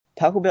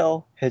Taco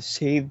Bell has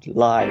saved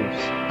lives.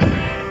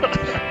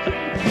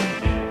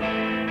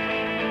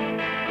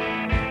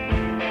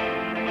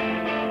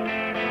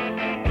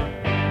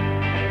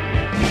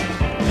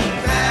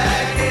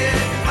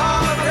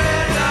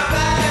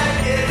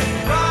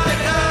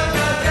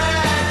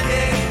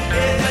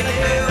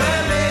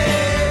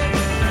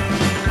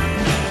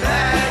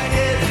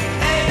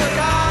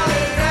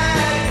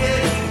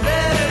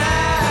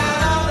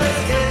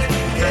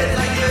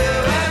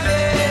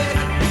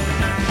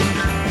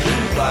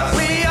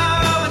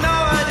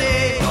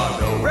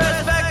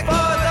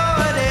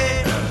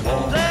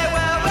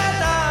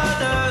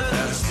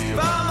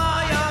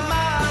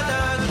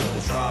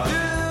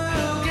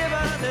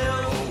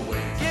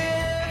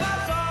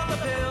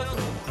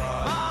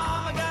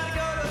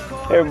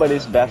 Hey everybody,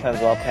 it's Batman's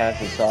Wild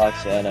Pants and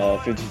Socks and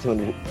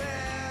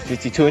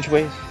 52-inch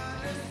waist.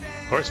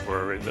 Of course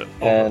we're in the...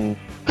 And...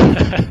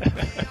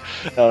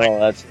 no,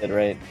 that's it,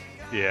 right?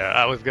 Yeah,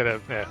 I was gonna...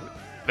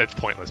 that's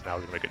pointless now. I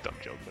was gonna make a dumb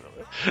joke.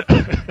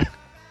 But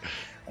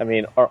I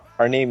mean,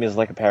 our name is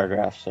like a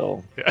paragraph,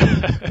 so...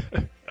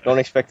 Don't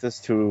expect us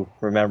to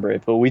remember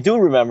it. But we do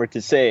remember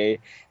to say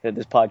that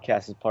this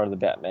podcast is part of the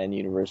Batman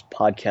Universe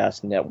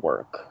Podcast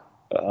Network.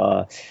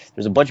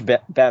 There's a bunch of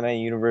Batman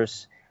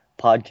Universe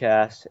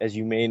podcasts, as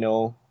you may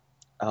know.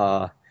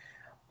 A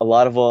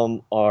lot of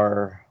them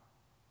are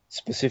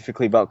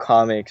specifically about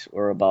comics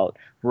or about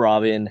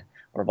Robin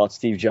or about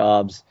Steve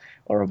Jobs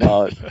or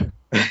about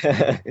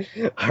the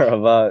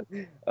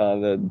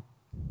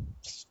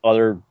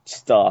other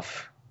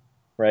stuff,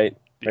 right?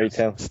 Right,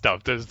 Tim?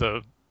 Stuff. There's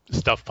the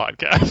Stuff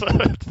Podcast.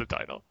 That's the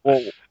title.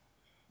 Well,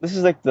 this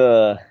is like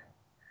the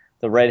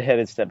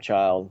redheaded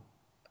stepchild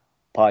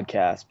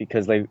podcast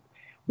because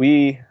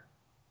we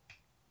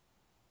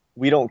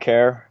don't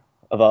care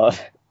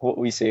about what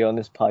we say on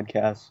this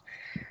podcast.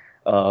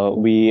 What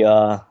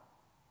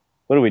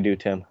do we do,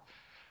 Tim?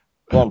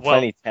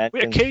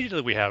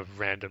 Occasionally we have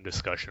random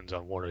discussions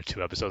on one or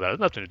two episodes that has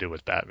nothing to do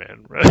with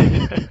Batman,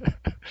 right?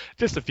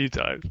 Just a few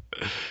times.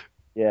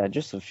 Yeah,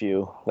 just a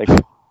few. Like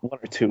one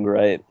or two,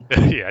 right?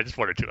 Yeah, just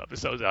one or two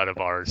episodes out of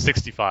our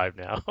 65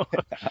 now.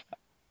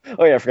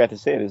 Oh yeah, I forgot to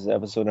say this is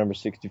episode number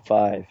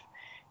 65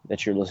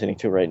 that you're listening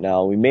to right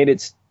now. We made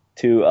it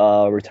to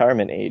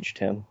retirement age,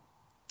 Tim.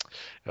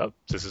 Yep,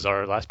 this is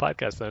our last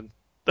podcast then.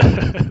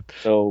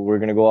 So we're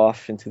going to go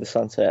off into the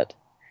sunset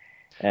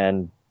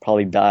and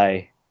probably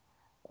die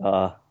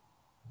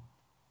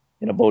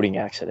in a boating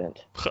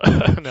accident.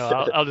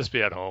 No, I'll just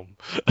be at home.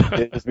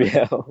 Just be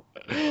at home.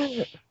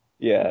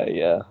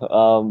 Yeah.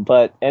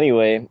 But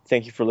anyway,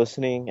 thank you for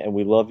listening, and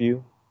we love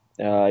you.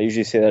 I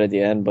usually say that at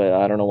the end, but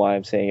I don't know why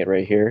I'm saying it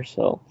right here.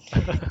 So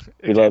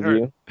we love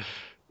you.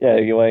 Yeah,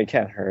 it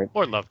can't hurt.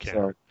 Or love can't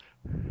hurt.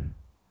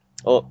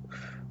 Oh.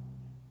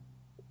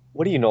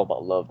 What do you know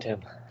about love,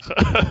 Tim?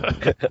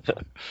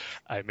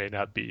 I may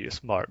not be a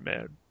smart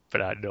man,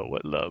 but I know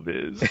what love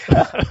is.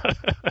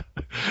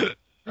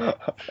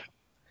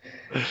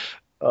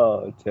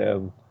 Oh,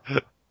 Tim.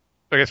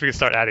 I guess we can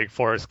start adding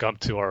Forrest Gump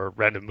to our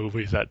random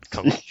movies that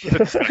come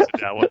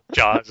now with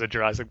Jaws and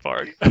Jurassic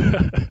Park.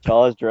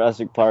 Jaws,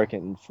 Jurassic Park,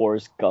 and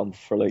Forrest Gump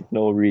for like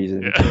no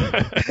reason.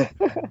 Yeah.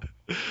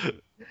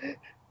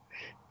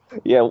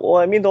 Yeah, well,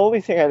 I mean, the only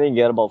thing I didn't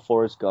get about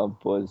Forrest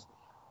Gump was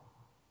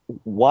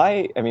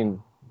why. I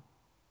mean,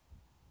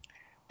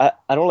 I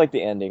don't like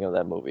the ending of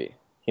that movie.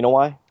 You know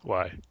why?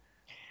 Why?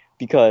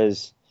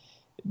 Because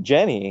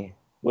Jenny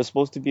was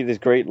supposed to be this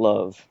great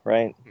love,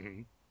 right?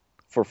 Mm-hmm.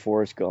 For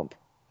Forrest Gump.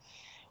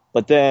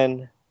 But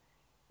then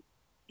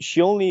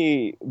she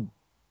only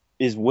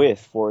is with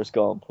Forrest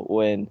Gump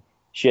when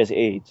she has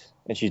AIDS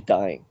and she's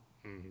dying.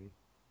 Mm-hmm.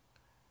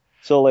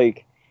 So,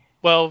 like...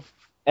 Well...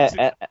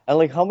 And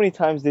like, how many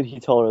times did he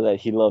tell her that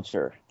he loves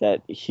her?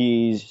 That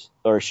she's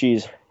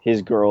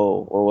his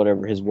girl, or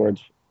whatever his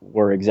words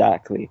were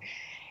exactly.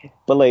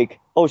 But like,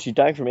 oh, she's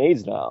dying from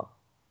AIDS now.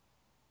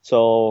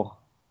 So...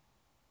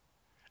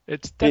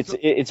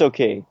 It's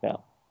okay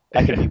now.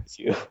 I can be with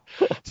you.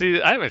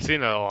 See, I haven't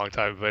seen it in a long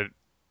time, but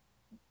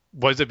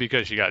was it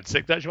because she got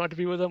sick that she wanted to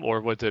be with him, or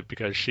was it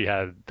because she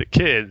had the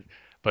kid,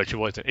 but she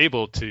wasn't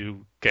able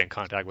to get in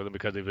contact with him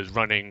because he was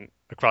running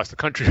across the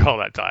country all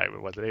that time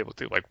and wasn't able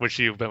to? Like, would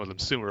she have been with him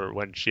sooner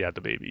when she had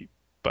the baby?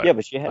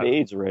 But she had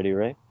AIDS already,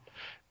 right?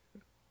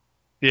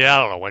 Yeah,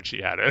 I don't know when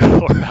she had it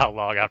or how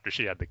long after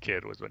she had the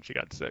kid was when she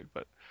got sick,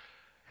 but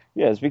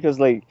yeah, it's because,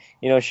 like,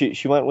 you know,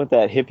 she went with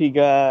that hippie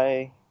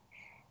guy.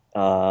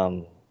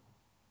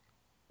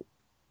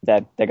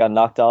 That got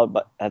knocked out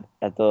at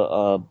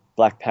the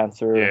Black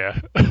Panther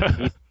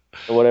or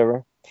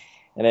whatever,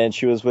 and then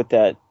she was with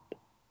that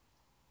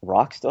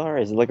rock star.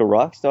 Is it like a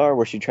rock star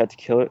where she tried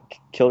to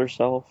kill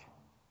herself?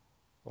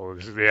 Well,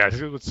 yeah,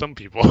 she was with some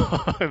people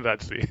in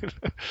that scene.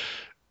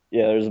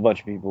 Yeah, there's a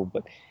bunch of people,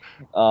 but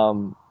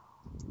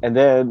and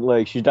then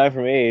like she's dying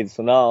from AIDS,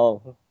 so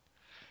now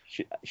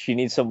she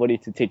needs somebody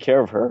to take care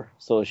of her,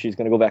 so she's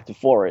gonna go back to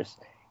Forrest,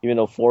 even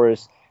though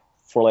Forrest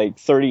for like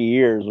 30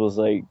 years was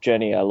like,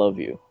 Jenny, I love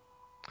you.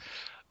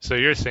 So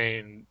you're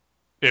saying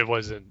it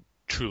wasn't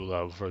true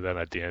love for them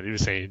at the end. You're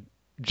saying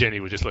Jenny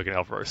was just looking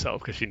out for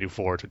herself because she knew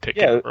Forrest would take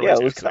care of her. Yeah.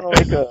 It was kind of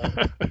like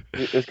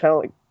it was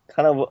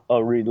kind of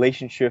a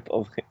relationship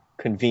of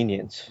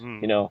convenience.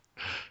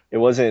 It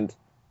wasn't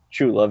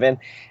true love. And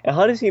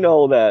how does he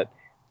know that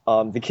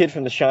the kid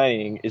from The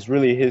Shining is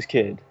really his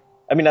kid?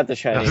 I mean, not The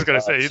Shining. I was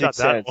gonna say he's not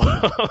Sixth that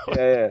Sense. one.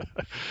 Yeah.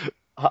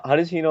 How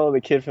does he know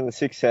the kid from The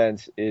Sixth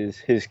Sense is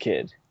his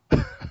kid?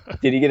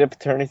 Did he get a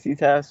paternity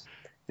test?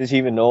 Does he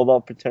even know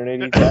about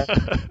paternity tests?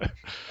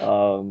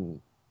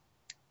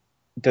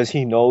 Does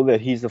he know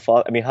that he's the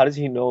father? I mean, how does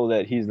he know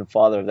that he's the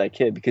father of that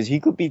kid? Because he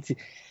could be,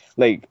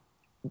 like,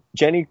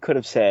 Jenny could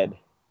have said,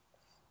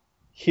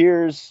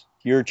 here's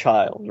your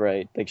child,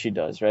 right? Like she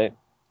does, right?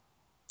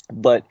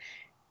 But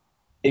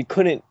it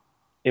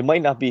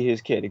might not be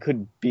his kid. It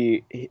could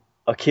be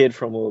a kid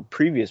from a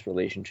previous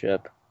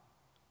relationship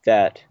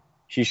that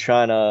she's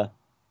trying to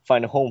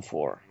find a home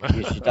for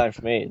because she's dying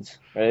from AIDS,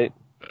 right?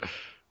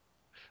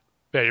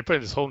 Yeah, you're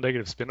putting this whole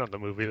negative spin on the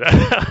movie that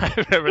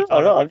I've never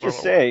thought of. I'm just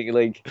saying,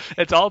 like,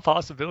 it's all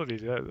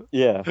possibilities. Yeah.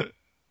 Yeah.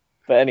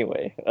 But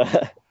anyway,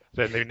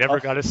 then they never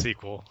got a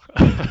sequel.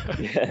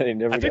 Yeah, they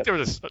never. I think there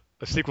was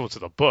a sequel to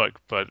the book,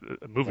 but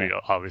a movie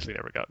obviously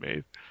never got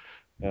made.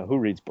 Yeah, who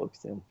reads books,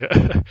 Tim?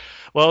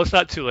 Well, it's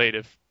not too late.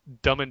 If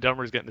Dumb and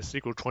Dumber is getting the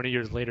sequel 20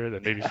 years later,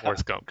 then maybe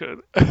Forrest Gump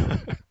could.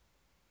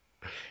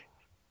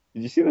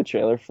 Did you see the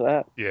trailer for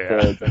that?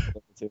 Yeah.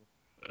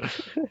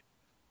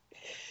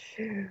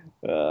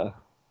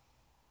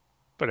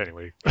 But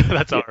anyway,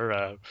 that's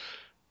our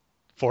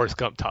Forrest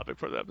Gump topic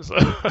for the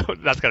episode.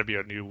 That's got to be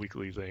a new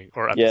weekly thing,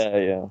 or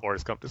episode,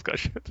 Forrest Gump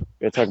discussion.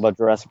 We got to talk about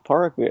Jurassic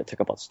Park. We got to talk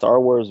about Star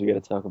Wars. We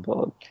got to talk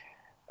about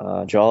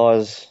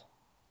Jaws.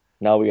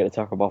 Now we got to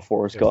talk about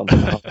Forrest Gump.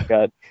 We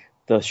got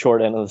the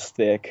short end of the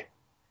stick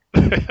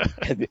in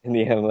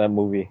the end of that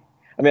movie.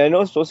 I mean, I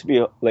know it's supposed to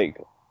be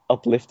like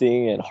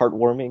uplifting and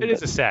heartwarming. It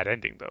is a sad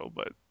ending, though.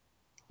 But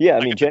yeah, I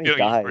mean, Jenny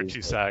dies. If you're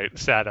too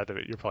sad out of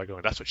it, you're probably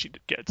going, "That's what she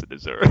gets and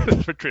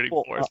deserves for treating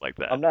Forrest like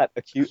that." I'm not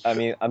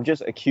I'm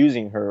just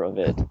accusing her of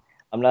it.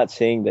 I'm not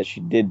saying that she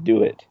did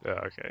do it.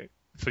 Okay.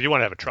 So you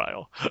want to have a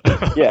trial?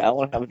 Yeah, I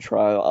want to have a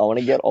trial. I want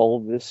to get all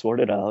of this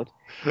sorted out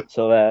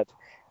so that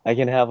I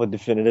can have a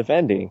definitive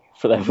ending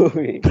for that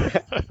movie.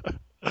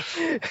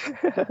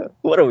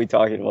 What are we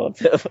talking about,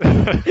 Tim?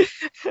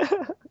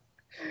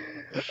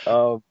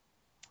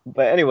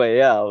 But anyway,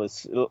 how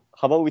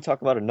about we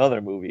talk about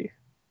another movie?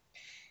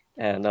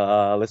 And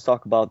let's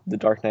talk about The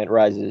Dark Knight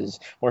Rises.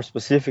 More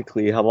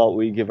specifically, how about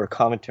we give our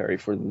commentary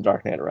for The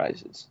Dark Knight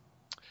Rises?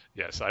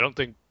 Yes, I don't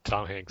think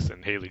Tom Hanks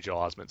and Haley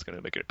Joel Osment's going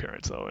to make an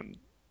appearance, though, in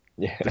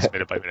this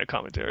minute-by-minute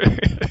commentary.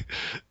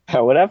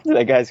 What happened to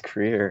that guy's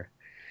career?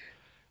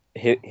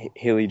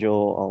 Haley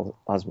Joel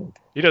Osment.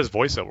 He does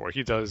voiceover work.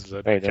 He does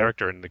the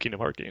character in the Kingdom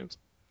Hearts games.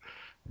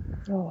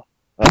 Oh,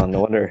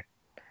 no wonder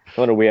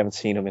we haven't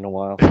seen him in a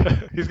while.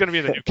 He's going to be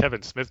in the new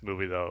Kevin Smith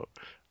movie, though.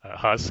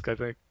 Husk, I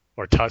think.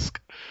 Or Tusk.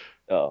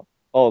 Oh,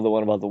 the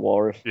one about the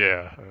walrus?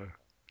 Yeah.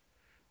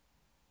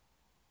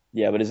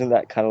 Yeah, but isn't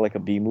that kind of like a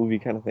B movie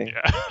kind of thing?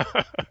 Yeah.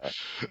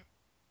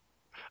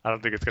 I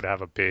don't think it's going to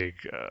have a big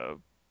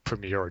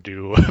premiere or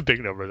do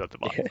big numbers at the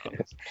box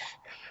office.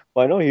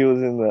 Well, I know he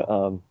was in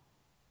the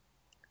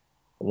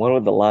one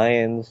with the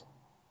lions,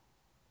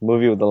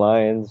 movie with the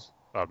lions.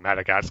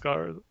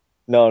 Madagascar?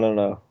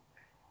 No.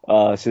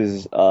 This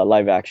is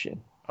live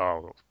action.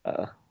 Oh.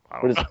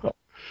 What is it called?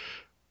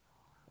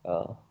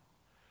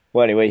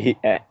 Well, anyway, he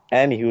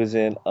was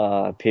in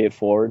Pay It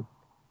Forward.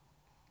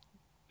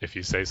 If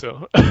you say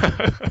so.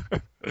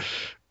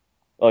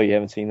 Oh, you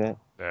haven't seen that?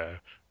 Yeah.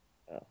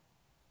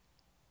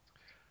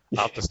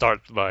 I'll have to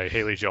start my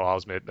Haley Joel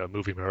Osment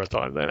movie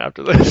marathon then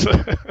after this.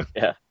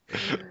 Yeah.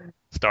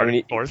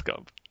 Starting Forrest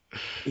Gump.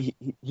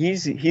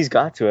 He's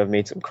got to have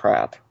made some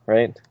crap,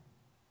 right?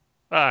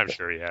 I'm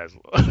sure he has.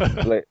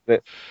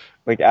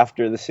 like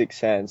after The Sixth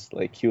Sense,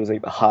 like he was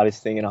like the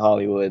hottest thing in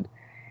Hollywood,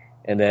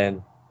 and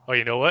then. Oh,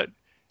 you know what?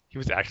 He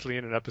was actually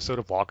in an episode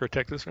of Walker,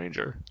 Texas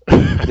Ranger.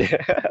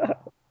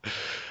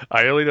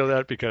 I only know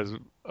that because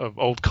of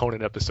old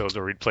Conan episodes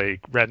where he'd play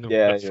random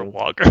clips from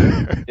Walker.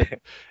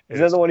 Is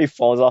that the one he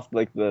falls off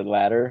like the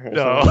ladder?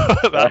 No,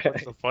 that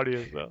was the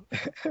funniest though.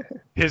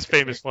 His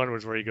famous one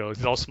was where he goes,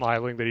 he's all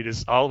smiling, but he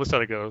just all of a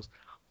sudden goes,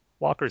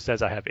 "Walker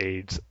says I have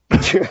AIDS."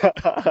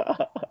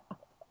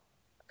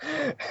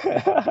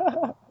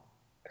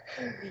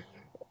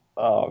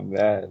 Oh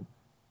man!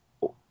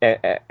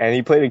 And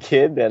he played a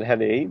kid that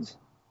had AIDS.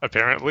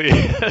 Apparently,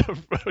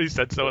 he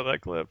said so in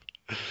that clip.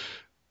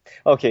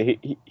 Okay,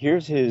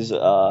 here's his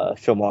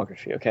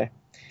filmography. Okay,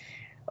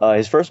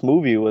 his first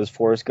movie was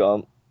Forrest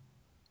Gump.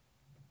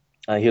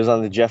 He was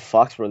on the Jeff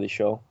Foxworthy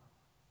show.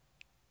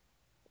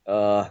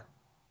 A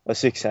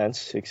Sixth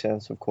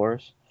Sense, of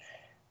course.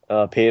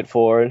 Pay It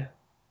Forward.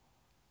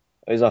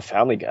 He's on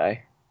Family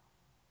Guy.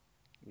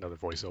 Another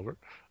voiceover,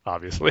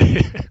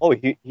 obviously. Oh,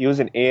 he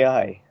was an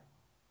AI.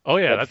 Oh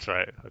yeah, that's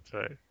right.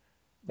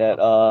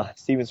 That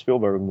Steven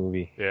Spielberg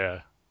movie.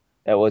 Yeah.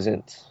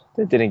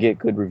 That didn't get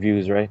good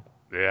reviews, right?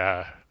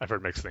 Yeah, I've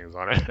heard mixed things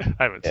on it.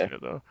 I haven't seen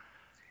it though.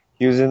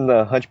 He was in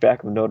the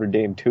Hunchback of Notre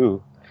Dame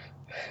too.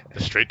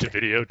 The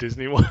straight-to-video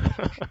Disney one.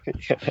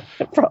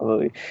 Yeah,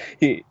 probably.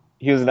 He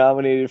was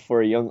nominated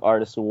for a Young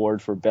Artist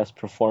Award for Best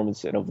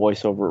Performance in a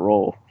Voiceover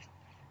Role.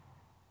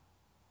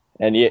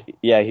 And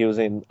yeah, he was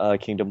in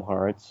Kingdom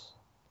Hearts.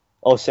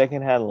 Oh,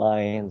 Secondhand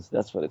Lions,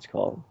 that's what it's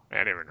called. I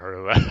hadn't even heard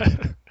of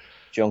that.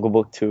 Jungle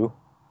Book 2.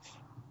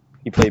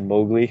 He played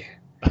Mowgli.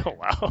 Oh,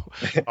 wow.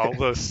 All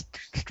the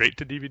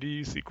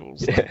straight-to-DVD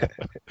sequels. Yeah.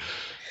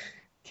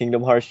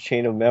 Kingdom Hearts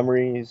Chain of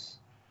Memories.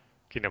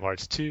 Kingdom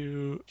Hearts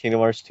 2. Kingdom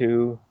Hearts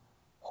 2.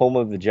 Home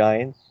of the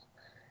Giants.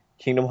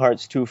 Kingdom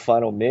Hearts 2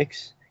 Final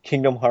Mix.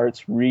 Kingdom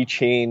Hearts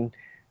Rechain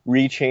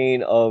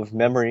of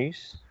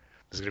Memories.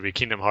 There's going to be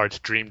Kingdom Hearts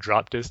Dream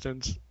Drop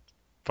Distance.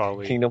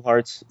 Probably. Kingdom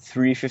Hearts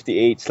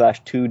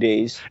 358/2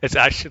 days. It's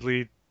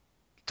actually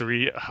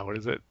what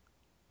is it?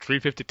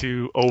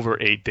 352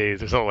 over 8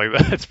 days or something like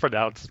that. It's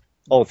pronounced.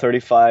 Oh,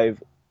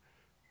 35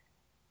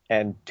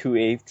 and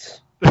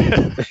 2/8.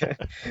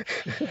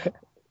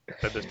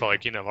 Then there's probably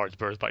Kingdom Hearts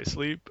Birth by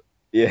Sleep.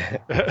 Yeah.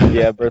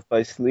 Yeah, Birth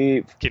by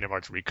Sleep. Kingdom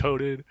Hearts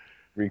Recoded.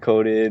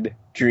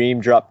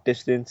 Dream Drop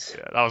Distance.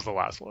 Yeah, that was the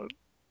last one.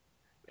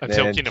 And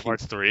Until then Kingdom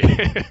Hearts 3.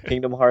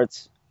 Kingdom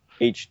Hearts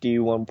HD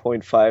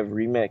 1.5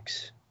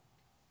 Remix.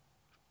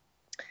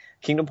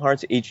 Kingdom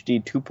Hearts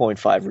HD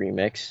 2.5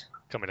 Remix.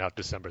 Coming out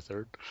December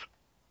 3rd.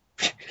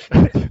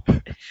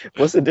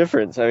 What's the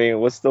difference? I mean,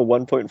 what's the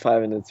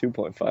 1.5 and the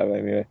 2.5?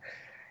 I mean,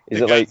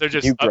 is it like they're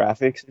just new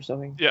graphics or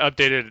something? Yeah,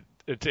 updated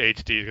it to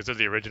HD because of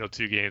the original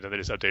two games, and they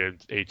just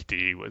updated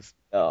HD with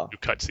Oh, new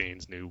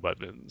cutscenes, new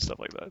weapons, stuff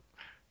like that.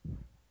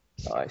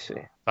 oh, I see.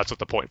 That's what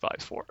the 0.5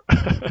 is for.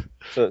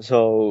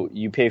 So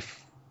you pay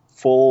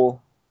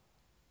full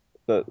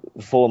the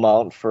full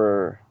amount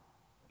for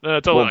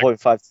It's only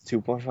 1.5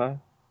 to 2.5?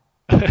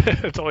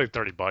 it's only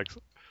 $30.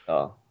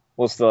 Oh,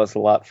 well, still that's a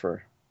lot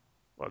for.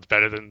 Well, it's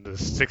better than the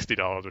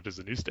 $60, which is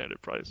the new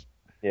standard price.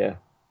 Yeah.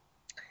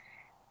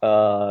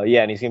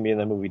 Yeah, and he's gonna be in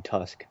the movie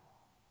Tusk.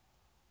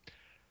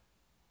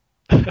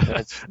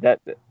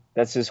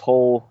 That's his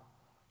whole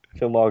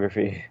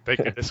filmography.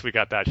 Thank goodness we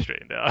got that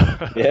straightened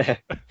out. Yeah.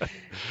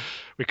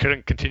 We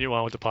couldn't continue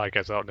on with the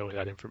podcast without knowing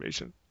that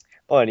information.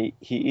 Oh, and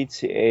he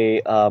eats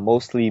a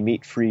mostly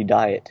meat-free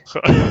diet.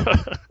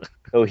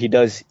 So he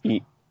does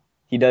eat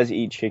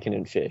chicken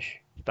and fish.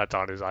 That's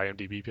on his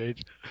IMDb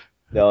page.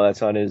 No,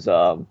 that's on his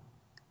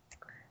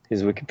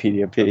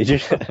Wikipedia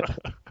page.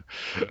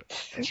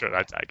 Sure,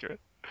 that's accurate.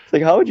 It's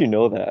like, how would you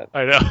know that?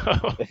 I know.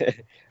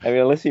 I mean,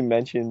 unless he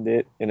mentioned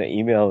it in an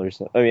email or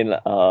something. I mean,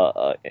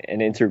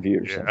 an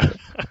interview or something.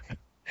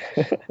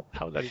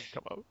 How did that even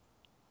come up?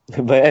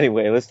 But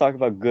anyway, let's talk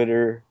about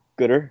gooder.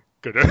 Gooder.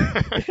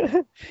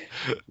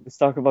 Let's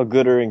talk about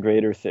gooder and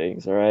greater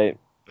things, all right?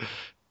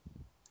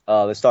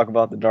 Let's talk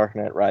about The Dark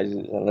Knight Rises,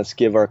 and let's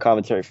give our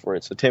commentary for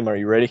it. So, Tim, are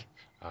you ready?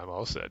 I'm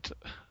all set.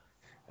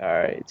 All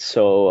right,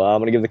 so I'm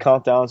going to give the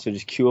countdown, so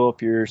just cue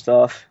up your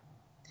stuff.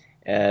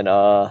 And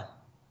I'm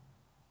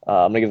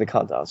going to give the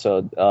countdown.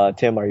 So,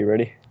 Tim, are you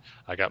ready?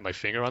 I got my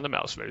finger on the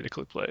mouse ready to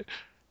click play.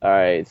 All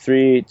right,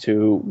 3,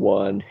 2,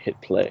 1,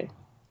 hit play.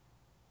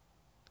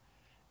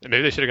 And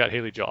maybe they should have got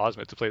Haley Joel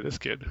Osment to play this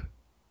kid.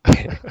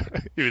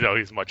 Even though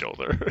he's much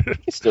older.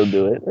 Still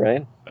do it,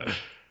 right? I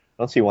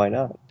don't see why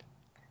not.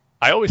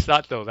 I always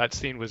thought, though, that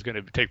scene was going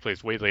to take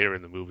place way later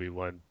in the movie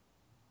when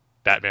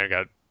Batman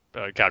got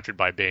captured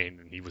by Bane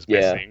and he was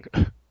missing.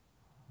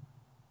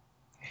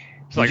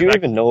 So, Did you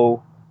even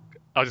know...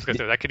 I was just going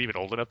to say, that kid even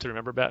old enough to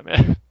remember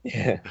Batman?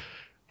 Yeah.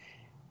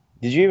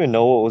 Did you even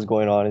know what was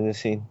going on in this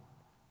scene?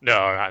 No,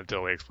 not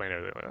until they explained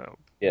everything.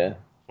 Yeah.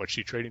 What's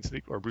she trading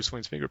Bruce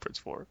Wayne's fingerprints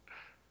for?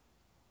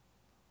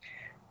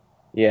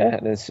 Yeah,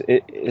 and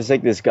it's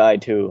like this guy,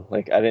 too.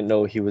 Like, I didn't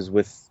know he was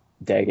with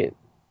Daggett.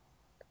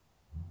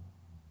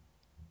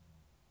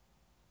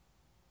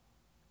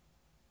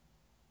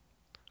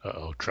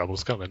 Uh-oh,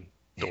 trouble's coming.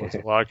 Door's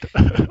locked.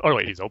 Oh,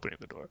 wait, he's opening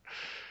the door.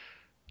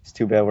 It's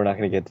too bad we're not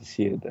going to get to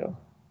see it, though.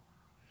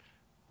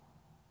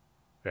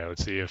 Yeah,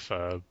 let's see if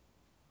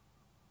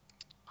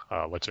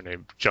what's her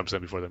name jumps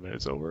in before the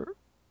minute's over.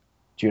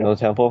 Juno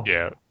Temple?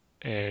 Yeah,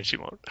 and she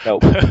won't.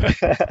 Nope.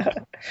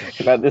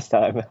 Not this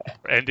time.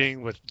 We're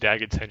ending with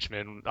Daggett's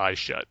henchman eyes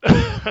shut.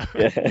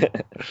 Yeah.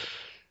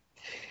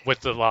 With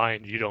the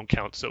line, "You don't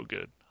count so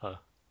good, huh?"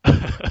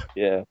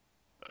 Yeah.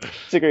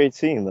 It's a great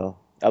scene, though.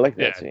 I like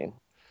that scene.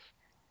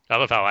 I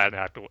love how Anne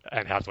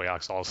Hathaway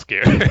acts all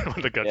scared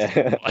when the guns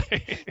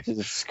fly. She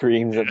just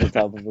screams at the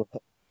top of the...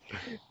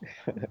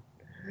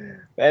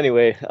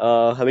 Anyway,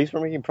 at least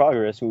we're making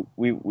progress.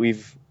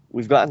 We've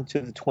gotten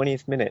to the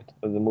 20th minute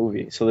of the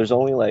movie, so there's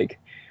only like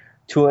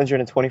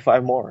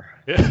 225 more.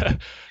 Yeah,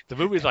 the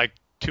movie's like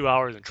 2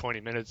 hours and 20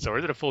 minutes, or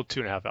is it a full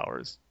 2.5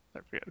 hours?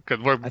 I forget.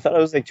 I thought it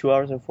was like 2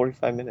 hours and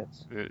 45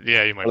 minutes.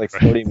 Yeah, you might. Or like be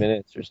 40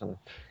 minutes or something.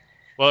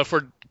 Well, if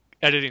we're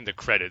editing the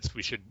credits,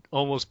 we should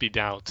almost be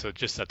down to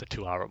just at the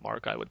 2 hour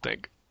mark, I would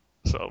think.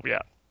 So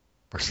yeah,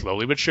 we're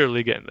slowly but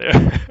surely getting there.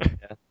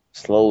 Yeah,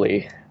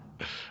 slowly.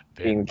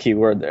 Being the key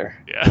word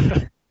there.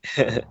 Yeah.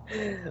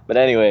 But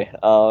anyway,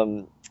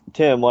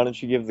 Tim, why don't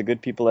you give the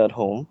good people at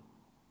home,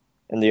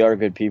 and they are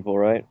good people,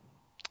 right?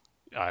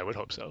 I would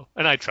hope so,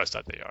 and I trust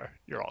that they are.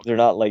 You're all They're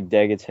good. not like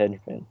Daggett's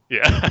henchmen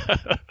Yeah.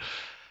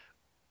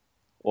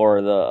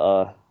 or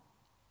the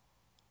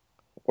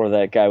or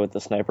that guy with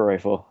the sniper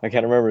rifle. I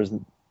can't remember his Yeah,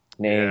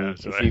 name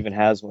that's if he right. even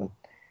has one.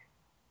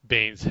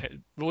 Baines.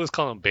 We'll just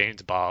call him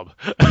Baines Bob.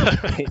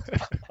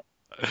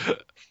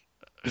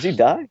 Does he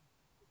die?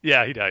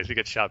 Yeah, he dies. He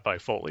gets shot by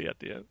Foley at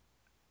the end.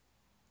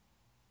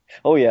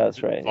 Oh yeah,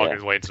 that's right. Walking Yeah,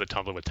 his way into the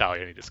Tumbler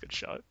Battalion, he just gets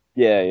shot.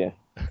 yeah, yeah.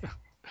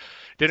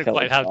 It's Didn't kind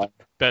of quite like have the Spock.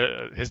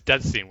 better. His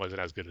death scene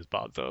wasn't as good as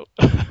Bob though.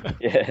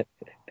 Yeah,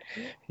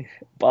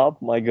 Bob,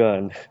 my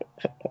gun.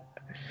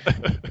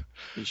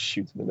 He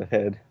shoots him in the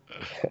head.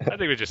 I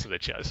think it was just in the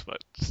chest,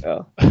 but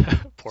Oh,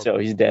 poor so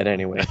Bob. he's dead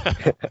anyway.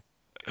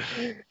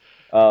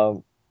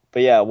 Um,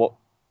 but yeah, well,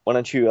 why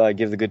don't you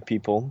give the good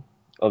people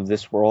of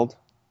this world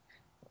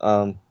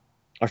um,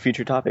 our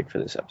feature topic for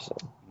this episode?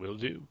 Will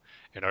do.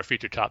 And our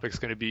feature topic is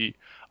going to be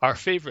our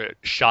favorite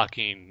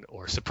shocking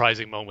or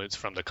surprising moments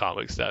from the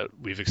comics that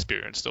we've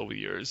experienced over the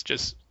years.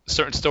 Just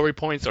certain story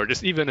points, or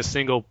just even a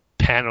single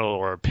panel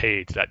or a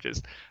page that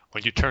just,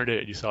 when you turned it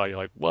and you saw, you're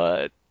like,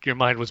 what? Your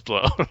mind was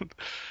blown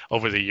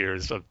over the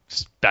years of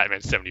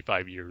Batman's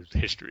 75 years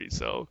history.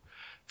 So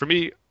for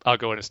me, I'll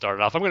go ahead and start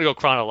it off. I'm going to go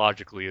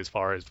chronologically as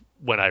far as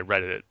when I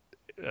read it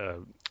uh,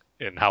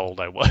 and how old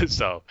I was.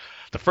 So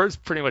the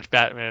first pretty much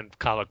Batman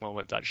comic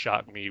moment that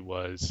shocked me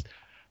was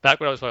back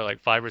when I was probably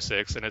like 5 or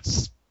 6, and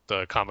it's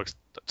the comic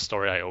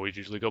story I always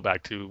usually go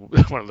back to.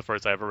 One of the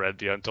first I ever read,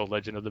 The Untold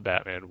Legend of the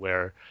Batman,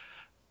 where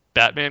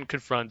Batman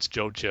confronts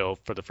Joe Chill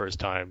for the first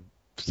time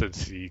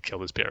since he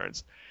killed his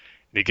parents.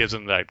 And he gives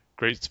him that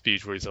great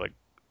speech where he's like,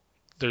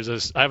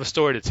 I have a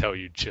story to tell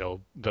you,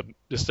 Chill, but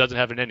this doesn't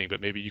have an ending, but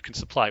maybe you can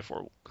supply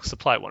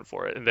one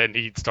for it. And then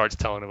he starts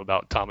telling him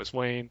about Thomas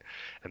Wayne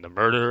and the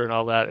murder and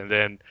all that. And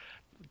then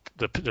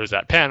there's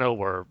that panel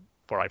where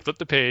I flip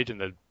the page and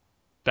the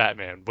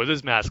Batman with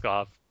his mask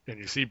off, and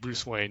you see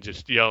Bruce Wayne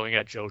just yelling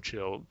at Joe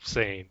Chill,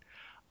 saying,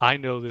 "I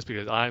know this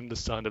because I'm the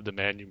son of the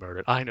man you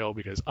murdered. I know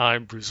because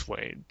I'm Bruce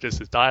Wayne." Just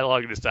his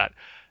dialogue and just that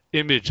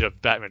image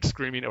of Batman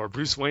screaming, or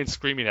Bruce Wayne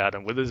screaming at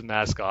him with his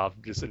mask off,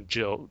 just in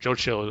Joe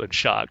Chill in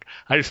shock.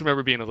 I just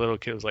remember being a little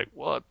kid, I was like,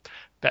 "What?"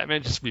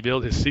 Batman just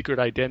revealed his secret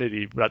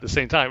identity, but at the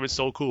same time, it's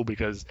so cool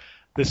because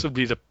this would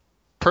be the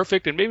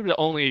perfect and maybe the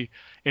only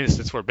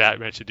instance where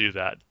Batman should do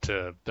that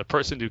to the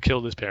person who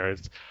killed his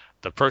parents,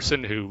 the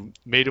person who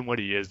made him what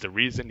he is, the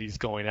reason he's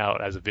going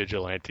out as a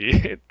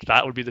vigilante.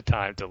 That would be the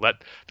time to let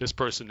this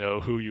person know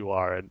who you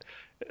are. And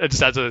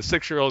just as a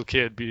 6-year-old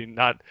kid, being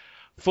not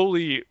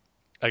fully,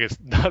 I guess,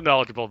 not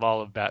knowledgeable of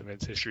all of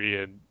Batman's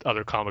history and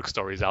other comic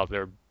stories out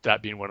there,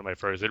 that being one of my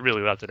first, it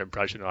really left an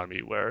impression on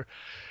me where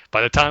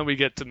by the time we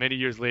get to many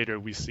years later,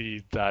 we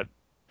see that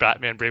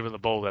Batman Brave and the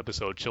Bold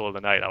episode, Chill of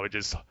the Night.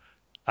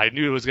 I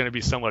knew it was going to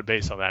be somewhat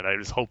based on that. I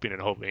was hoping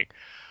and hoping,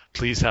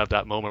 please have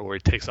that moment where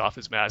he takes off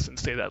his mask and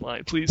say that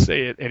line. Please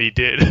say it, and he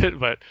did.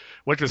 But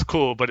which was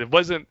cool, but it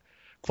wasn't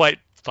quite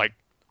like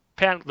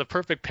the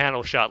perfect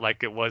panel shot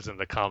like it was in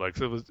the comics.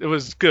 It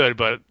was good,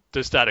 but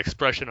just that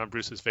expression on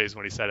Bruce's face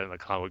when he said it in the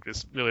comic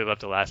just really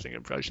left a lasting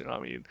impression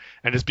on me,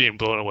 and just being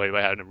blown away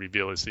by having to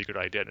reveal his secret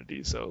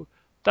identity. So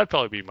that'd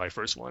probably be my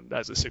first one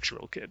as a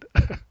 6-year-old kid.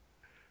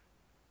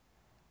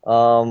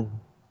 Um,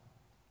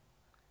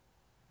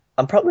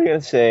 I'm probably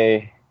gonna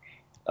say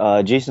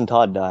Jason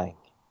Todd dying.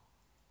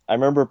 I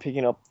remember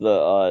picking up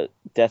the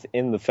Death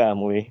in the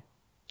family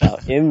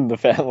Got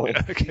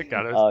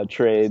it.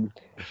 trade,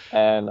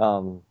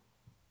 and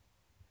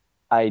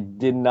I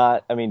did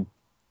not. I mean,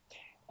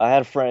 I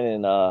had a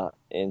friend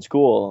in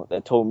school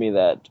that told me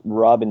that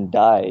Robin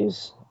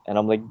dies, and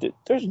I'm like,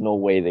 there's no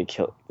way they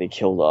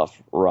killed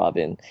off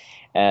Robin.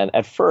 And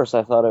at first,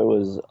 I thought it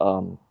was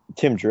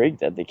Tim Drake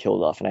that they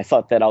killed off, and I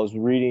thought that I was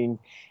reading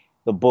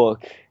the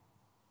book.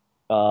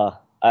 Uh,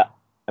 I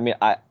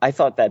I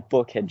thought that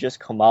book had just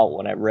come out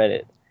when I read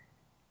it.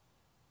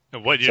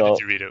 And what year did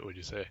So you read it, would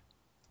you say?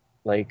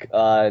 like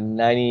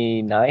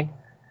 99.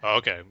 Oh,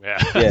 okay, yeah.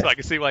 Yeah, So I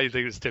can see why you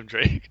think it's Tim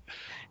Drake.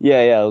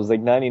 yeah, it was like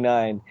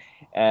 99,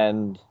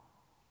 and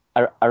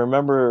I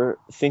remember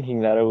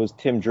thinking that it was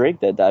Tim Drake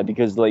that died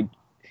because like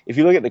if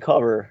you look at the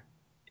cover,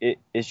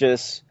 it's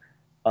just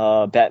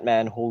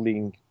Batman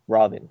holding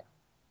Robin,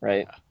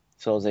 right?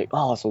 So I was like,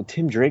 oh, so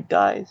Tim Drake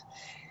dies,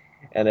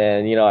 and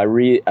then I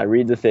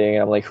read the thing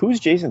and I'm like,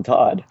 who's Jason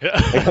Todd? Like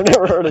Yeah. I've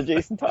never heard of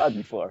Jason Todd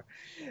before,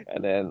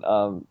 and then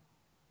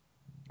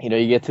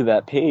you get to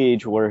that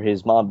page where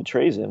his mom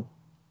betrays him,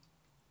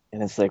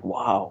 and it's like,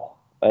 wow.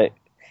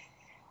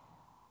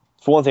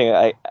 For one thing,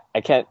 I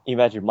can't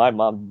imagine my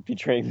mom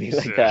betraying me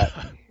like that,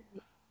 Yeah.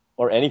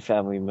 or any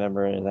family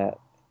member in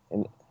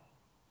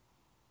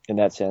in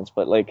that sense.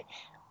 But like,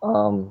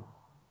 um,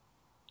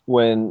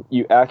 when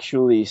you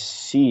actually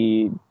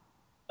see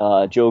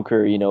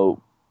Joker,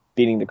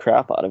 beating the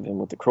crap out of him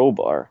with the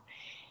crowbar,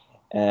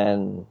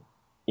 and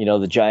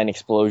the giant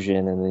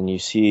explosion, and then you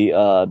see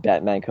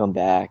Batman come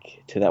back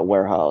to that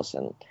warehouse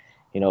and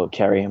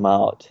carry him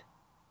out.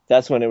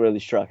 That's when it really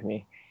struck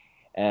me,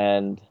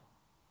 and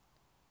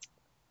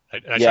I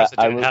Yeah, trust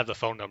that you didn't have the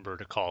phone number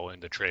to call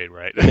in to trade,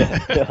 right?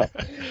 yeah,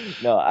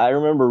 no, I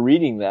remember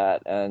reading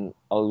that and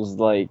I was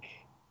like,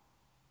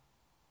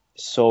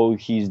 so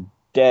he's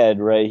dead,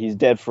 right? He's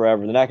dead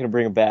forever. They're not going to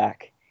bring him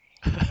back.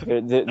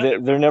 They're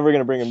never going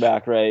to bring him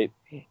back, right?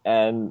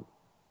 And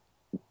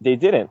they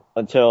didn't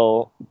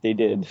until they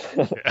did.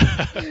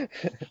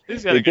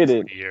 He's got They a good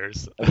didn't 20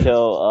 years.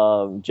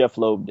 until Jeff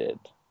Loeb did,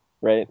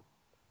 right?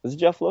 Was it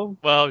Jeff Loeb?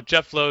 Well,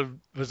 Jeff Loeb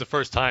was the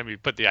first time he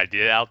put the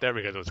idea out there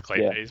because it was Yeah.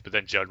 clay-based, but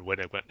then Judd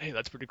Winick went, "Hey,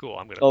 that's pretty cool.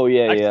 I'm gonna Oh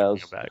yeah, actually yeah, bring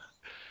him back."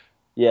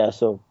 yeah.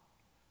 So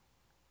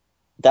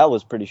that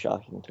was pretty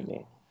shocking to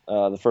me.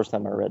 The first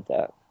time I read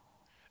that.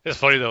 It's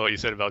funny though what you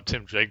said about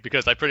Tim Drake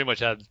because I pretty much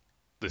had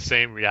the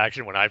same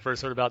reaction when I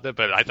first heard about that,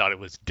 but I thought it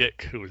was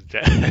Dick who was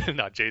dead,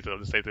 not Jason.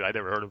 The same thing. I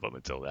never heard of him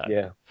until that.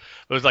 Yeah.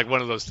 It was like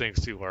one of those things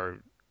too,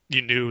 where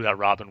you knew that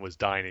Robin was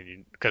dying,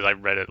 and because I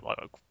read it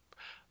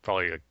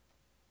probably, I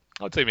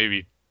would say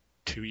maybe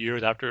 2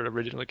 years after it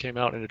originally came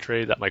out in a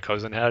trade that my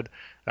cousin had.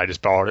 I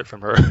just borrowed it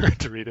from her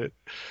to read it.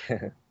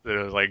 It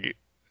was like,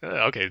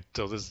 okay,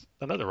 so there's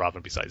another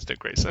Robin besides Dick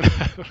Grayson.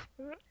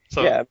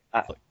 So Yeah,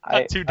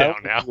 not too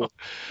down now.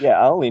 Yeah,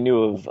 I only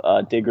knew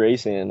of Dick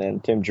Grayson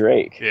and Tim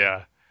Drake.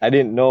 Yeah. I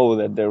didn't know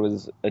that there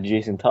was a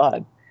Jason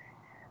Todd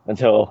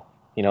until,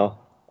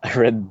 I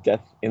read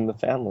Death in the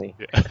Family.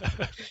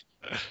 Yeah.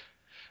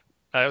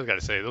 I was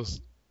gotta say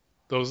those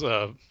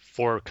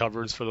 4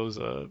 covers for those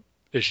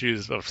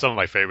issues are some of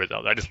my favorites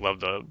out there. I just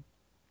love the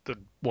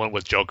one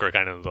with Joker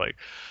kind of like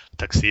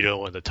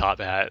tuxedo and the top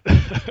hat,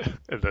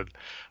 and then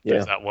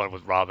there's that one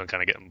with Robin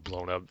kind of getting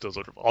blown up. Those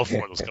are all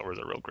 4 of those covers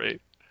are real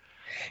great.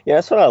 Yeah,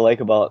 that's what I like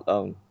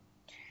about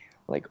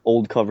like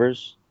old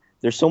covers.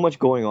 There's so much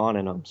going on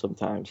in them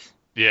sometimes.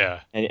 Yeah.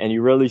 And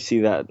you rarely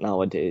see that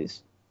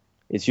nowadays.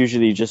 It's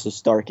usually just a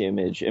stark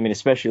image. I mean,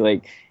 especially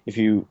like if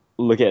you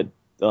look at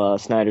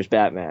Snyder's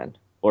Batman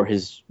or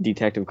his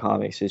Detective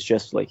Comics, it's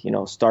just like,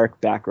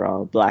 stark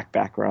background, black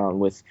background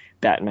with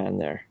Batman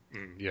there.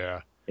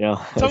 Yeah.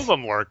 Some of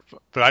them work,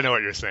 but I know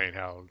what you're saying,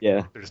 how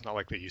they're just not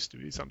like they used to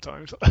be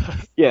sometimes.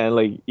 Yeah, and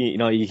like,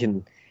 you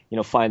can,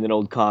 find an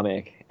old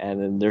comic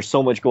and then there's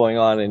so much going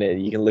on in it.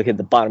 You can look at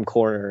the bottom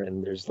corner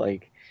and there's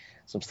like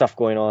some stuff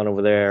going on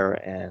over there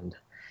and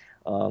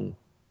dang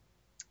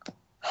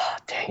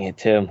it,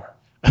 Tim.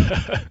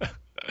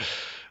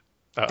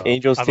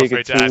 Angels I'm take a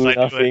afraid to ask,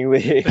 2-0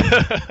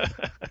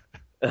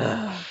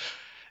 lead.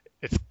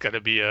 It's gonna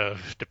be a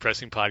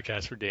depressing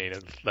podcast for Dane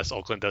unless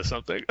Oakland does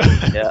something.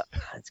 Yeah,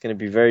 it's gonna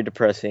be very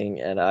depressing,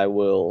 and I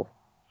will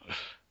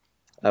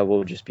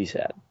just be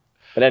sad.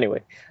 But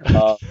anyway,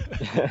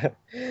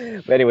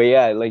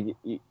 yeah, like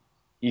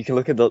you can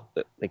look at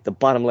the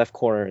bottom left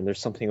corner, and there's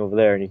something over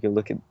there, and you can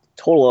look at the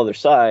total other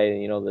side,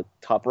 the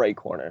top right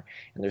corner,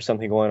 and there's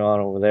something going on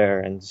over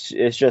there, and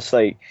it's just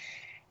like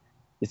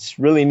it's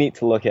really neat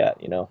to look at,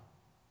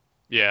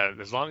 Yeah,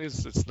 as long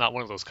as it's not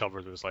one of those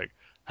covers where it's like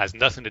has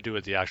nothing to do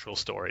with the actual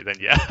story, then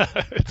yeah,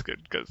 it's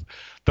good because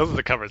those are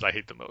the covers I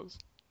hate the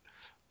most.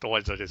 The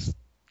ones that are just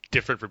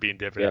different for being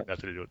different, have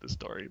nothing to do with the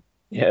story.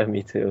 Yeah,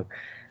 me too.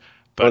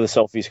 Or the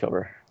selfies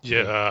cover.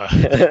 Yeah,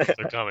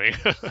 they're coming.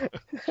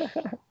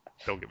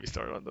 Don't get me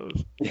started on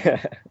those.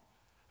 Yeah.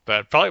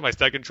 But probably my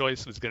second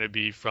choice was going to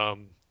be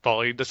from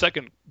probably the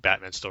second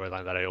Batman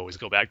storyline that I always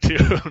go back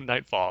to,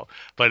 Nightfall.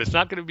 But it's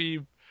not going to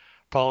be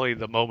probably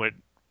the moment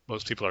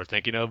most people are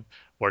thinking of,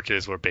 which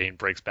is where Bane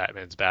breaks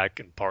Batman's back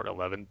in part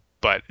 11.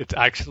 But it's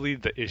actually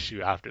the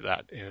issue after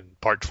that in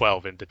part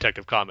 12 in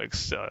Detective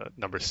Comics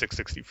number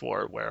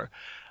 664, where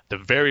the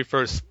very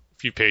first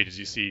few pages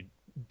you see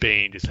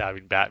Bane just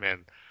having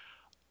Batman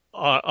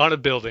on a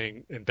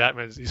building, and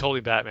he's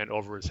holding Batman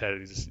over his head,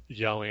 and he's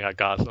yelling at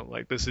Gotham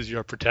like, "This is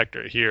your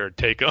protector. Here,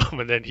 take him."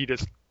 And then he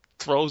just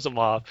throws him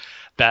off.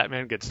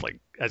 Batman gets like,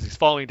 as he's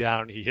falling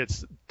down, he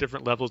hits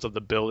different levels of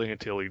the building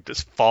until he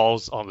just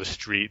falls on the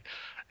street,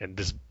 and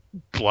just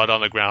blood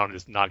on the ground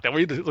is knocked out.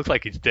 Where he looks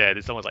like he's dead.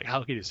 And someone's like,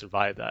 "How can he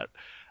survive that?"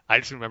 I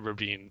just remember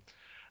being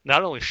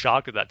not only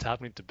shocked that that's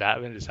happening to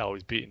Batman, just how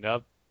he's beaten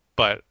up,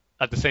 but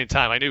at the same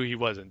time, I knew he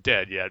wasn't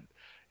dead yet.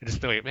 And just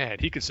thinking, man,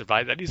 he could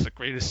survive that. He's the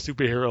greatest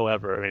superhero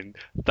ever. I mean,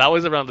 that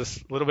was around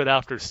this little bit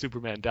after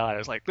Superman died. I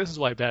was like, this is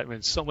why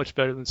Batman's so much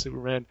better than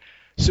Superman.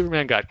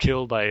 Superman got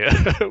killed by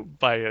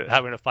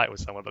having a fight with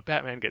someone, but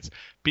Batman gets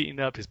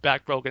beaten up, his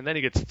back broken, then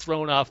he gets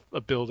thrown off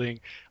a building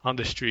on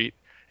the street,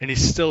 and he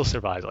still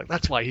survives. Like,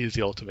 that's why he's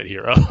the ultimate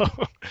hero.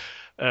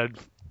 And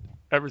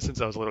ever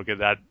since I was a little kid,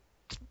 that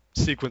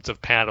sequence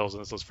of panels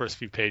in those first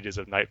few pages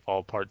of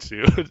Nightfall Part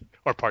 2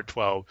 or Part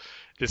 12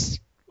 just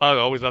I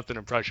always left an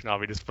impression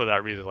on me just for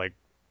that reason. Like,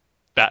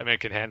 Batman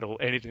can handle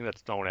anything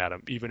that's thrown at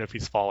him, even if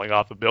he's falling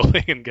off a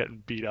building and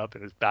getting beat up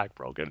and his back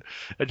broken.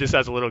 It just,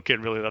 as a little kid,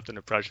 really left an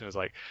impression. It's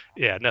like,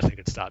 yeah, nothing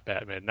can stop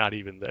Batman, not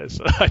even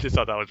this. I just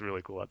thought that was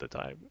really cool at the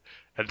time.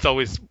 And it's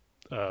always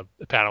a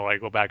panel I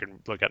go back and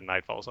look at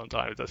Nightfall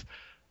sometimes.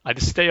 I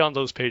just stay on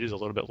those pages a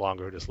little bit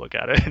longer and just look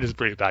at it and just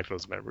bring back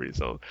those memories.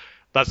 So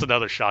that's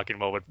another shocking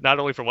moment, not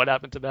only for what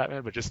happened to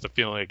Batman, but just the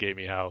feeling it gave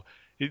me how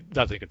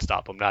nothing could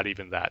stop him, not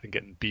even that, and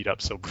getting beat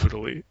up so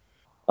brutally.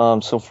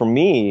 So for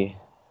me,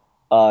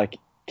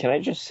 Can I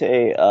just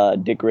say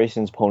Dick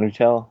Grayson's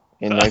ponytail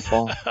in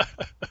Nightfall?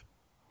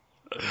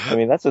 I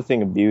mean, that's a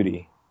thing of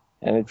beauty,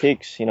 and it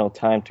takes,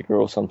 time to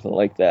grow something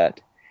like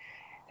that.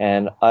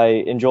 And I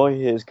enjoy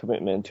his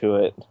commitment to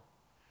it,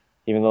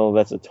 even though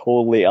that's a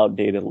totally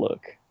outdated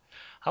look.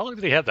 How long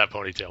did he have that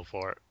ponytail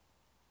for?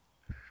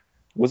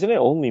 Wasn't it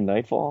only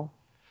Nightfall?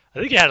 I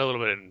think he had a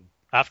little bit in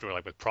afterward,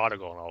 like with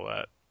Prodigal and all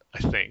that. I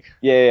think.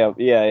 Yeah.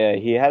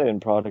 He had it in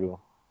Prodigal.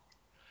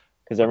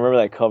 Because I remember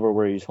that cover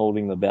where he's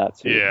holding the bat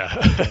suit. Yeah.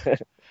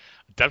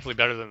 Definitely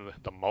better than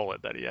the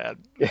mullet that he had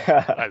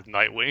Yeah. as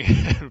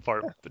Nightwing and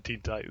part of the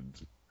Teen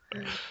Titans.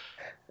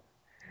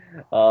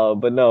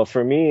 But no,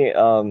 for me,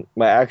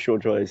 my actual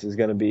choice is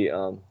gonna be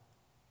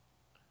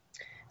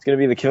it's gonna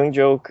be The Killing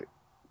Joke.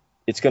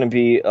 It's gonna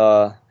be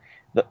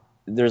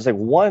there's like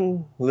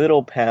one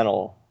little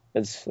panel.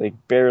 It's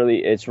like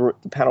barely. The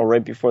panel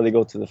right before they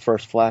go to the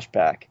first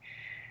flashback,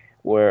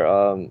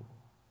 where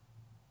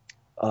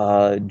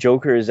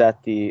Joker is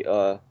at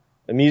the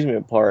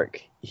amusement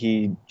park.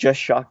 He just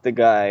shocked the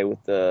guy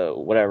with the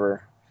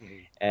whatever,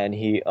 Mhm. and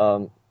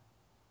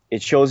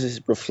it shows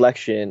his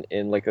reflection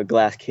in like a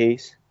glass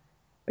case,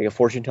 like a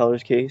fortune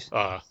teller's case,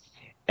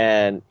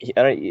 and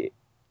he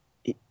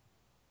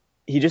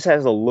just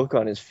has a look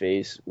on his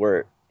face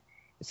where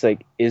it's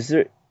like, is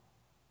there?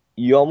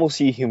 You almost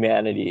see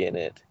humanity in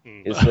it.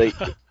 It's like,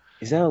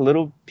 is that a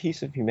little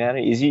piece of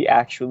humanity? Is he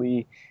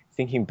actually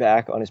thinking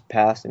back on his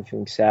past and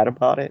feeling sad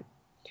about it?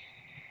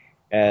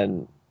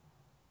 And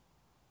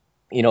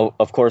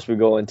of course, we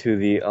go into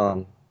the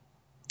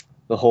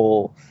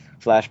whole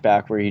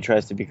flashback where he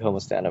tries to become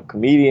a stand-up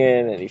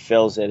comedian and he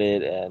fails at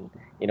it, and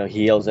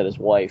he yells at his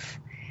wife.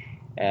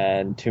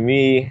 And to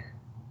me,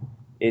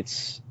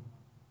 it's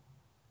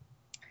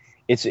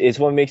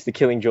what makes The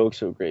Killing Joke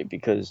so great,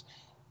 because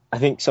I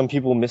think some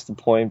people miss the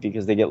point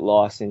because they get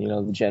lost in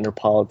the gender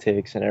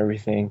politics and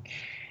everything.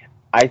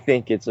 I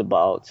think it's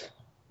about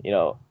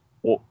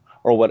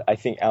or what I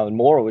think Alan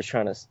Moore was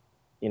trying to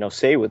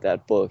say with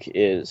that book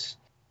is,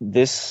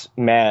 this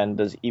man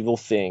does evil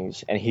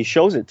things and he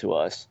shows it to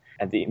us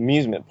at the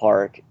amusement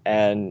park,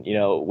 and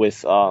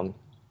with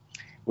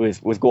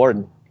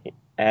Gordon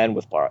and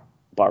with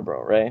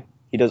Barbara, right?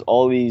 He does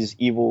all these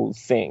evil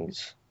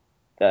things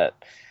that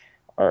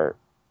are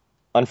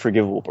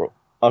unforgivable,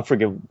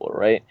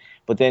 right?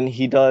 But then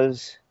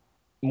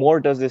Moore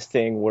does this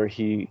thing where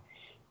he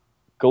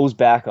goes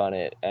back on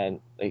it, and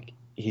like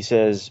he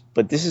says,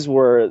 but this is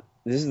what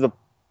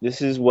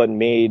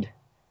made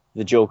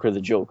the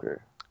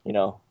Joker,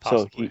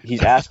 So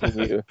he's asking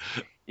you,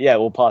 yeah,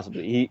 well,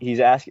 possibly he's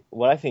asking.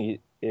 What I think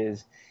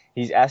is,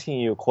 he's asking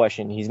you a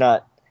question. He's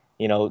not,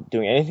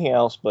 doing anything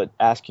else but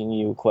asking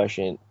you a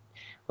question.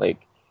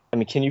 Like, I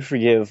mean, can you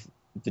forgive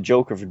the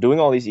Joker for doing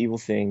all these evil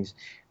things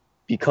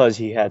because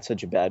he had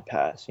such a bad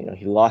past?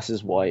 He lost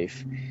his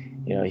wife.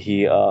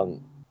 He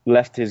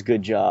left his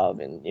good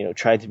job and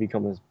tried to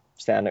become a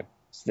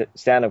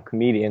stand-up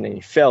comedian, and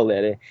he failed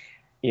at it.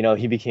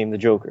 He became the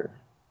Joker.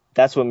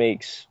 That's what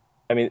makes.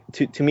 I mean,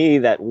 to me,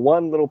 that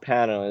one little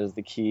panel is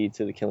the key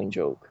to The Killing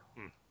Joke.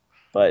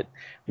 But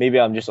maybe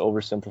I'm just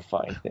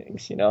oversimplifying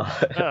things, Yeah,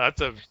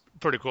 that's a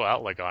pretty cool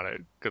outlook on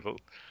it.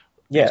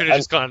 Yeah, you could have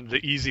just gone the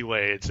easy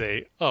way and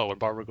say, "Oh, when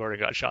Barbara Gordon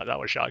got shot, that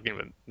was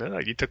shocking." But no,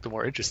 you took the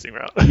more interesting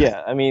route.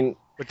 Yeah, I mean,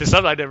 which is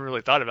something I never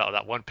really thought about,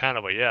 that one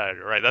panel. But yeah,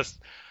 you're right. That's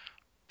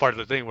part of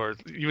the thing where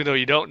even though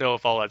you don't know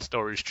if all that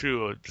story is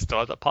true, it still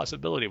has that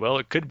possibility. Well,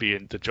 it could be,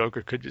 and the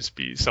Joker could just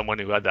be someone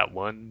who had that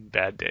one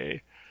bad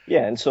day.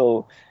 Yeah, and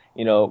so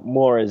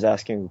Moore is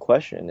asking the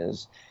question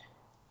is,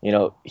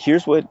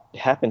 here's what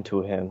happened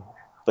to him,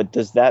 but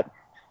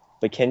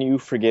can you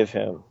forgive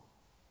him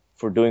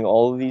for doing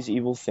all of these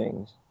evil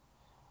things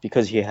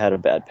because he had a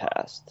bad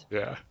past?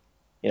 Yeah.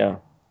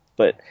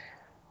 But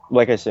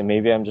like I said,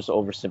 maybe I'm just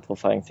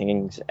oversimplifying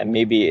things, and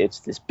maybe it's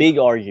this big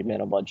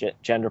argument about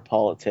gender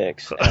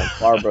politics and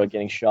Barbara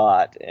getting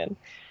shot, and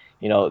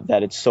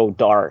that it's so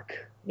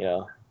dark.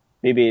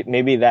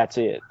 Maybe that's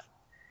it.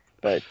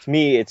 But to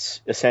me,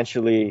 it's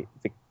essentially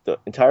the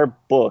entire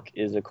book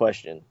is a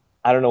question.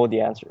 I don't know what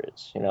the answer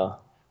is.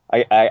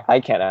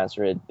 I can't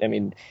answer it. I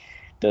mean,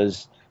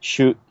 does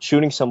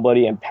shooting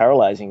somebody and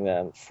paralyzing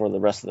them for the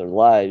rest of their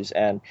lives,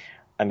 and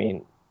I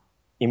mean,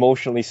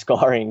 emotionally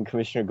scarring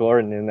Commissioner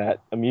Gordon in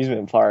that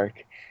amusement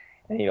park,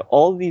 and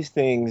all these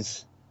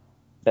things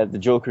that the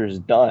Joker has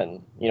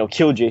done,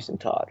 kill Jason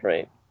Todd,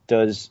 right?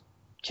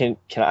 Can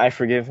I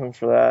forgive him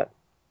for that?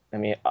 I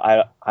mean,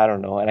 I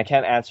don't know, and I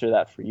can't answer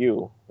that for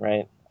you,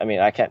 right? I mean,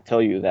 I can't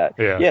tell you that.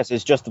 Yeah. Yes,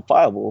 it's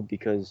justifiable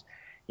because,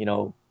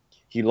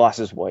 he lost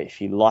his wife,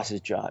 he lost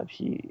his job,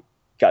 he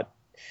got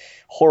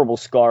horrible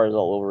scars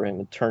all over him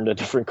and turned a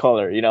different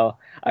color.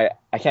 I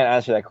can't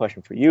answer that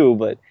question for you,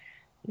 but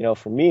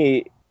for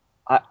me,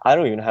 I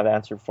don't even have an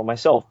answer for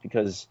myself,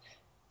 because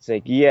it's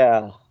like,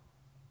 yeah,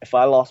 if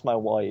I lost my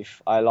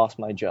wife, I lost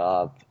my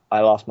job,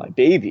 I lost my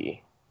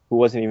baby who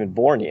wasn't even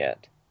born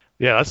yet.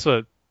 Yeah, that's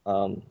what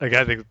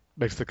I think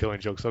makes The Killing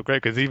Joke so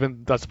great, because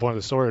even that's the point of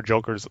the story of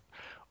Joker's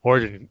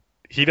origin.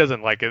 he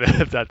doesn't like it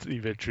if that's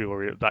even true,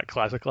 or that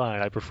classic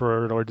line. I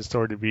prefer an origin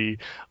story to be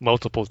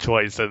multiple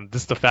choice, and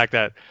just the fact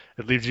that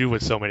it leaves you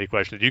with so many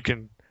questions. You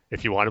can,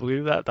 if you want to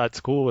believe that,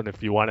 that's cool, and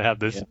if you want to have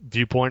this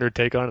viewpoint or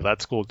take on it,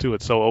 that's cool too.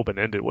 It's so open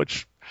ended,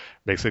 which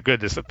makes it good.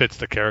 Just it fits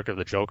the character of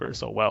the Joker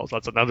so well. So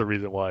that's another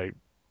reason why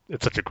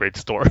it's such a great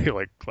story,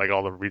 like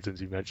all the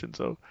reasons you mentioned.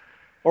 So,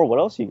 or what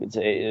else you could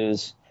say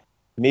is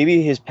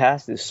maybe his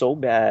past is so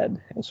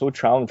bad and so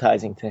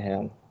traumatizing to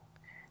him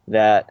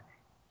that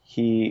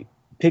he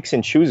picks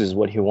and chooses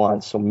what he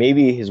wants. So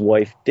maybe his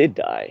wife did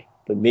die,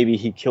 but maybe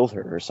he killed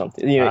her or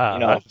something. You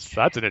know,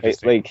 that's an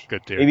interesting,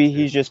 good theory. Maybe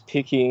he's just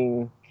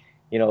picking,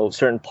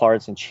 certain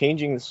parts and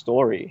changing the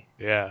story.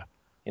 Yeah.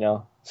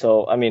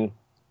 So I mean,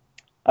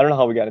 I don't know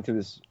how we got into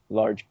this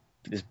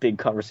big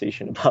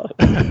conversation about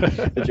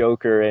the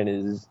Joker and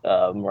his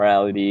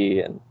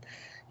morality and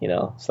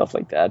stuff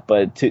like that.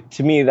 But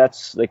to me,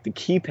 that's like the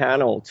key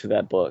panel to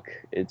that book.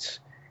 It's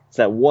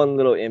that one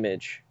little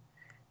image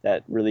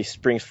that really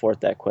springs forth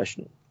that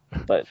question.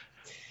 But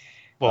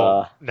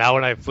now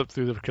when I flip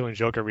through the Killing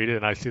Joker, read it,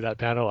 and I see that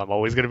panel, I'm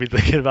always going to be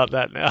thinking about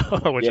that now,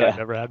 which I've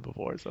never had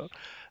before. So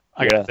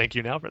I got to thank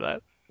you now for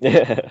that.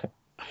 Yeah.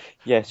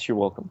 Yes, you're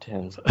welcome,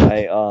 Tim.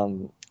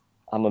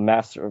 I'm a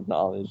master of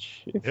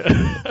knowledge.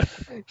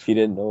 If you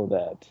didn't know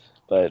that,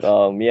 but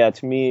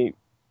to me,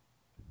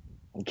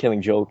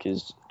 Killing Joke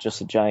is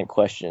just a giant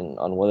question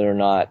on whether or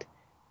not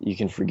you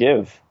can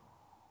forgive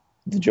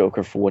the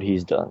Joker for what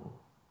he's done.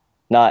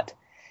 Not,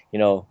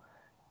 the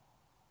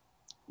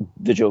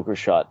Joker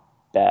shot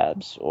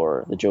Babs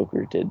or the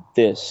Joker did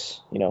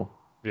this,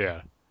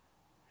 Yeah.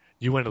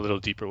 You went a little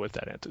deeper with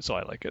that answer, so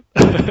I like it.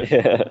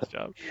 Yeah. Nice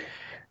job.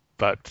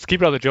 But to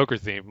keep it on the Joker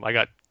theme, I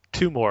got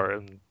two more,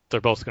 and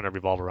they're both going to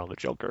revolve around the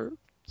Joker.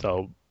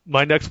 So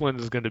my next one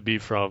is going to be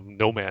from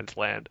No Man's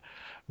Land,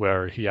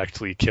 where he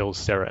actually kills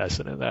Sarah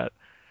Essen in that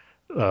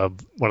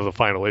one of the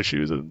final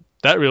issues, and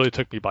that really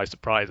took me by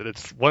surprise. And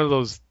it's one of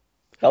those.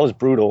 That was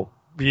brutal.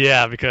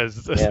 Yeah,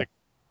 because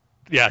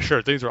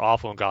sure, things are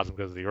awful in Gotham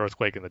because of the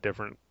earthquake and the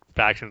different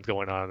factions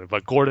going on.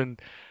 But Gordon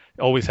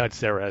always had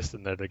Sarah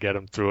Essen there to get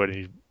him through it.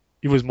 And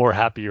he was more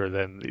happier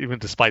than, even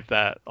despite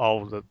that,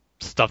 all the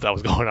stuff that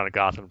was going on in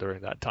Gotham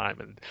during that time.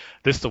 And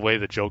this the way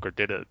the Joker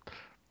did it,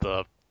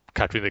 the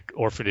capturing the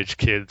orphanage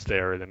kids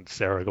there, and then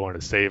Sarah going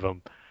to save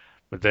them.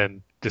 But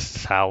then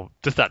just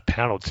that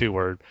panel too,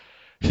 where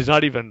she's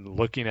not even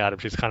looking at him,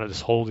 she's kind of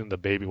just holding the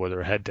baby with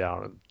her head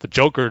down. And the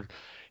Joker,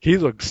 he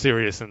looks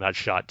serious in that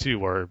shot too,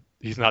 where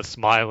he's not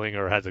smiling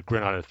or has a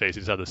grin on his face.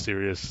 He's had a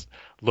serious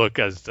look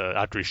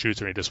after he shoots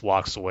her, and he just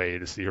walks away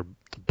to see her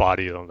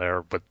body on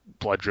there, but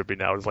blood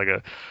dripping out. It's like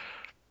a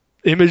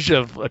image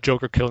of a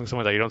Joker killing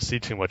someone that you don't see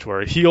too much,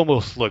 where he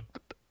almost looked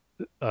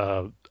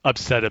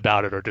upset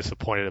about it or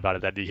disappointed about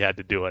it that he had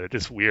to do it. It's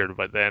just weird.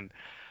 But then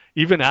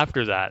even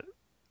after that,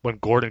 when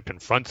Gordon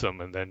confronts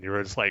him, and then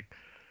you're just like,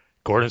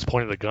 Gordon's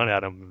pointing the gun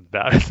at him,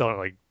 it's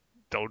like,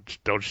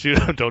 don't shoot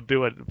him, don't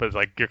do it. But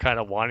like, you're kind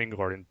of wanting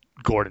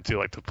Gordon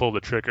to pull the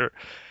trigger.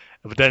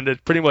 But then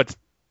it pretty much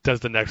does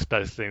the next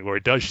best thing, where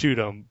he does shoot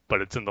him,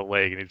 but it's in the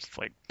leg, and he's just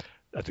like,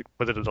 I think,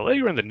 was it in the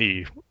leg or in the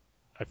knee?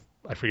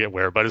 I forget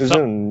where, but it's in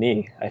the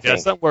knee, I think. Yeah,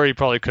 something where he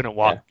probably couldn't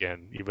walk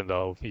again, even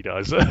though he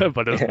does.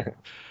 But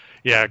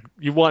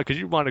you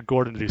wanted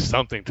Gordon to do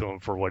something to him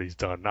for what he's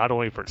done, not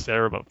only for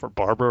Sarah, but for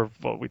Barbara,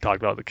 what we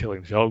talked about, the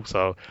Killing Joke.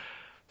 So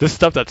this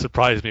stuff that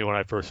surprised me when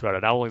I first read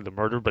it, not only the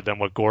murder, but then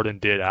what Gordon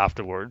did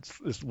afterwards.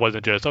 This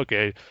wasn't just,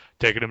 okay,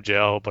 taking him to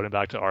jail, putting him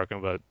back to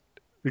Arkham, but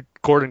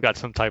Gordon got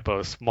some type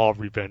of small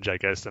revenge, I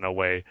guess, in a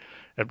way.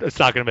 It's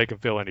not going to make him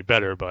feel any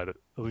better, but at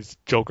least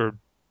Joker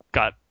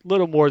got a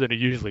little more than he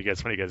usually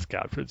gets when he gets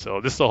captured. So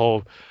this the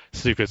whole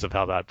sequence of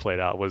how that played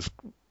out was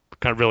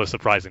kind of really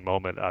surprising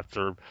moment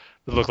after it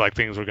looked like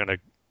things were going to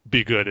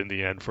be good in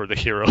the end for the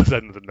heroes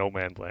and the No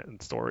Man's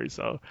Land story.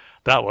 So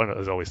that one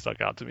has always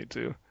stuck out to me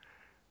too.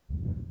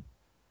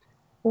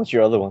 What's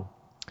your other one?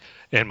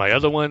 And my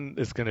other one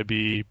is going to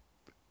be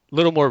a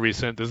little more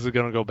recent. This is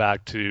going to go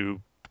back to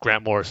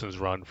Grant Morrison's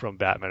run from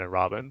Batman and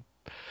Robin.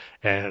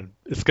 And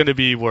it's going to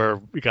be where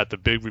we got the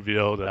big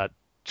reveal that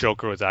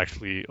Joker was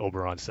actually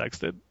Oberon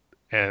Sexton.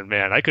 And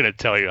man, I couldn't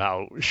tell you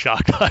how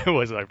shocked I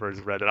was when I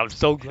first read it. I'm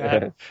so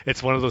glad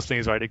it's one of those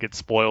things where I didn't get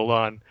spoiled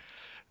on.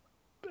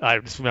 I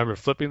just remember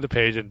flipping the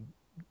page and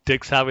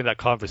Dick's having that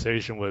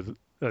conversation with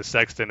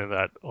Sexton in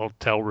that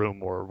hotel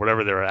room or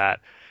whatever they're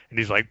at. And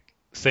he's like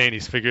saying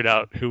he's figured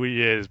out who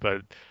he is,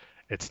 but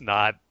it's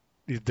not.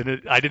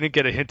 I didn't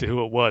get a hint of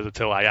who it was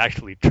until I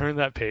actually turned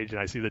that page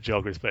and I see the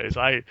Joker's face.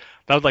 That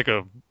was like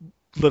a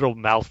little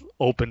mouth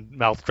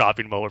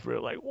dropping moment for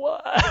it. Like,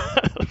 what?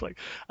 I was like,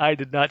 I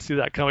did not see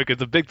that coming, because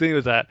the big thing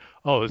was that,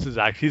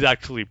 he's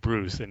actually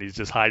Bruce, and he's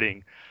just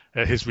hiding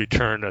his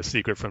return a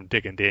secret from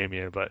Dick and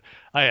Damian. But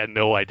I had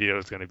no idea it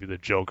was going to be the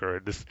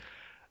Joker.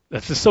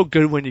 That's just so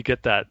good when you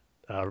get that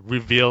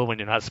reveal when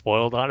you're not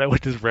spoiled on it,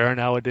 which is rare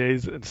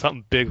nowadays. And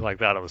something big like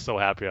that, I was so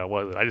happy I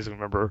was. I just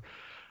remember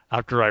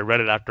after I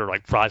read it, after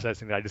like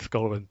processing it, I just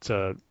go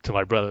into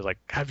my brother, like,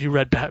 have you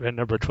read Batman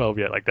number 12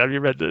 yet? Like, have you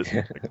read this?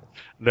 Like,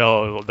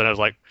 no. Then I was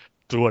like,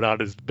 threw it on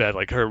his bed,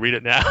 like, her, read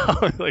it now.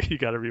 Like, you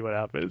got to read what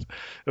happens.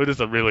 It was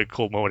just a really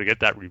cool moment to get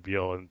that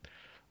reveal, and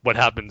what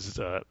happens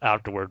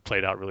afterward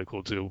played out really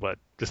cool too. But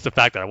just the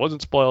fact that I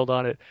wasn't spoiled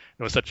on it,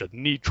 it was such a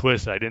neat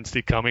twist that I didn't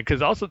see coming.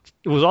 Because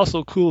it was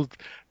also cool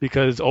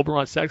because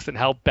Oberon Sexton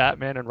helped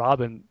Batman and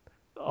Robin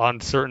on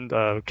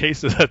certain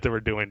cases that they were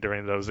doing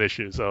during those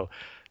issues. So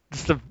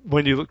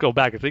when you go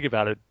back and think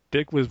about it,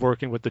 Dick was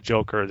working with the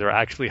Joker. They're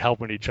actually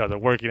helping each other,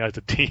 working as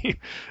a team.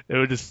 It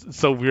was just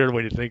so weird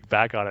when you think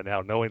back on it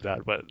now, knowing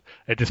that. But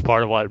it's just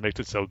part of why it makes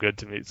it so good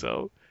to me.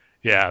 So,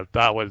 yeah,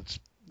 that was.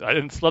 I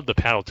just love the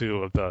panel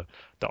too of the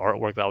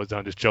artwork that was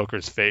done, just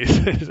Joker's face.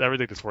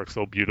 Everything just works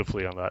so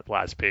beautifully on that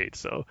last page.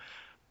 So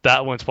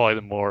that one's probably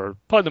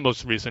the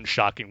most recent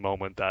shocking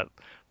moment that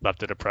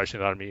left an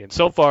impression on me. And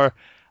so far,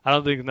 I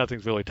don't think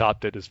nothing's really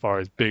topped it as far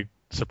as big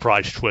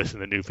surprise twist in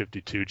the New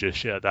 52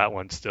 just yet. That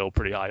one's still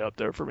pretty high up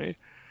there for me.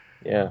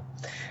 Yeah.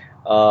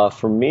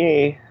 For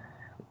me,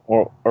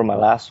 or my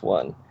last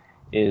one,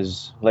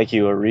 is like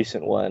you, a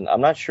recent one. I'm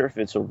not sure if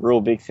it's a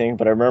real big thing,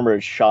 but I remember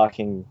it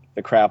shocking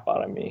the crap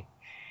out of me.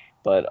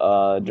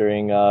 But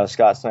during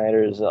Scott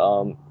Snyder's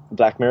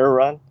Black Mirror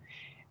run,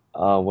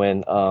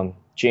 when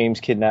James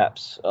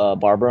kidnaps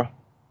Barbara,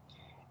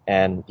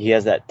 and he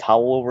has that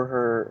towel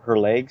over her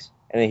legs,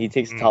 and then he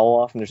takes the towel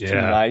off, and there's 2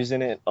 knives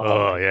in it.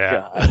 Oh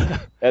yeah.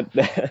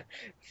 That,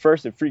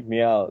 first, it freaked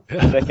me out.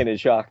 Second,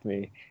 it shocked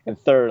me. And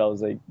third, I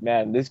was like,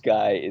 man, this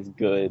guy is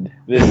good.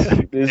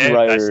 This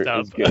writer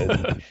is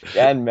good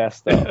and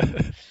messed up.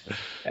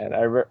 And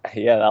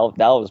that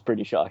was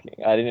pretty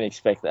shocking. I didn't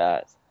expect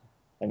that.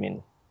 I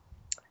mean,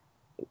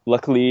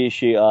 luckily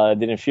she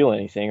didn't feel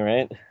anything,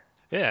 right?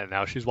 Yeah,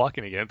 now she's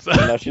walking again. So.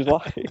 And now she's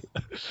walking.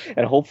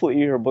 And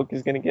hopefully her book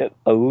is going to get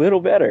a little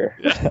better.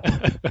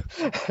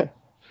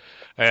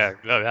 Yeah,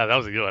 that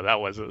was a good one. That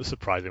was a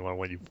surprising one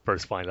when you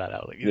first find that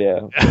out. Like,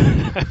 yeah.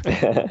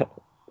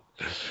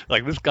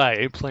 Like, this guy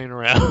ain't playing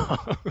around.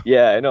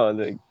 Yeah, I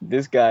know.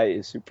 This guy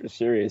is super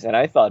serious. And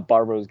I thought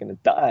Barbara was going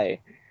to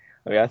die.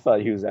 I mean, I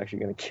thought he was actually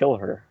going to kill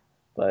her.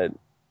 But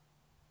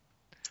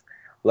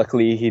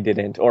luckily he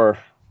didn't. Or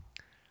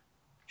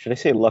should I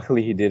say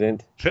luckily he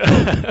didn't?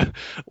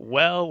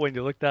 Well, when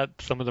you looked at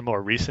some of the more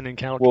recent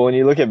encounters. Well, when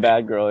you look at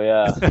Batgirl,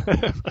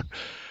 yeah.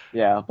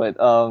 Yeah, but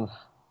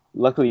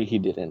luckily he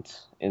didn't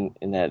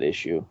in that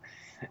issue.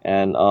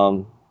 And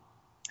I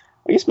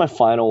guess my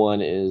final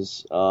one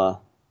is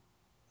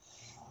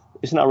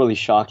it's not really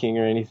shocking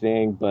or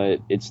anything, but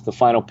it's the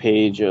final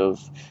page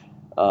of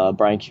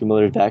Brian Q.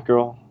 Miller's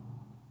Batgirl.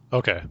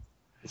 Okay.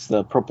 It's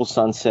the purple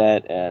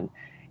sunset, and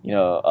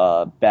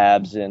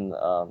Babs and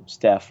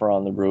Steph are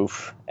on the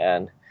roof,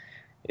 and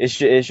it's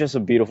just a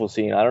beautiful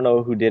scene. I don't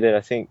know who did it.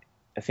 I think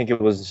it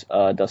was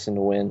Dustin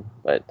Nguyen,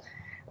 but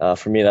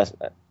for me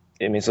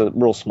it's a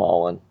real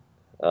small one.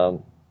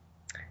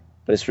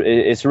 But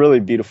it's really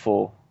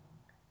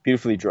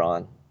beautifully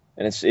drawn,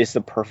 and it's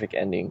the perfect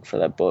ending for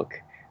that book,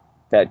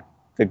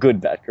 the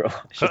good Batgirl.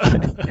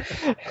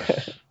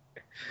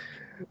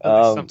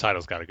 Some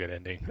titles got a good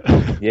ending.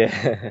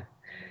 Yeah.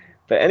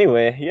 But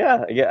anyway,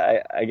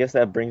 I guess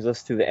that brings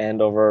us to the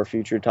end of our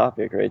future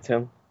topic, right,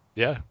 Tim?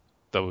 Yeah,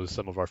 that was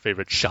some of our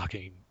favorite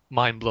shocking,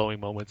 mind-blowing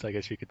moments, I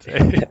guess you could say.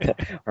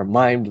 Our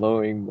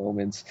mind-blowing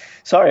moments.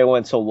 Sorry I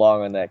went so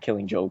long on that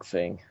Killing Joke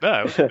thing.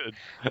 No, it was good.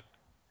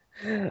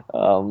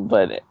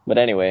 But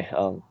anyway, you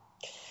know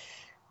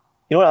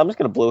what? I'm just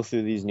gonna blow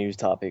through these news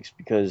topics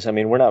because I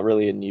mean we're not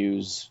really a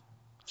news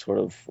sort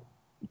of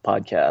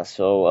podcast,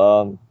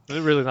 so It's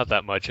really not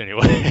that much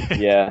anyway.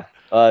 Yeah.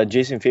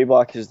 Jason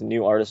Fabok is the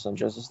new artist on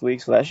Justice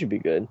League, so that should be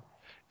good.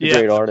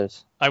 Great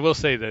artist. I will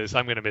say this: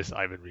 I'm gonna miss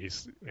Ivan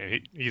Reis.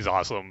 He's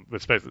awesome,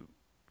 especially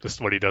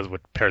just what he does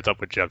pairs up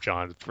with Jeff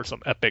Johns for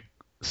some epic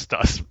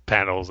stuff,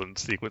 panels and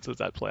sequences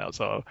that play out.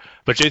 So,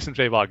 but Jason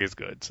Fabok is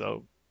good,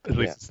 so at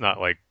least it's not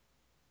like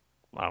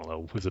I don't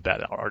know who's a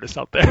bad artist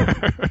out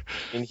there.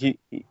 And he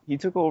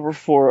took over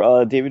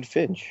for David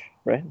Finch,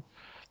 right?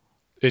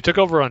 He took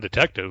over on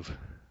Detective.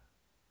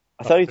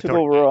 I thought he took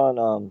over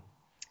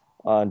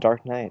on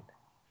Dark Knight.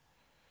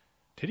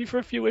 Did he for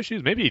a few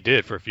issues? Maybe he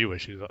did for a few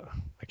issues.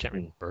 I can't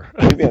remember.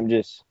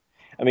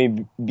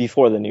 Maybe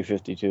before the New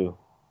 52.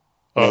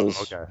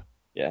 Okay.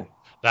 Yeah.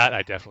 That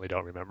I definitely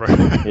don't remember.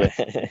 Yeah.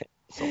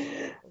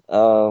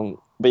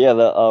 But yeah,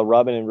 the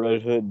Robin and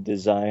Red Hood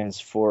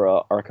designs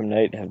for Arkham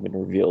Knight have been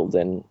revealed,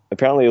 and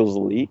apparently it was a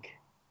leak.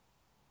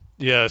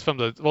 Yeah, it's from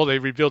they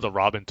revealed a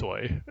Robin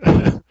toy.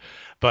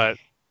 But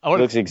it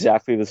looks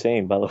exactly the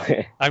same, by the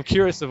way. I'm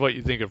curious of what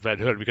you think of Red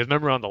Hood, because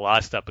remember on the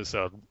last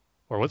episode,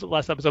 or was it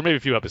last episode? Maybe a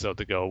few episodes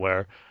ago,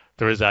 where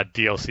there was that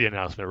DLC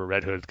announcement where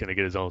Red Hood's going to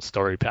get his own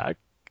story pack.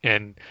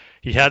 And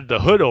he had the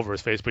hood over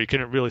his face, but you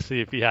couldn't really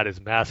see if he had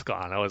his mask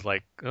on. I was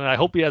like, I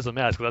hope he has a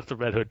mask, because that's the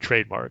Red Hood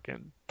trademark.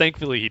 And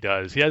thankfully he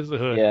does. He has the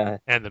hood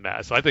and the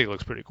mask, so I think it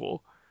looks pretty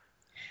cool.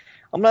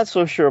 I'm not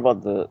so sure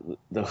about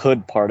the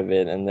hood part of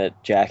it and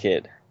that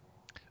jacket.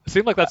 It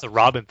seems like that's a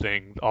Robin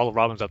thing. All the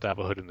Robins have to have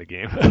a hood in the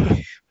game.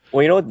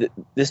 Well, you know what?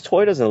 This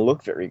toy doesn't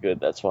look very good,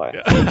 that's why.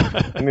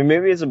 Yeah. I mean,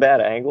 maybe it's a bad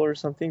angle or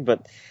something,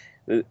 but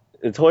the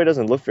toy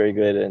doesn't look very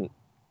good, and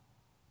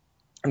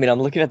I mean, I'm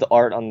looking at the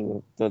art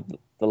on the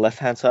left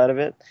hand side of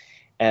it,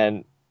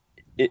 and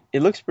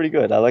it looks pretty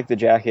good. I like the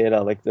jacket. I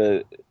like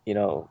the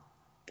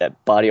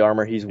that body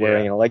armor he's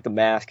wearing. Yeah. And I like the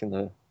mask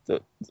and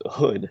the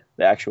hood,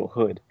 the actual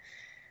hood.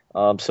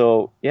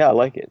 So yeah, I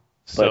like it.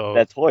 But So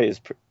that toy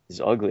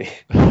is ugly.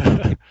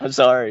 I'm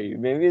sorry.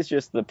 Maybe it's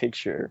just the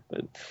picture,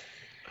 but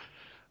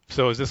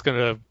so is this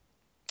gonna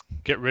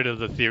get rid of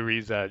the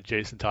theories that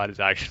Jason Todd is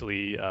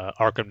actually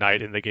Arkham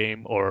Knight in the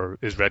game, or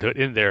is Red Hood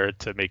in there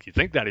to make you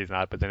think that he's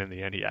not, but then in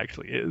the end he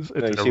actually is?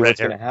 no, It's you in a see red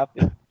what's gonna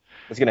happen.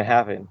 What's gonna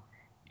happen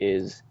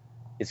is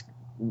it's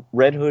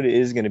Red Hood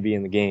is gonna be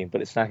in the game,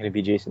 but it's not gonna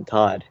be Jason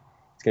Todd.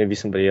 It's gonna be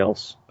somebody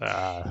else.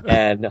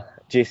 And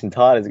Jason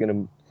Todd is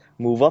gonna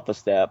move up a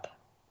step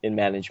in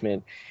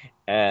management,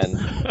 and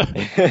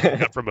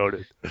got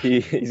promoted.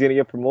 he's gonna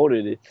get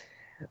promoted,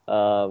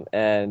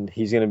 and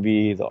he's gonna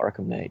be the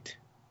Arkham Knight.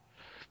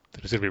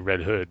 There's gonna be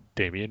Red Hood,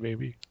 Damien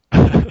maybe,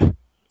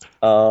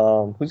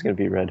 Who's gonna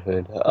be Red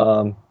Hood?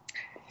 or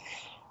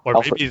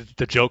Alfred. maybe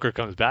the Joker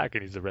comes back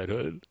and he's the Red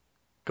Hood,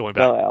 going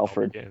back No,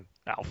 Alfred. again.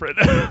 Alfred.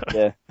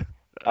 Yeah,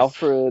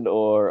 Alfred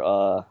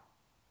or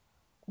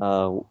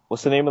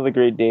what's the name of the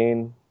Great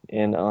Dane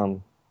in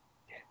Oh,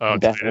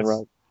 Batman?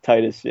 Titus.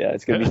 Titus. Yeah,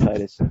 it's gonna be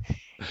Titus.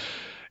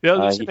 Yeah,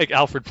 they Uh, should he- make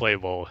Alfred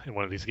playable in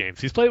one of these games.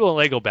 He's playable in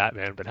Lego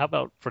Batman, but how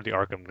about for the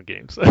Arkham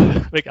games?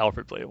 Make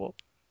Alfred playable.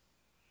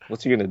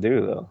 what's he gonna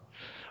do though?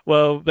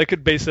 Well, they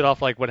could base it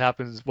off like what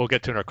happens. We'll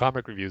get to in our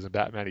comic reviews in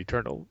Batman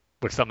Eternal,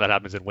 which something that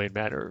happens in Wayne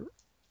Manor.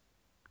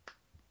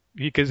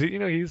 Because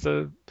he's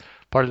a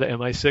part of the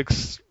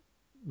MI6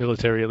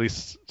 military, at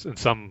least in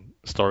some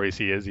stories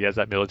he is. He has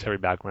that military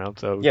background,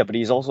 so Yeah, but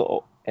he's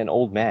also an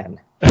old man.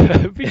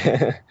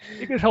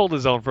 he could hold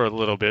his own for a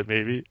little bit,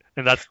 maybe.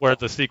 And that's where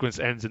the sequence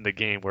ends in the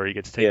game, where he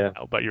gets taken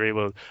Yeah. out. But you're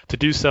able to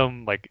do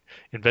some like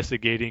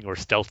investigating or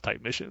stealth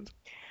type missions.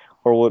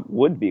 Or what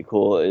would be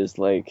cool is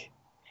like,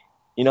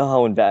 you know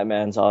how when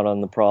Batman's out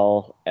on the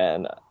prowl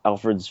and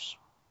Alfred's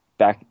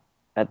back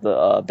at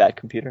the Bat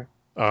computer?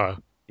 Uh,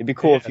 It'd be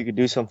cool if Yeah. you could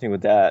do something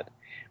with that.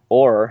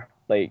 Or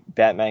like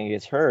Batman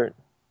gets hurt,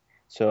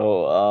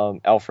 so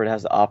Alfred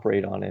has to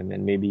operate on him,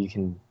 and maybe you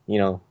can,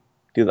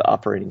 do the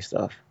operating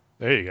stuff,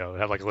 there you go.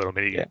 Have like a little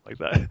mini game Yeah. like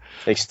that.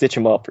 like stitch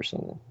him up or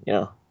something.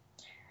 I'm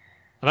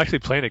actually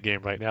playing a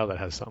game right now that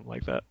has something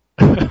like that,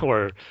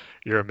 where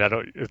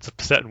it's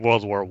set in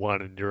World War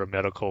One, and you're a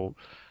medical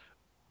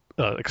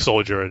like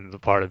soldier, and the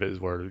part of it is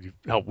where you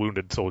help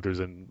wounded soldiers,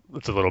 and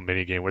it's a little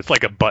mini game where it's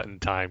like a button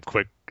time,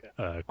 quick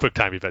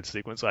time event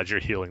sequence as you're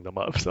healing them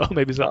up. So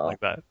maybe something Uh, like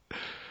that.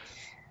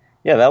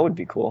 Yeah, that would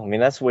be cool. I mean,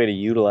 that's a way to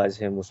utilize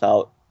him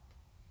without,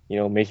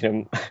 making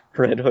him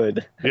Red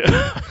Hood.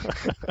 Yeah.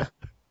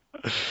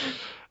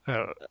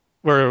 uh,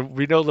 where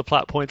we know the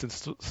plot points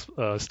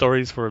and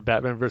stories for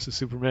Batman versus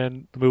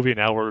Superman the movie, and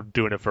now we're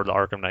doing it for the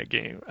Arkham Knight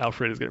game.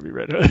 Alfred is going to be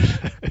Red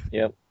Hood.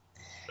 Yep.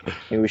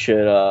 Maybe we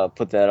should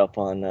put that up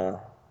on the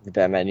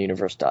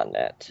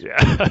BatmanUniverse.net.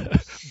 Yeah.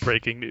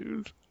 Breaking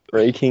news.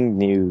 Breaking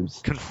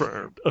news.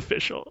 Confirmed.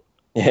 Official.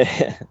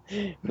 Yeah.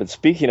 But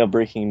speaking of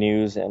breaking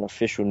news and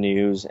official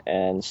news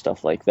and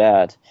stuff like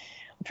that,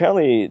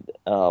 apparently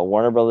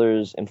Warner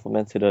Brothers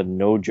implemented a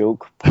no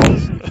joke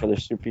policy for their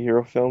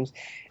superhero films.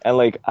 And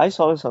like I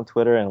saw this on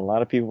Twitter and a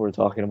lot of people were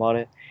talking about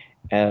it.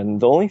 And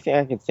the only thing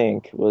I could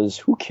think was,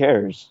 who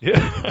cares?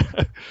 Yeah.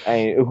 I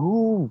mean,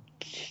 who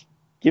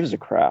gives a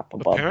crap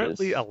about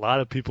Apparently, this? a lot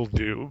of people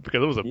do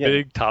because it was a Yeah.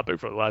 big topic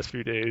for the last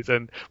few days.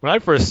 And when I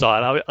first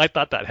saw it, I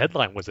thought that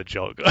headline was a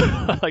joke.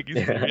 Like, you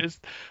Yeah. serious?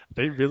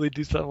 They really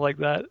do something like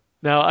that?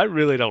 Now, I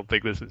really don't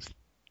think this is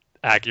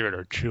accurate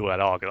or true at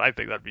all because I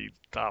think that'd be,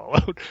 I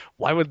don't know,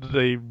 why would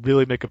they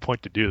really make a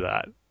point to do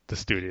that, the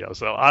studio?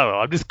 So I don't know.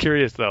 I'm just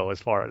curious though,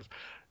 as far as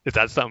is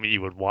that something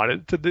you would want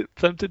it to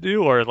them to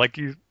do, or like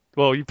you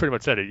pretty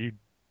much said it.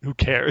 Who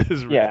cares?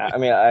 Really? Yeah, I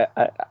mean,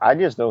 I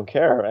just don't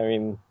care. I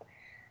mean,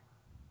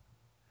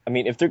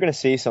 if they're gonna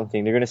say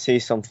something, they're gonna say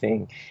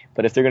something.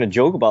 But if they're gonna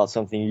joke about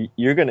something,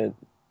 you're gonna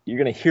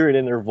hear it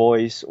in their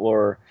voice,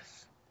 or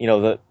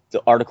the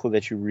article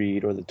that you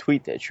read or the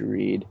tweet that you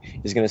read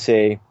is gonna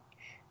say,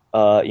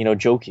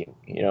 joking,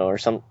 or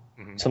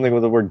Mhm. something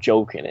with the word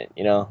joke in it.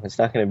 It's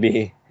not gonna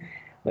be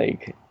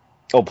like,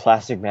 oh,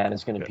 Plastic Man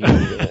is gonna be in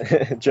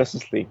the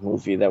Justice League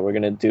movie that we're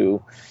gonna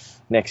do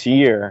next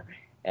year,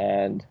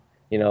 and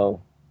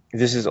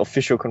this is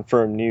official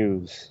confirmed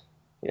news.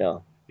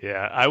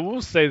 Yeah, I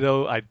will say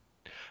though, I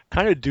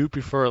kind of do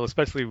prefer,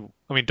 especially,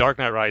 I mean, Dark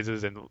Knight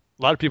Rises, and a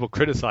lot of people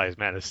criticize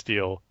Man of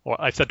Steel, or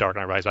I said Dark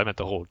Knight Rises, I meant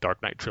the whole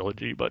Dark Knight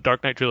trilogy, but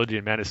Dark Knight trilogy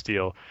and Man of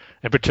Steel,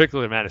 and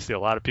particularly Man of Steel, a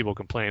lot of people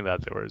complain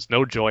that there was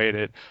no joy in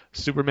it.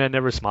 Superman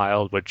never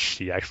smiled, which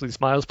he actually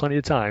smiles plenty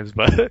of times,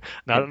 but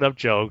not enough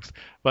jokes.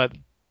 But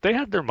they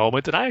had their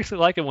moments, and I actually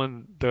like it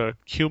when the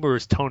humor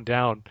is toned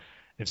down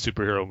in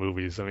superhero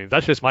movies. I mean,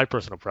 that's just my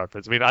personal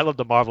preference. I mean, I love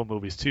the Marvel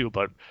movies too,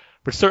 but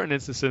for certain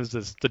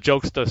instances, the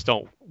jokes just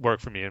don't work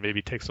for me, and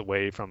maybe takes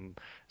away from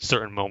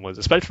certain moments,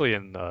 especially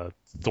in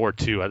Thor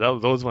 2. I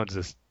thought those ones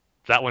just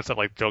that one, stuff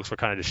like jokes were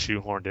kind of just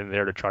shoehorned in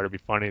there to try to be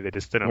funny. They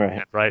just didn't Right.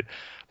 land right.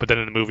 But then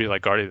in a movie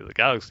like Guardians of the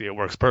Galaxy, it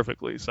works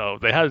perfectly. So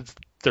they had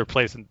their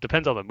place, and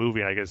depends on the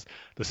movie, and I guess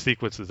the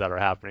sequences that are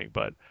happening.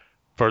 But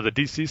for the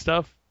DC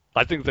stuff,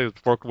 I think they've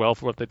worked well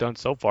for what they've done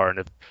so far. And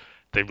if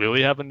they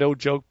really have a no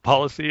joke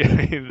policy, I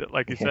mean,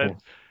 like you said,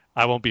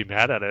 I won't be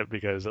mad at it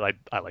because I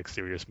like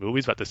serious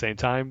movies, but at the same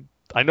time,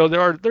 I know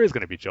there is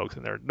going to be jokes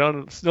in there. No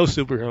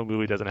superhero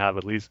movie doesn't have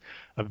at least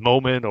a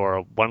moment or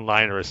a one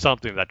liner or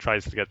something that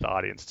tries to get the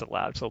audience to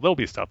laugh. So there'll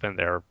be stuff in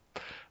there.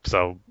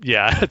 So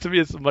yeah, to me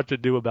it's much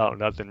ado about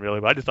nothing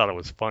really. But I just thought it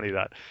was funny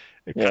that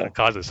it kind of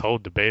caused this whole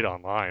debate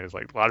online. It's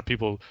like a lot of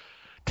people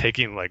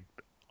taking like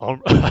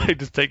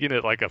just taking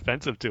it like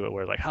offensive to it,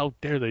 where like how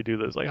dare they do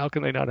this? Like how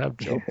can they not have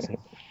jokes?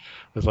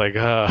 It's like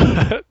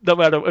no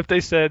matter if they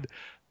said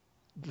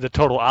the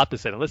total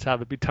opposite, and let's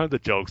have it be tons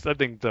of jokes, I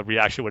think the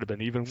reaction would have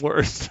been even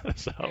worse.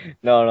 So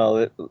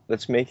No,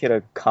 let's make it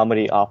a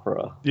comedy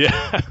opera.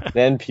 yeah,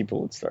 Then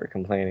people would start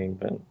complaining.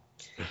 But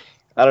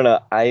I don't know.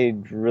 I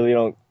really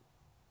don't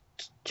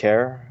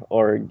care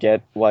or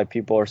get why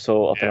people are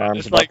so up in yeah, arms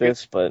it's about like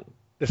this. But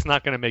it's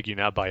not going to make you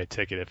not buy a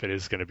ticket if it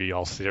is going to be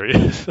all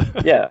serious.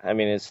 yeah, I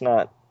mean, it's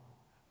not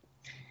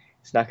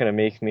going to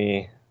make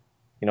me,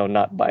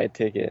 not buy a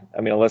ticket.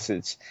 I mean, unless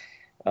it's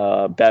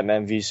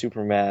Batman v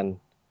Superman,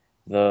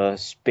 the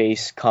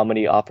space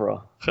comedy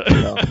opera.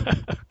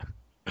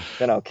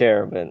 Then I'll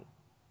care. But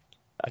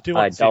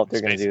I doubt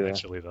they're going to do that.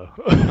 Eventually, though.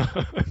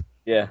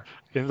 Yeah.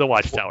 In the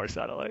Watchtower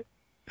satellite.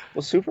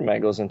 Well,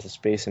 Superman goes into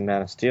space in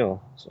Man of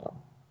Steel, so.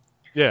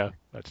 Yeah,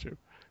 that's true.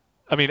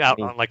 I mean,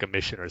 out on like a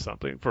mission or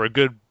something for a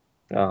good,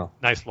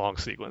 nice long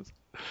sequence.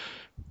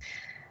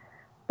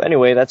 But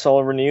anyway, that's all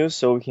of our news,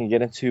 so we can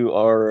get into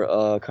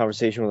our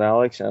conversation with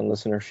Alex and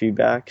listener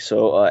feedback.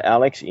 So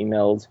Alex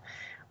emailed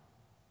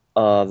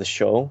the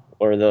show,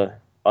 or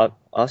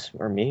us,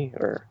 or me,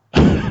 or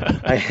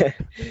I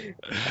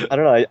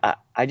don't know.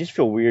 I just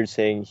feel weird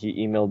saying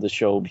he emailed the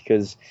show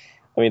because,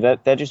 I mean,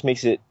 that just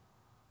makes it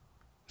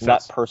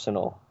not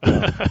personal.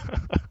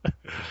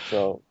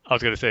 So I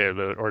was gonna say,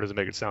 or does it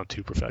make it sound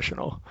too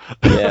professional?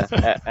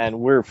 Yeah, and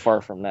we're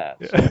far from that.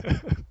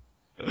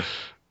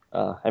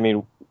 So. I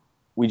mean,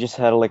 we just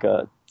had like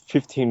a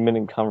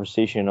 15-minute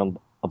conversation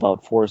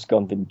about Forrest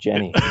Gump and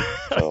Jenny.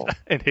 So.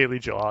 And Haley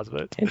Joel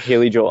Osment. And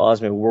Haley Joel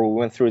Osment, where we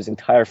went through his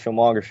entire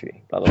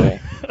filmography, by the way.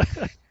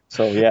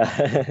 So yeah,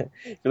 if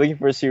you're looking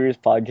for a serious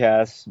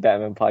podcast,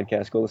 Batman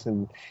podcast, go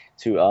listen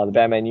to the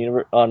Batman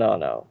Universe. Oh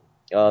no.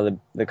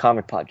 The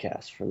comic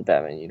podcast for the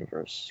Batman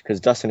universe, because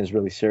Dustin is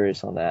really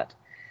serious on that.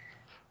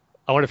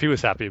 I wonder if he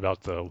was happy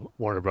about the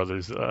Warner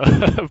Brothers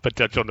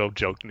potential no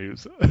joke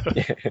news.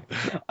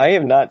 I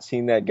have not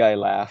seen that guy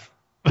laugh.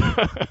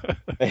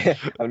 I've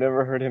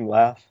never heard him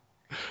laugh.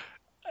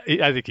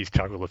 I think he's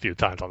chuckled a few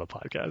times on the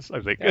podcast.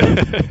 I think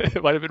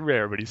it might have been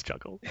rare, but he's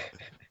chuckled.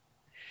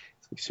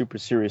 It's like super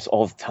serious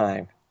all the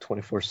time,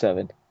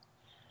 24/7.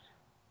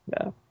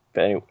 Yeah,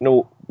 but anyway,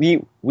 no,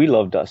 we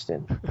love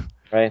Dustin,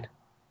 right?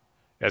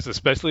 Yes,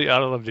 especially, I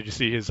don't know, did you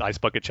see his Ice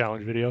Bucket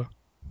Challenge video?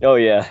 Oh,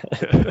 yeah.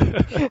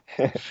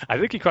 I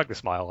think he cracked a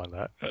smile on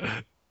that.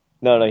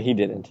 No, he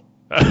didn't.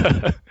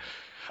 I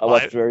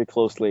watched very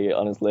closely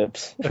on his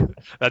lips.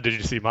 Now, did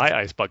you see my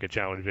Ice Bucket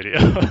Challenge video?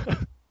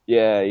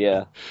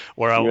 Yeah.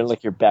 Where you're in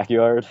like your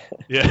backyard.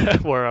 Yeah,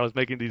 where I was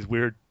making these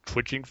weird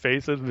twitching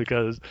faces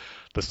because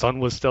the sun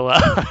was still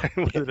out. I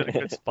was in a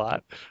good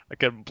spot. I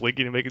kept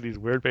blinking and making these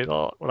weird faces.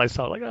 When I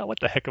saw it, like, what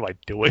the heck am I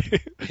doing?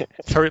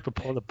 Hurry up and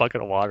pour the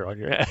bucket of water on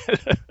your head.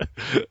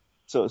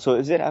 So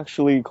is it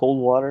actually cold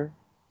water?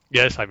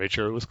 Yes, I made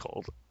sure it was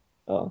cold.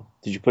 Oh,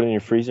 did you put it in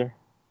your freezer?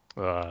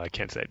 I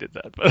can't say I did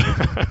that, but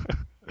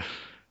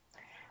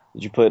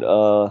did you put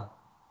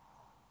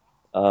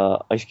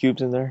ice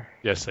cubes in there?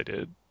 Yes, I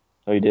did.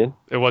 Oh, you did?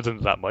 It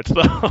wasn't that much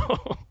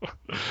though.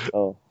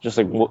 Oh, just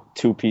like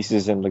 2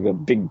 pieces in like a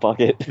big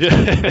bucket.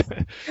 Yeah,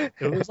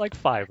 it was like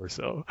 5 or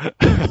so.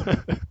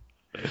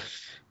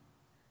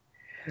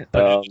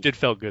 But it did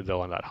feel good though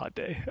on that hot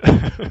day.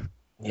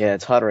 Yeah,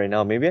 it's hot right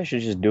now. Maybe I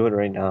should just do it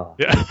right now.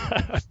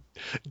 Yeah,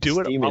 do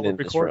it while we're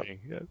recording.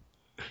 Yeah.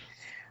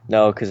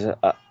 No, because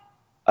I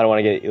don't want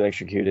to get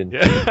electrocuted.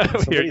 Yeah,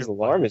 somebody's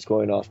alarm is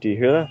going off. Do you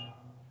hear that?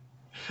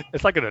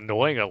 It's like an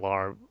annoying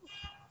alarm,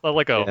 not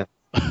like a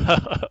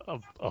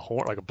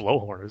horn, like a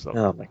blowhorn or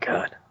something. Oh my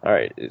god! All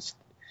right,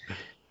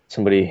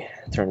 somebody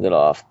turned it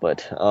off.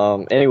 But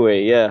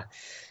anyway, yeah.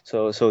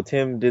 So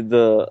Tim did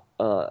the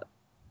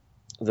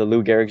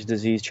Lou Gehrig's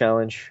disease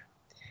challenge,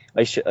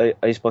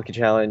 ice bucket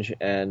challenge,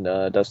 and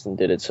Dustin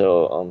did it.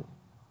 So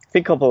I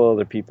think a couple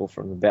other people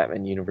from the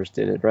Batman universe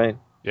did it, right?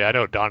 Yeah, I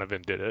know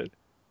Donovan did it.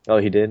 Oh,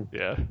 he did?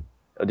 Yeah.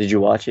 Oh, did you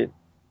watch it?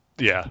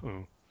 Yeah.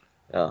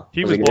 Oh,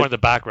 he was more in the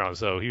background,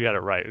 so he had it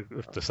right.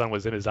 If the sun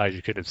was in his eyes,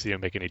 you couldn't see him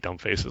make any dumb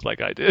faces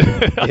like I did.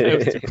 I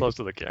was too close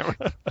to the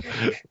camera.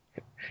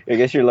 I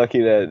guess you're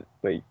lucky that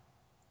like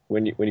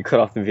when you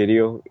cut off the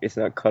video, it's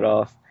not cut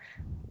off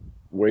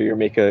where you're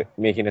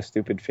making a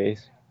stupid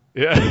face.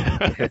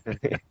 Yeah.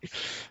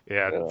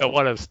 Yeah. Don't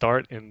want to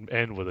start and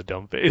end with a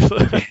dumb face.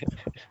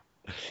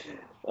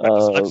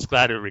 I'm just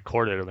glad it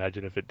recorded.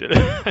 Imagine if it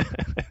didn't.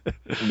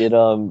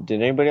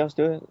 Did anybody else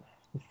do it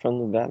from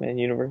the Batman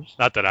universe?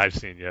 Not that I've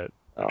seen yet.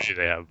 Oh. Maybe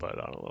they have, but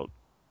I don't know.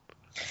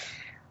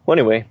 Well,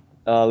 anyway,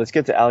 let's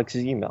get to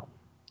Alex's email.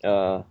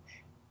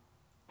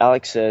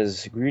 Alex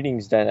says,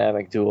 "Greetings,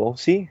 dynamic duo."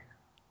 See,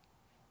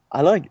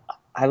 I like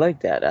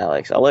that,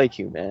 Alex. I like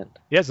you, man.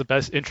 He has the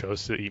best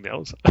intros to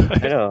emails.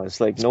 I know,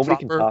 it's like nobody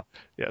can top.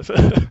 Yes,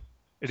 and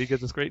he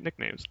gives us great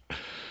nicknames.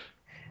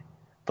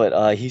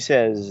 But he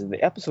says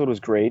the episode was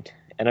great,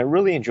 and I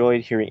really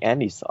enjoyed hearing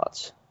Andy's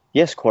thoughts.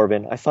 Yes,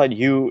 Corbin, I thought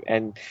you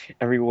and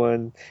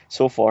everyone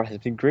so far has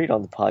been great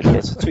on the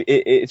podcast.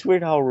 It's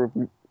weird how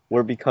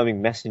we're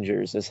becoming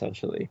messengers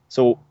essentially.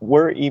 So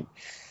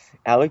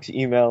Alex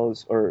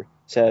emails or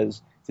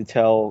says to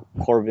tell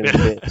Corbin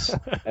this,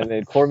 and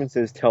then Corbin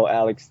says tell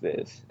Alex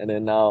this, and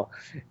then now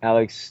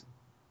Alex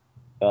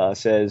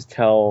says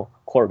tell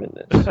Corbin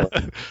this. So,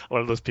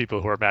 one of those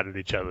people who are mad at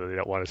each other. They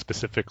don't want to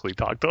specifically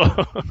talk to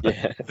them.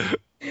 yeah.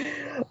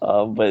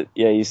 But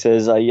yeah, he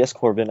says, yes,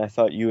 Corbin, I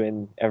thought you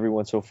and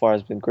everyone so far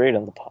has been great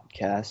on the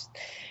podcast.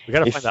 We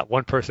got to find that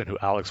one person who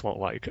Alex won't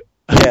like.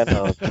 Yeah,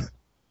 no.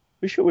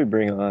 Who should we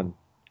bring on?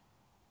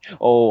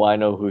 Oh, I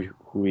know who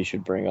we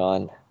should bring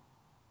on,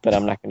 but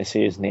I'm not going to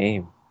say his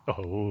name.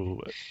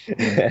 Oh,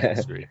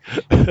 it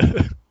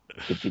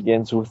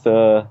begins with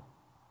No,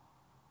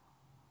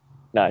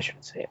 I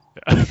shouldn't say it.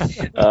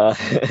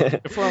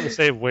 If we're on the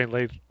same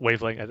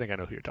wavelength, I think I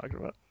know who you're talking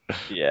about.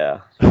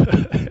 Yeah.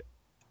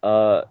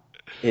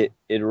 It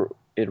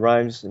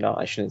rhymes. No,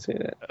 I shouldn't say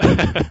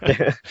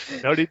that.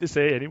 No need to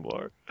say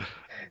anymore.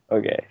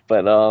 Okay,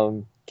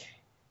 but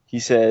he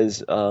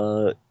says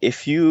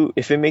if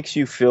it makes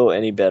you feel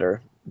any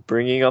better,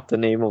 bringing up the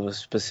name of a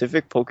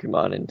specific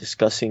Pokemon and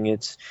discussing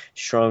its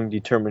strong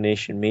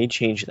determination may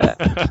change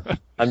that.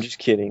 I'm just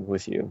kidding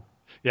with you.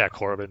 Yeah,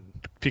 Corbin.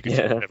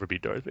 Pikachu will never be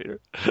Darth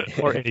Vader.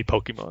 Or any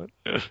Pokemon.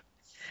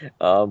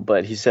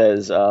 But he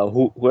says,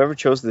 whoever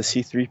chose the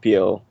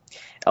C-3PO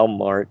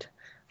Elmart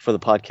for the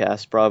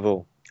podcast,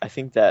 bravo. I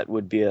think that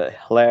would be a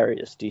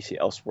hilarious DC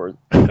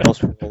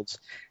Elseworlds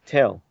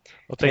tale.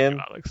 Well, thank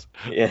you, Alex.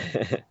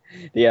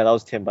 Yeah, that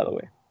was Tim, by the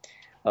way.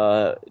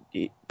 But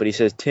he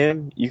says,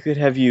 Tim, you could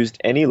have used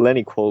any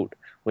Lenny quote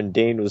when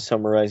Dane was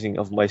summarizing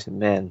Of Mice and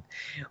Men,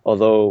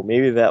 although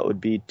maybe that would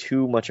be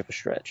too much of a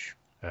stretch.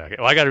 Okay.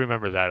 Well, I got to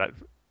remember that.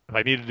 If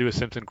I need to do a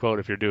Simpson quote,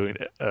 if you're doing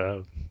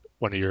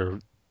one of your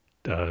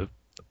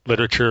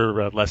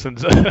literature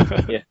lessons,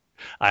 yeah,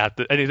 I have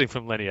to. Anything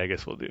from Lenny, I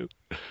guess, will do.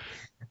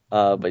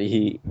 But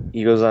he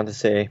goes on to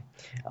say,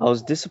 I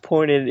was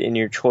disappointed in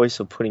your choice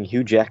of putting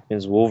Hugh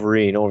Jackman's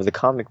Wolverine over the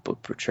comic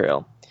book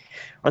portrayal.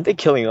 Aren't they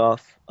killing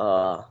off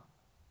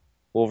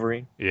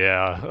Wolverine?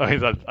 Yeah, I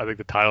think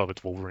the title of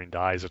it's Wolverine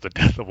Dies or The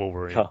Death of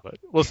Wolverine, but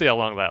we'll see how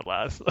long that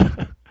lasts.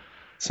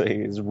 So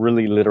it's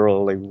really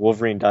literal, like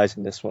Wolverine dies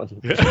in this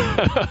one.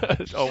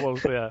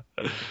 Almost, yeah.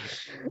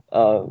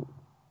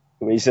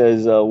 He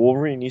says,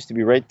 Wolverine used to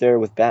be right there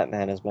with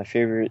Batman as my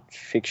favorite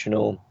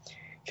fictional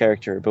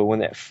character, but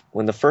when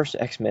the first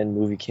X-Men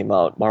movie came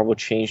out, Marvel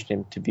changed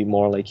him to be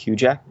more like Hugh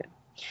Jackman.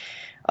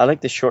 I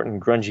like the short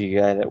and grungy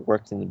guy that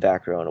worked in the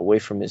background, away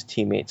from his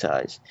teammates'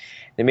 eyes.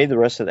 They made the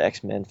rest of the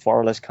X-Men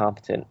far less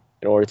competent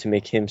in order to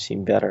make him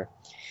seem better,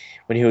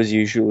 when he was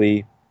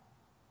usually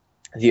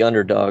the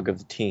underdog of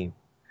the team.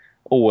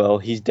 Oh well,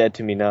 he's dead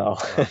to me now.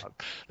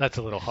 That's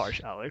a little harsh,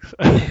 Alex.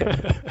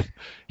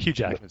 Hugh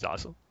Jackman's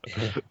awesome.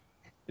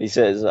 He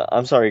says,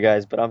 I'm sorry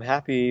guys, but I'm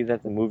happy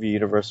that the movie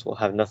universe will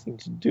have nothing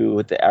to do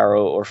with the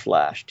Arrow or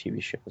Flash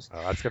TV shows.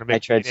 Oh, that's going to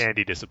make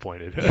Andy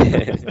disappointed.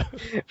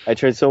 I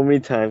tried so many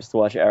times to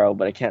watch Arrow,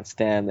 but I can't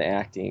stand the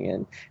acting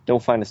and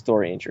don't find the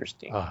story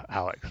interesting.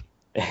 Alex,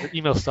 your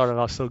email started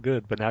off so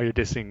good, but now you're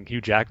dissing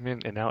Hugh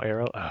Jackman and now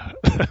Arrow.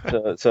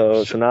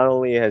 So not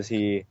only has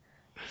he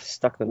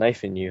stuck the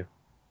knife in you,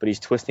 but he's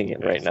twisting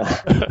it right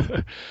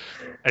now.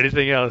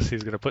 Anything else,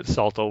 he's going to put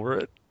salt over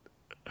it.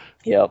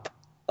 Yep.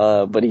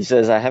 But he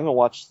says, I haven't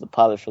watched the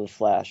pilot for The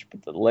Flash,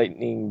 but the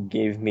lightning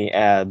gave me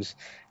abs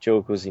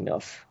joke was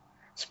enough.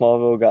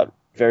 Smallville got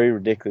very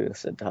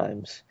ridiculous at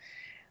times.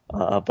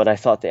 But I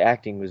thought the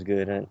acting was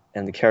good,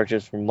 and the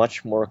characters were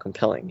much more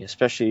compelling,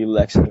 especially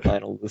Lex and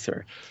Lionel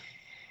Luthor.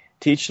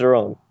 To each their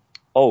own.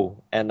 Oh,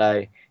 and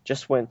I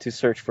just went to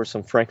search for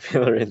some Frank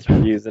Miller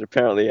interviews, and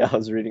apparently I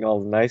was reading all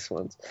the nice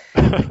ones.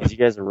 Because you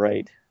guys are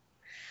right.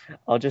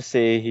 I'll just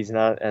say he's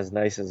not as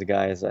nice as a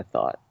guy as I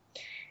thought.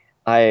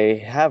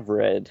 I have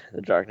read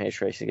The Dark Knight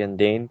Strikes Again,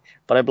 Dane,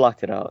 but I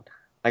blocked it out.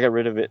 I got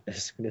rid of it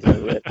as soon as I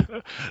read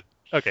it.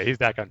 Okay, he's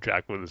back on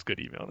track with his good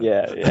email.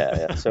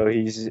 Yeah. So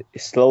he's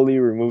slowly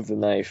removed the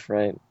knife,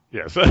 right?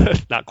 Yes,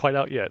 not quite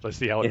out yet. Let's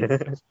see how it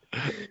goes.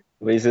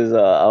 But he says,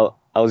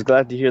 I was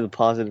glad to hear the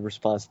positive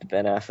response to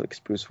Ben Affleck's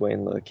Bruce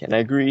Wayne look, and I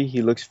agree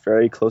he looks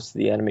very close to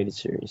the animated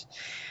series.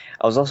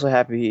 I was also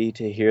happy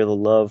to hear the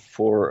love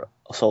for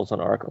Assault on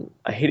Arkham.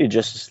 I hated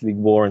Justice League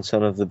War and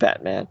Son of the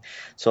Batman,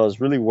 so I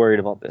was really worried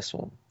about this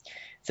one.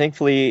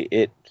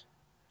 Thankfully,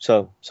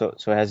 so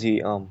has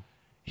he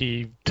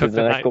He took Did the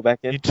the knife knife. go back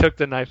He in? took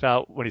the knife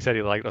out when he said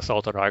he liked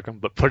Assault on Arkham,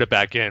 but put it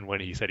back in when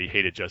he said he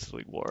hated Justice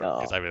League War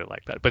because Oh, I really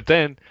like that. But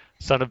then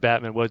Son of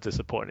Batman was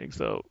disappointing,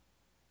 so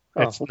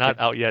oh, it's okay, not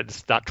out yet.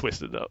 It's not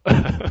twisted though.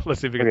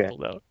 Let's see if we can okay.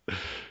 pull it out.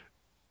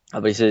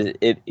 But he says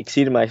it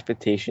exceeded my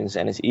expectations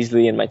and is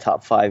easily in my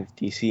top five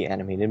DC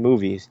animated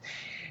movies.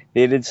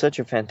 They did such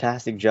a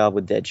fantastic job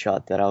with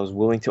Deadshot that I was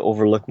willing to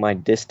overlook my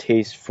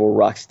distaste for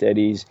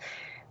Rocksteady's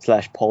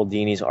slash Paul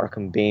Dini's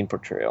Arkham Bane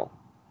portrayal.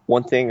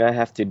 One thing I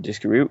have to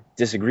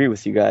disagree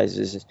with you guys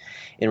is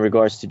in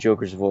regards to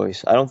Joker's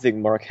voice. I don't think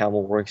Mark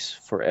Hamill works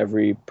for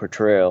every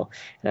portrayal,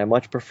 and I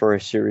much prefer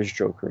a serious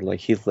Joker like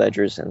Heath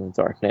Ledger's in the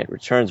Dark Knight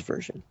Returns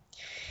version.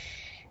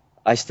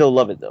 I still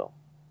love it though.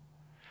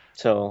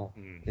 So,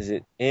 Hmm. is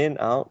it in,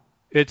 out?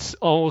 It's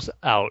almost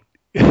out.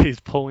 He's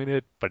pulling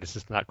it, but it's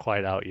just not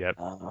quite out yet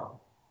Oh.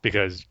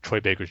 because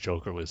Troy Baker's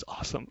Joker was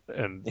awesome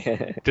and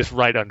just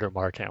right under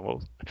Mark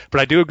Hamill.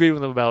 But I do agree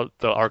with him about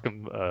the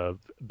Arkham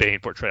Bane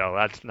portrayal.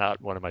 That's not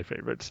one of my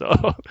favorites, so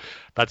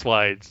that's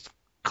why it's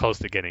close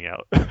to getting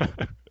out.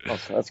 Oh,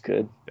 so that's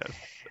good. Yes.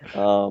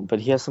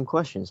 But he has some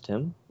questions,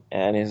 Tim.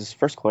 And his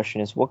first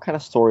question is, what kind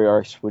of story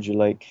arcs would you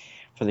like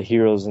for the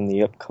heroes in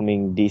the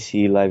upcoming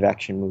DC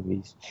live-action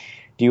movies?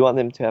 Do you want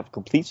them to have a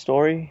complete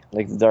story,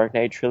 like the Dark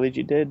Knight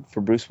trilogy did for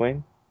Bruce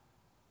Wayne?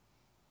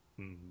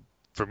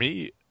 For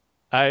me,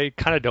 I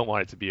kind of don't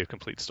want it to be a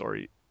complete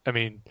story. I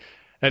mean,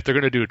 if they're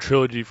going to do a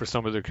trilogy for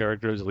some of their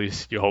characters, at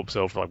least you hope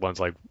so for like ones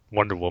like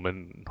Wonder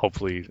Woman,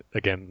 hopefully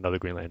again another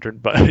Green Lantern.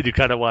 But you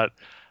kind of want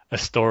a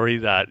story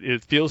that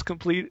it feels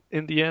complete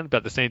in the end, but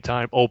at the same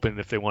time open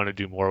if they want to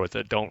do more with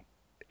it. Don't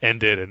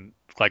end it and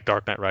like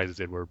Dark Knight Rises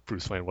did, where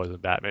Bruce Wayne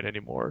wasn't Batman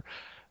anymore.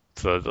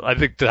 So I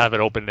think to have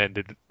an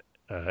open-ended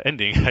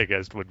ending, I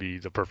guess, would be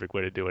the perfect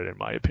way to do it, in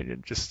my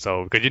opinion. Just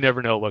so, because you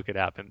never know what could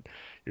happen.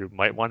 You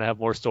might want to have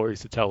more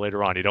stories to tell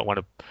later on. You don't want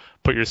to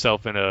put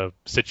yourself in a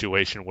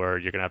situation where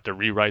you're gonna have to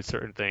rewrite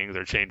certain things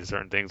or change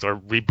certain things or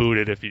reboot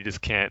it if you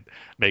just can't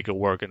make it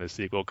work in a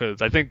sequel.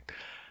 Because I think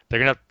they're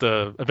gonna have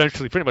to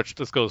eventually. Pretty much,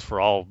 this goes for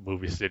all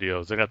movie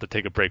studios. They're gonna have to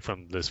take a break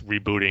from this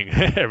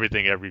rebooting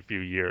everything every few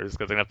years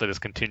because they're gonna have to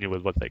just continue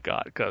with what they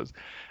got because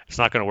it's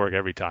not gonna work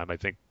every time. I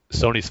think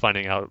Sony's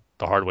finding out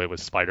the hard way with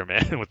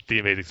Spider-Man, with the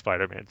Amazing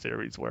Spider-Man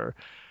series, where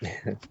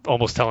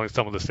almost telling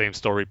some of the same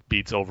story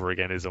beats over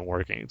again isn't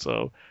working.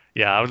 So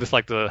yeah, I would just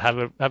like to have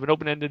an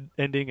open-ended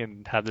ending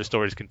and have their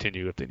stories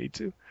continue if they need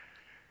to.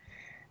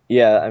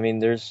 Yeah, I mean,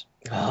 there's.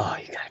 Oh,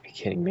 you gotta be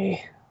kidding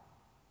me.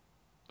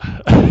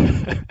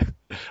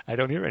 I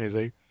don't hear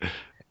anything.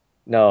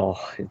 No,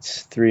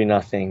 it's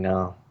 3-0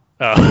 now.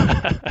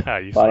 Oh,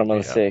 you Bottom psyched of me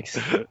the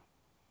sixth. up.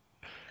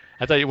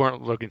 I thought you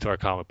weren't looking to our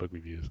comic book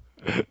reviews.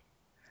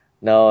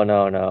 No,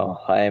 no, no.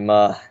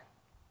 I'm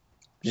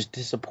just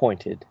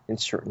disappointed in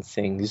certain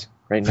things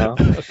right now.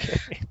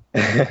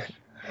 Okay.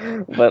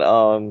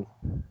 But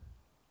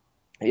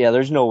yeah,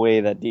 there's no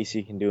way that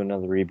DC can do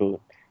another reboot.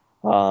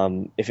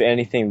 If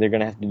anything, they're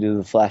gonna have to do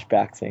the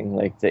flashback thing,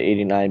 like the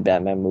 '89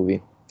 Batman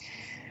movie.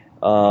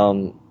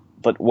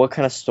 But what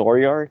kind of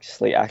story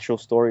arcs, like actual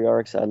story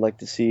arcs, I'd like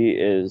to see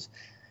is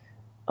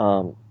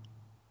um,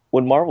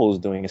 what Marvel is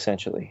doing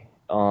essentially.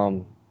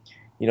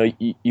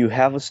 You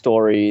have a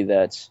story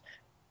that's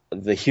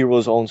the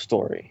hero's own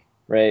story,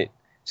 right?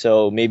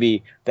 So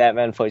maybe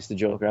Batman fights the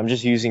Joker. I'm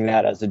just using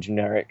that as a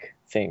generic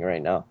thing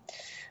right now.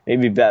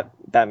 Maybe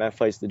Batman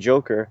fights the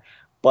Joker,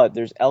 but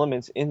there's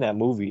elements in that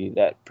movie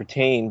that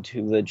pertain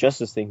to the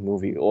Justice League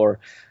movie, or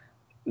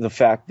the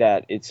fact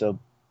that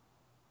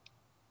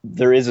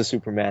there is a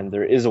Superman,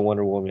 there is a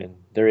Wonder Woman,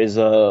 there is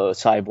a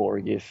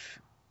Cyborg if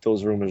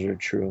those rumors are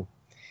true.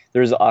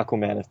 There is an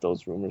Aquaman if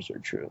those rumors are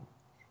true.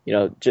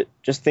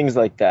 Just things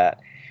like that.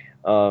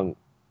 Um,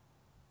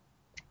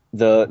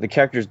 the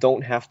characters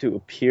don't have to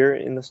appear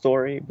in the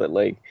story, but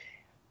like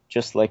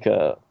just like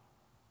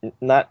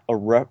not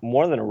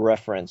more than a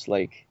reference.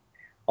 Like,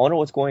 I wonder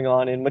what's going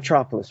on in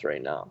Metropolis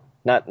right now.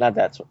 Not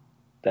that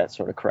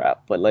sort of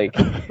crap, but like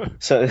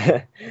so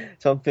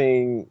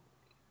something.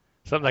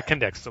 Something that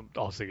connects them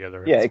all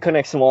together. Yeah, it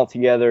connects them all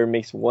together,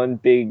 makes one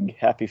big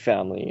happy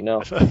family, and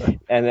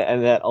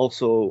that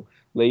also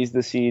lays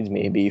the seeds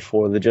maybe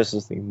for the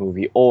Justice League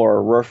movie,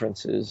 or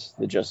references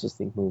the Justice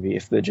League movie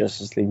if the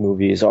Justice League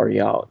movie is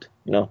already out.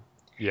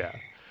 Yeah.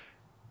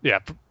 Yeah,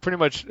 pretty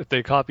much if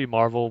they copy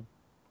Marvel,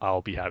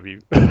 I'll be happy.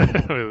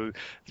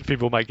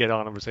 People might get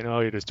on them and say, "Oh,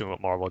 you're just doing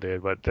what Marvel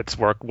did," but that's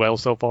worked well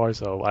so far.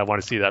 So I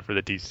want to see that for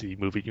the DC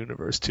movie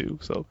universe too.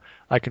 So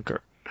I concur.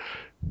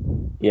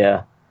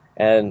 Yeah,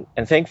 and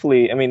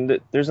thankfully, I mean,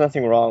 there's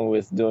nothing wrong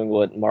with doing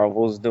what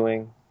Marvel's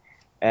doing,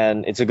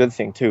 and it's a good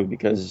thing too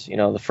because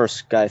the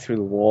first guy through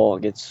the wall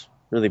gets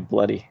really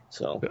bloody.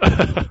 So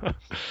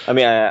I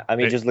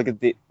mean, just look at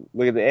the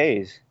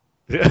A's.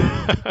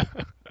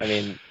 I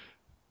mean,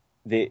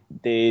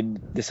 they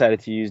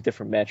decided to use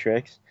different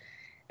metrics,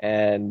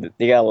 and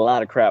they got a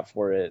lot of crap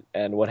for it.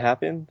 And what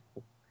happened?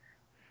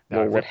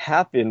 Well, what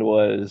happened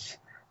was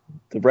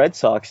the Red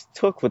Sox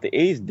took what the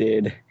A's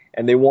did,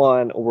 and they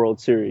won a World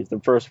Series,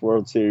 the first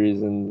World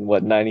Series in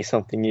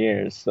 90-something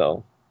years.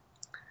 So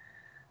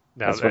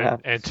That's what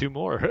happens. And 2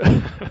 more.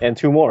 And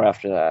 2 more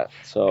after that.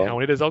 So how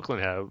many does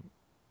Oakland have?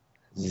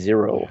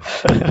 0.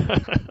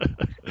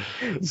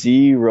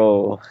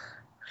 0.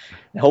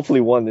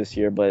 Hopefully 1 this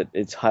year, but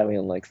it's highly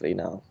unlikely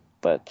now.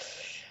 But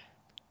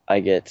I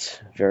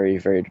get very,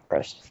 very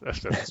depressed.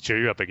 Let's cheer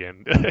you up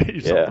again.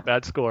 You saw the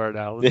bad score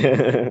now.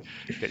 Let's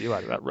get you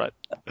out of that rut.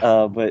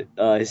 But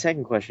his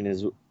second question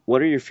is,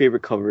 what are your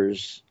favorite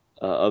covers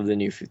of the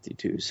New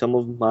 52? Some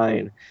of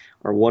mine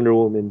are Wonder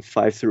Woman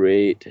 5 through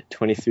 8,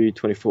 23,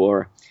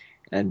 24,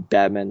 and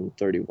Batman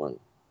 31.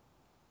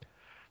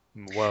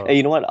 Whoa. Hey,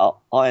 you know what?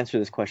 I'll answer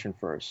this question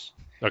first.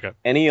 Okay.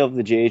 Any of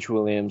the J.H.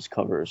 Williams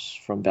covers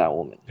from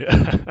Batwoman.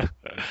 Yeah.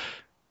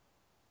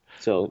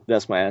 So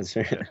that's my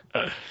answer.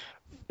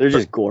 They're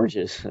just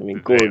gorgeous. I mean,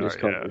 gorgeous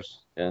covers.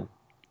 Yeah.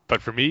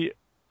 But for me,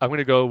 I'm going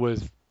to go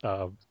with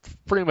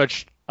pretty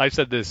much, I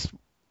said this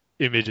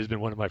image has been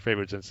one of my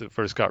favorites since it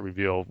first got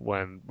revealed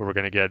when we were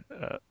going to get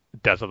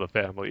Death of the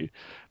Family.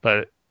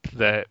 But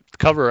the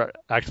cover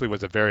actually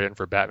was a variant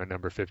for Batman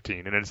number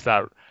 15. And it's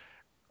that,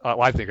 well,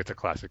 I think it's a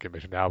classic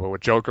image now, but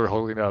with Joker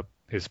holding up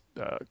his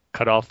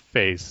cut off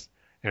face,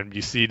 and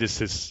you see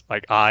his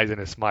like eyes and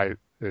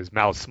his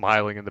mouth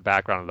smiling in the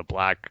background of the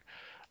black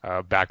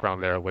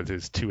background there with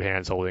his 2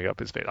 hands holding up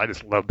his face. I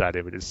just love that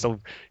image. It's so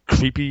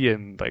creepy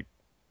and like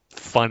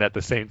fun at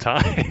the same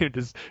time.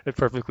 It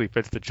perfectly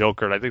fits the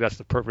Joker, and I think that's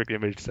the perfect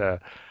image to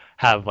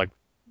have like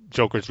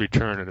Joker's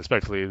return, and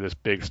especially this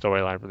big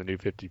storyline for the New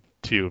 52.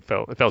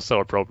 It felt so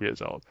appropriate.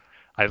 So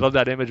I love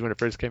that image when it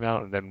first came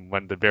out, and then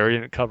when the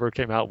variant cover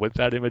came out with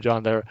that image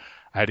on there,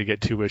 I had to get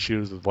 2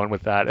 issues, one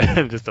with that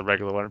and just a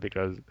regular one,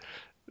 because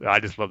I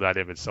just love that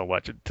image so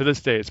much. To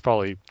this day, it's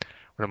probably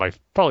one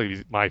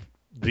of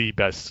the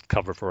best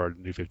cover for a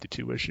New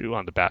 52 issue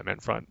on the Batman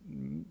front,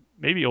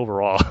 maybe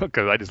overall,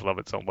 because I just love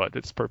it so much.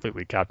 It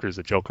perfectly captures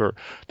the Joker,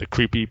 the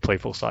creepy,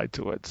 playful side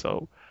to it.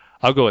 So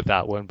I'll go with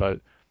that one. But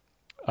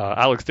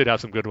Alex did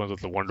have some good ones with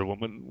the Wonder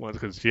Woman ones,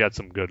 because she had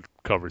some good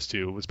covers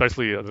too,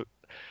 especially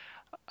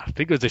I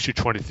think it was issue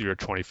 23 or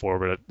 24,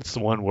 but it's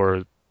the one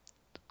where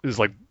it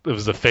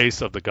was the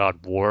face of the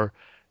god War,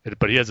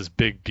 but he has this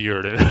big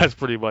beard, and that's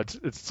pretty much,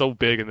 it's so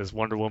big, and this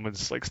Wonder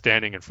Woman's like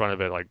standing in front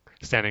of it, like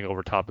standing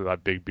over top of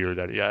that big beard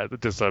that he had.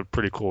 It's just a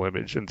pretty cool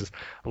image, and just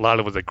a lot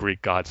of the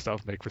Greek god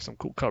stuff make for some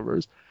cool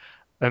covers.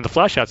 And the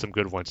Flash had some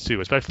good ones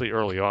too, especially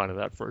early on in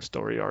that first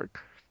story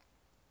arc.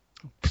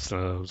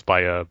 So it was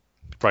by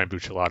Brian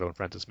Buccellato and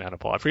Francis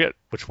Manapul. I forget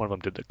which one of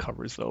them did the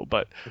covers though,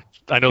 but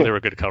I know they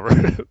were good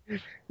covers.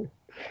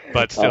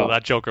 But still,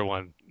 that Joker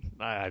one,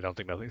 I don't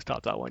think nothing's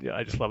topped that one yet.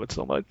 I just love it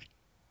so much.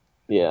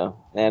 Yeah,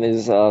 and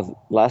his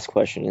last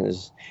question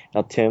is,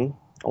 now Tim,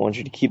 I want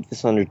you to keep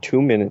this under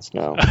 2 minutes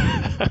now.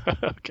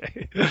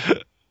 Okay.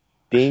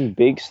 Being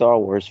big Star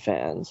Wars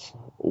fans,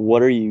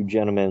 what are you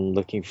gentlemen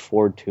looking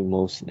forward to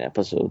most in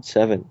Episode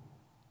 7?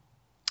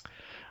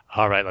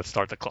 All right, let's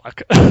start the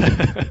clock.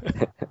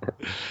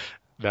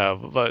 No,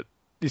 but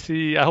you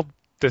see, I hope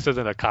this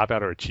isn't a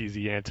cop-out or a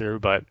cheesy answer,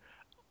 but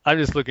I'm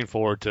just looking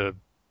forward to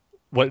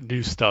what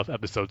new stuff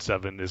Episode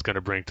 7 is going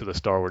to bring to the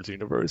Star Wars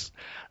universe.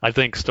 I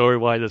think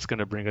story-wise, it's going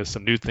to bring us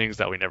some new things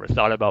that we never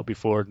thought about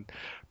before,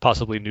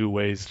 possibly new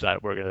ways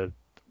that we're going to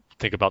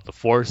think about the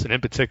Force, and in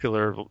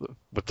particular,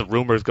 with the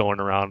rumors going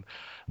around,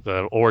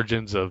 the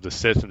origins of the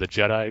Sith and the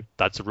Jedi,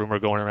 that's a rumor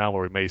going around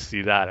where we may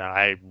see that, and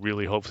I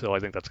really hope so. I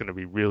think that's going to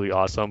be really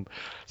awesome.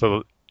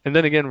 So, and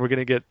then again, we're going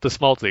to get the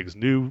small things,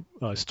 new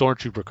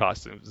Stormtrooper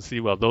costumes, to see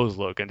how those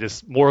look, and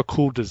just more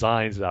cool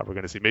designs that we're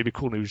going to see. Maybe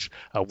cool new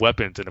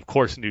weapons, and of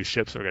course, new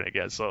ships we're going to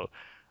get. So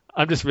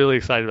I'm just really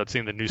excited about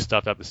seeing the new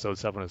stuff Episode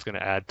 7 is going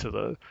to add to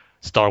the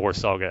Star Wars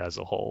saga as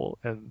a whole.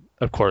 And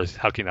of course,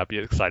 how can you not be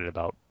excited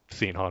about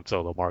seeing Han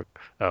Solo,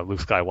 Luke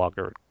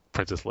Skywalker,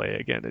 Princess Leia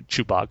again, and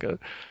Chewbacca?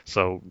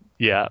 So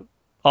yeah,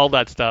 all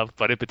that stuff,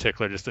 but in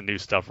particular, just the new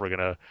stuff we're going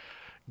to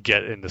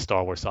get in the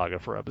Star Wars saga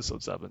for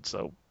Episode 7.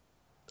 So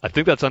I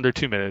think that's under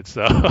 2 minutes,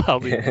 so I'll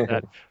leave it at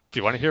that. If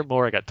you want to hear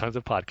more, I got tons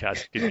of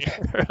podcasts you can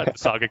hear as the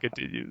saga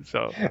continues.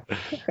 So,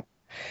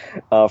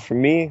 for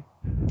me,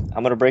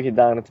 I'm gonna break it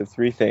down into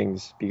 3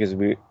 things, because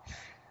we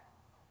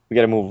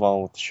got to move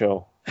on with the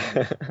show.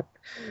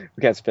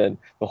 We can't spend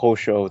the whole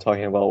show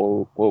talking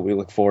about what we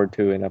look forward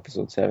to in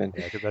Episode 7,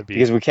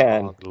 because we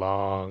can.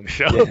 Long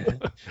show. Yeah,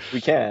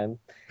 we can,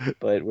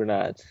 but we're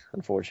not,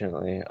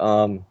 unfortunately.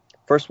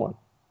 First one,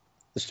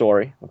 the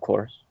story, of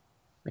course.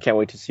 I can't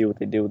wait to see what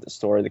they do with the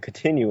story, the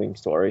continuing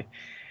story.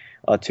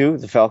 2,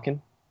 the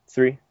Falcon.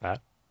 3,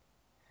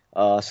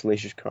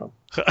 Salacious Crumb.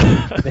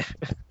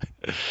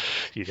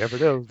 You never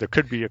know. There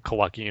could be a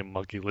Kowakian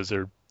monkey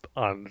lizard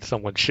on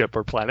someone's ship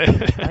or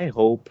planet. I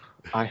hope.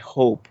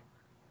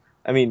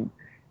 I mean,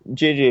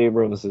 J.J.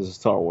 Abrams is a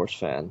Star Wars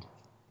fan.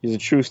 He's a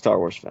true Star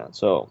Wars fan.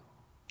 So,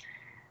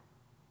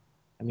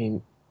 I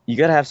mean, you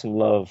got to have some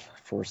love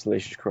for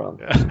Salacious Crumb.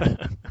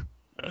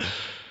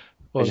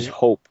 Well, I just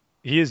hope.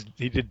 He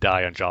did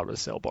die on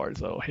Jabba's sail barge,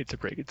 though. I hate to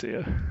break it to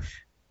you.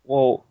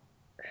 Well,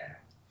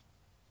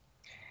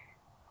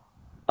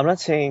 I'm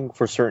not saying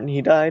for certain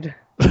he died.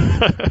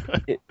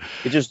 It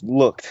just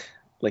looked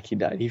like he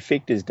died. He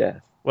faked his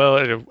death. Well,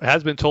 it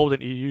has been told in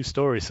EU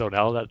stories, so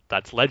now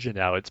that's legend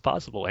now. It's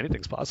possible.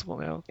 Anything's possible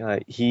now.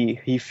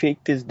 He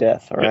faked his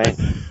death, all right,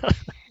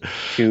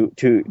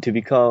 to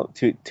become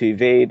to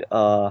evade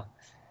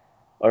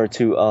or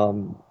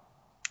to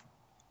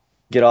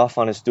get off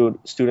on his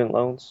student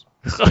loans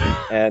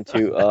and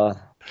to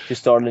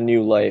start a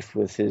new life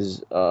with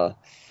his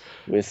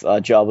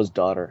Jabba's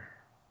daughter.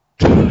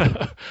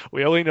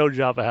 We only know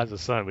Jabba has a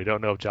son. We don't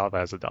know if Jabba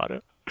has a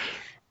daughter.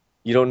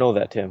 You don't know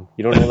that, Tim.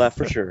 You don't know that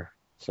for sure.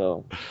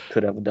 So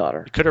could have a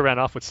daughter. He could have ran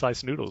off with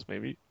sliced noodles,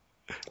 maybe.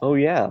 Oh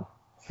yeah,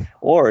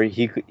 or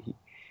he could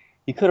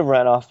have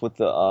ran off with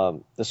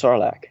the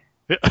Sarlacc.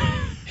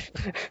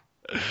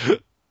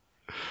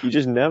 You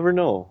just never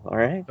know, all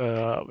right?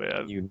 Oh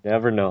man, You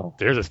never know.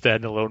 there's a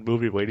standalone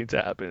movie waiting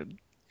to happen.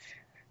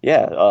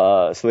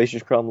 Yeah,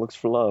 Salacious Crumb looks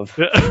for love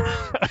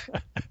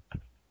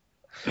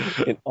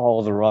in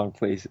all the wrong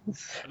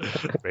places.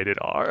 Rated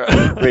R.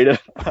 Rated.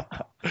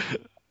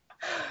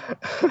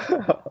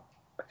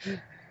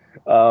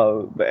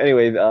 But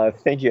anyway,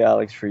 thank you,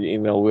 Alex, for your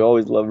email. We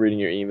always love reading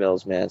your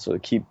emails, man. So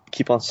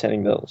keep on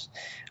sending those.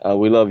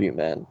 We love you,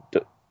 man.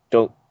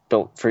 Don't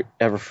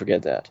ever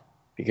forget that,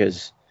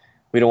 because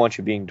we don't want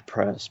you being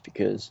depressed.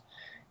 Because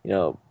we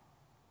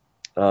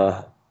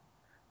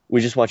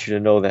just want you to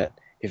know that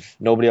if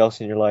nobody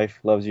else in your life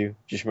loves you,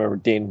 just remember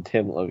Dane and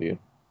Tim love you.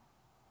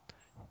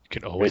 You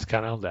can always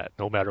count on that,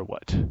 no matter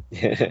what.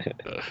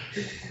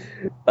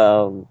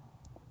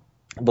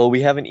 But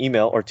we have an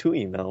email or two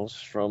emails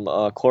from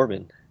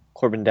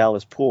Corbin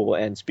Dallas Poole.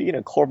 And speaking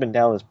of Corbin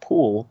Dallas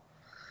Poole,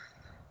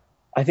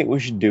 I think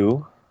we should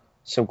do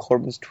some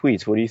Corbin's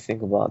tweets. What do you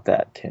think about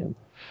that, Tim?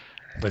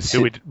 Let's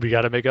do it. We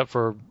got to make up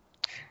for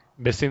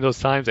missing those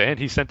times, and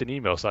he sent an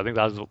email, so I think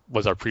that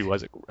was our I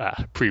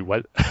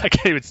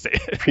can't even say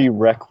it.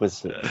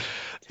 Prerequisite.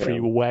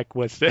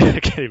 Prerequisite. I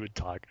can't even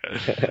talk.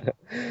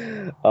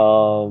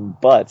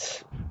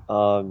 But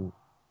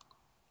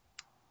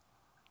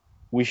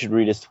we should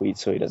read his tweet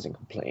so he doesn't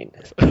complain.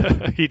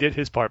 He did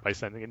his part by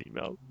sending an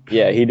email.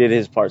 Yeah, he did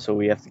his part, so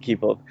we have to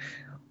keep up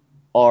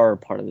our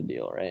part of the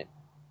deal, right?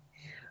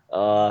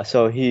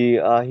 So he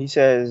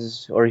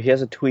says, or he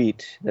has a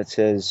tweet that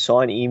says,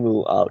 "Saw an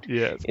emu out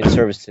in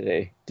service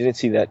today. Didn't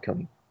see that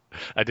coming."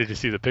 I did just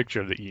see the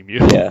picture of the emu.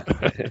 Yeah.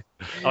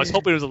 I was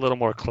hoping it was a little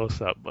more close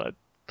up, but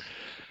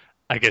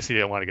I guess he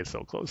didn't want to get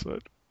so close to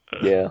it.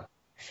 Yeah.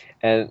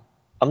 And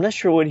I'm not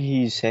sure what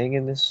he's saying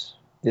in this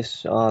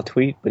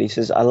tweet, but he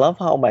says, "I love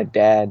how my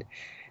dad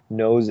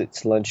knows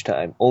it's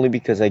lunchtime only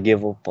because I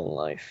give up on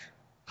life."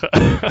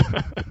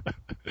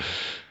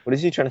 What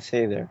is he trying to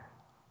say there?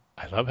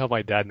 I love how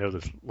my dad knows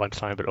it's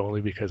lunchtime, but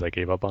only because I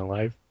gave up on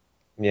life.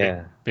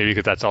 Yeah. Maybe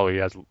because that's all he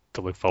has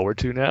to look forward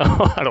to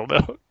now. I don't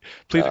know.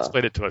 Please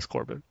explain it to us,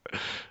 Corbin.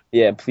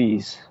 Yeah,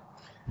 please.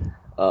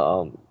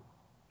 Here,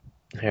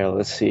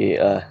 let's see.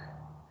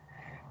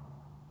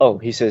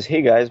 He says,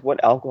 "Hey guys,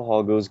 what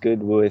alcohol goes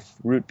good with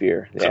root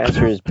beer?" The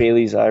answer is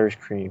Bailey's Irish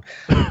Cream.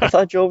 I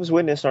thought Jehovah's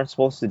Witnesses aren't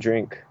supposed to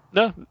drink.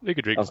 No, they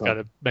could drink. Just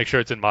gotta make sure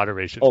it's in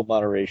moderation. Oh,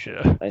 moderation.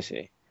 Yeah. I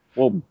see.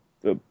 Well,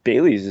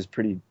 Bailey's is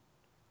pretty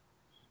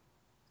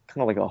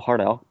kind of like a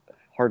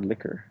hard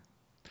liquor.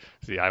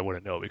 See, I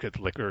wouldn't know because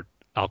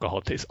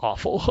alcohol tastes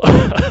awful.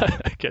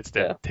 I can't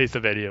stand the taste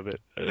of any of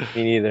it.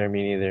 Me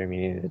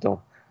neither. Don't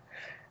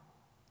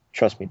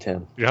trust me,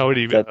 Tim. You know how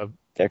many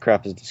that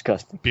crap is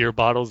disgusting. Beer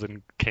bottles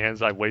and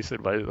cans I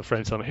wasted by the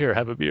friends. I'm here,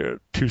 have a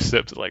beer. 2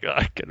 sips, like,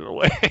 get it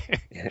away.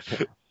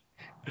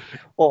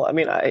 Well, I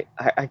mean, I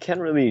can't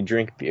really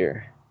drink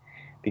beer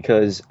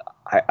because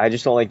I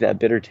just don't like that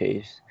bitter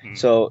taste.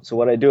 So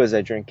what I do is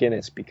I drink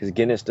Guinness because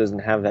Guinness doesn't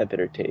have that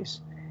bitter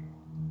taste.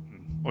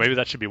 Well, maybe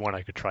that should be one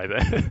I could try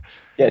then.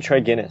 Yeah, try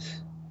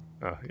Guinness.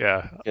 Oh,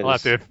 yeah. I'll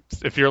have to,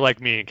 if you're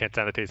like me and can't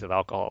stand the taste of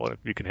alcohol, if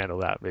you can handle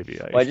that, maybe.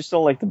 I just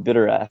don't like the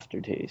bitter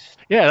aftertaste.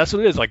 Yeah, that's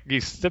what it is. Like,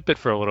 you sip it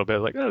for a little bit,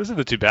 like, oh, this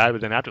isn't too bad,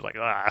 but then after, like,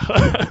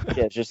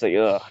 Yeah, it's just like,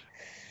 ugh.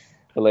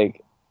 But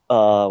like,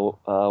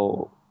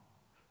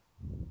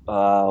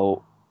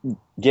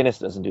 Guinness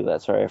doesn't do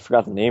that. Sorry, I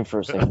forgot the name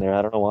for a second there.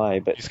 I don't know why,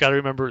 but you just got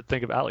to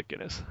think of Alec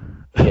Guinness.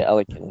 Yeah,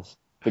 Alec Guinness.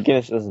 But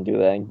Guinness doesn't do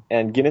that,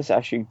 and Guinness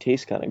actually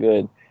tastes kind of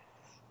good.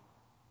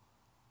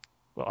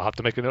 Well, I'll have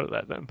to make a note of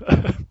that then.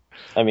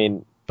 I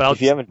mean,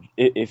 if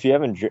you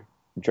haven't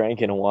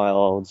drank in a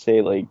while, I would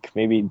say like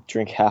maybe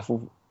drink half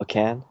of a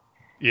can.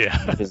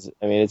 Yeah. Because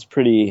I mean, it's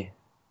pretty.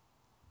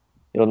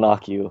 It'll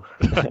knock you.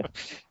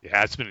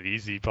 Yeah, it's been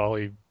easy,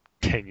 probably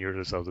 10 years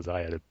or so since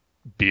I had a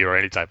beer or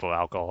any type of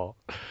alcohol.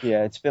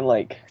 Yeah, it's been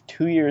like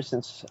 2 years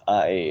since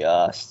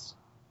I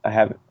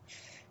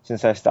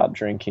stopped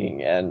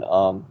drinking, and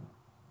a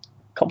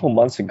couple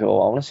months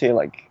ago, I want to say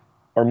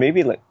or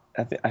maybe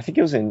I think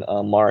it was in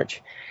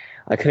March.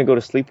 I couldn't go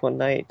to sleep one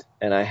night,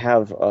 and I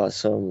have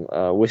some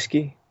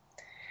whiskey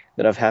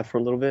that I've had for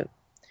a little bit,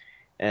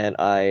 and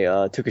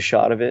I took a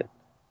shot of it,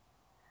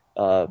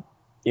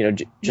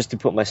 just to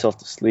put myself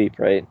to sleep,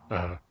 right?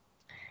 Uh-huh.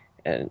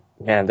 And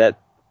man,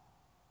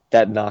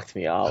 that knocked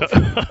me out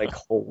like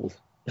cold.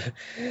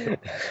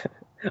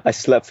 I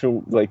slept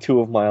through like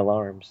 2 of my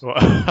alarms.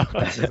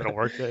 Is it a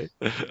work day?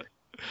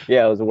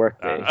 Yeah, it was a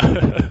work day.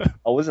 Uh,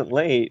 I wasn't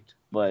late,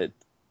 but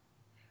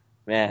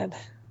man,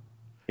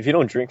 if you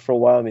don't drink for a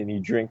while and then you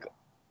drink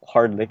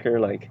hard liquor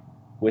like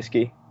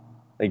whiskey,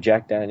 like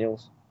Jack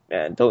Daniels,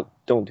 man, don't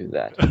do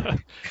that.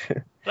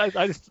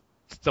 I just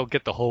don't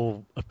get the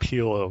whole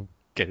appeal of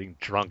getting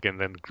drunk and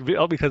then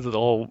all because of the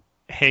whole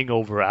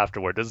hangover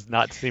afterward does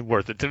not seem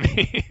worth it to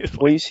me. It's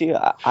Well, like you see,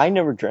 I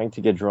never drank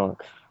to get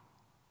drunk.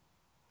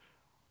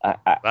 I,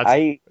 I, that's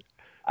I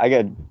I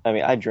got, I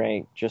mean, I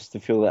drank just to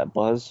feel that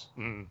buzz,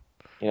 mm.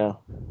 you know.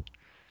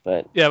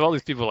 But Yeah, all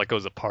these people like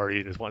goes to party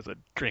and just wants to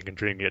drink and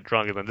get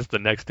drunk, and then just the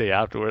next day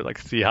afterward, like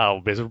see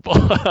how miserable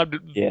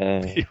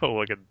yeah, people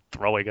like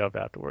throwing up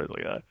afterwards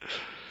like that.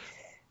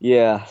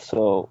 yeah.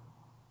 So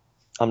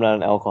I'm not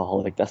an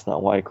alcoholic. That's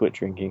not why I quit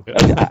drinking.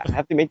 I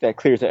have to make that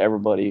clear to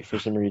everybody for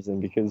some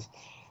reason because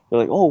they're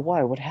like, "Oh,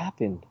 why? What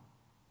happened?"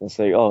 And it's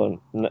like, "Oh,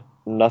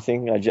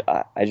 nothing.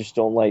 I just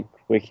don't like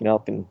waking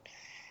up and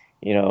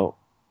you know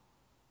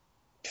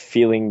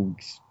feeling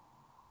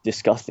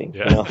disgusting.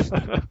 You know,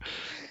 Yeah,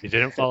 you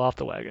didn't fall off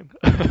the wagon.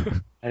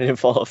 I didn't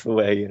fall off the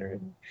wagon or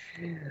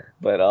anything."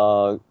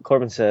 But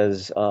Corbin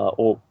says,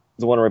 oh,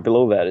 the one right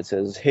below that, it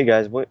says, "Hey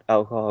guys, what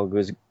alcohol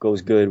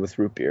goes good with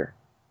root beer?"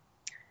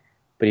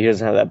 But he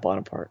doesn't have that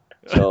bottom part.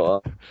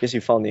 So I guess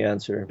you found the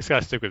answer. Just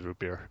gotta stick with root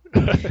beer.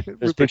 There's a Root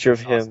beer picture of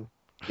tastes awesome. him.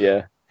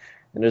 Yeah.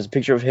 And there's a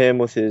picture of him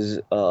with his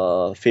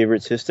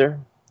favorite sister.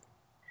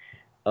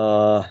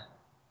 Uh,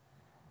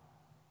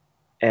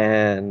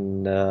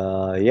 and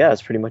yeah,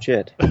 that's pretty much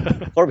it.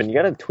 Corbin, you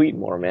gotta tweet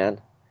more, man.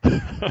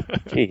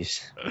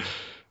 Jeez.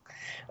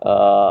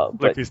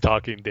 But Lippy's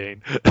talking,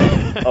 Dane.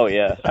 oh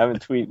yeah, I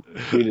haven't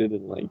tweeted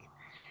in like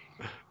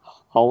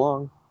how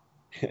long?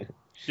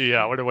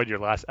 Yeah, I wonder what your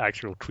last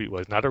actual tweet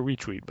was. Not a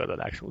retweet, but an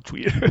actual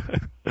tweet.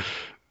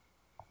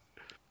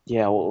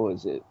 Yeah, what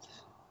was it?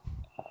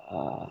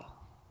 Uh,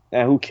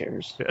 who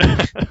cares?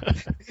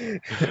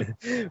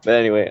 But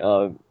anyway,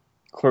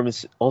 Corbin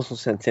also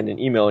sent in an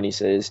email and he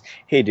says,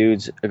 "Hey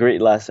dudes, a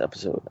great last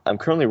episode. I'm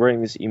currently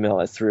writing this email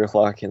at 3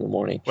 o'clock in the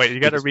morning. Wait, you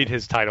got to read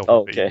his title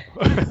Oh, for me.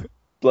 okay.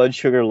 Blood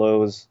sugar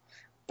lows,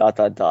 dot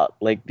dot dot,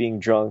 like being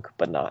drunk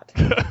but not."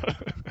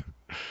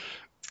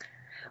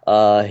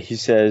 He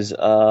says,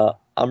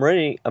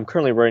 I'm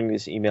currently writing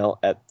this email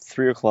at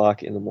 3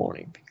 o'clock in the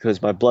morning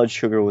because my blood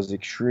sugar was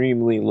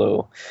extremely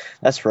low.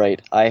 That's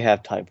right, I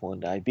have type 1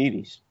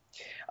 diabetes.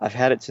 I've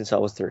had it since I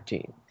was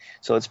 13.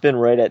 So it's been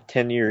right at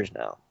 10 years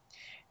now.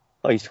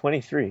 Oh, he's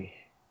 23.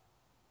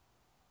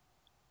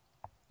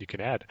 You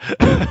can add.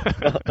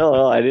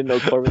 No, I didn't know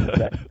Corbin was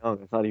that young.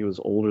 I thought he was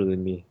older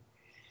than me.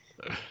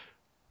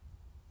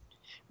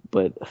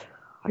 But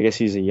I guess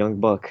he's a young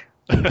buck.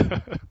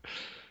 But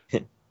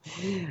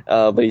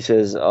he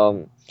says,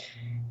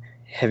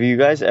 have you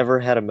guys ever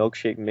had a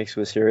milkshake mixed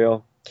with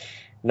cereal?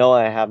 No,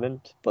 I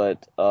haven't.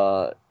 But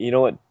you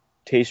know what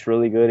tastes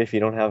really good if you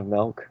don't have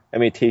milk? I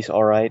mean, it tastes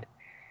all right.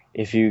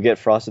 If you get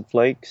Frosted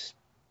Flakes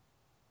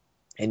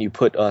and you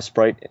put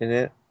Sprite in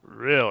it,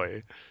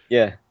 Really?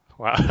 yeah,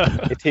 Wow.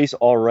 it tastes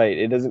all right.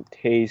 It doesn't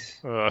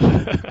taste,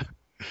 Uh,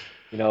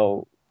 you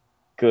know,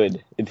 good.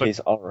 It but tastes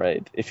all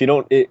right. If you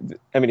don't,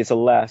 I mean, it's a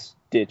last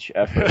ditch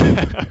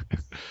effort.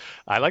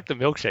 I like the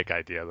milkshake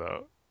idea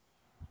though.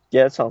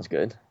 Yeah, it sounds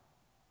good.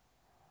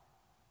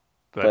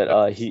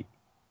 But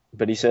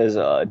But he says,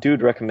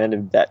 dude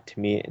recommended that to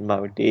me in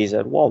my days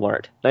at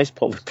Walmart. Nice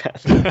public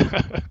bathroom.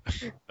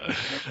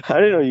 I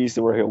didn't know you used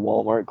to work at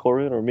Walmart,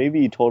 Corbin, or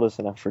maybe you told us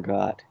and I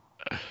forgot.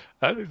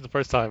 I think it's the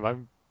first time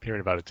I'm hearing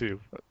about it too.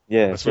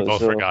 Yeah, Unless we so both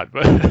so forgot.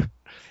 But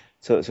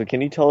so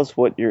can you tell us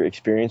what your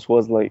experience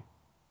was like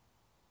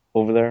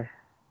over there?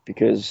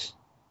 Because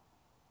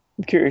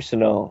I'm curious to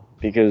know.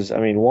 Because I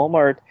mean,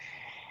 Walmart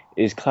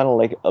is kind of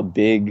like a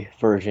big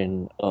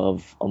version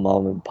of a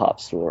mom and pop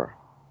store.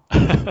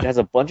 It has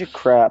a bunch of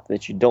crap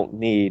that you don't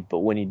need, but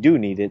when you do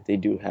need it, they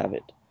do have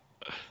it.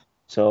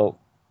 So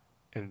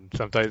and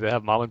sometimes they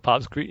have mom and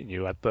pops greeting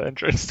you at the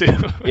entrance too.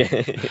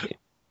 yeah,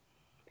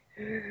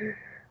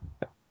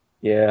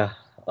 yeah.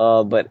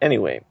 But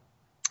anyway,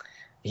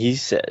 he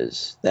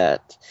says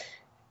that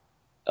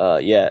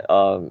yeah,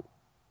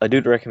 a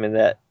dude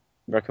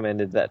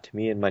recommended that to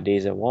me in my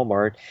days at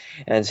Walmart,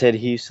 and said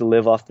he used to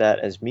live off that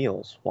as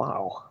meals.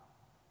 Wow,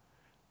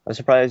 I'm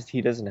surprised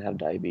he doesn't have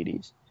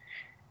diabetes.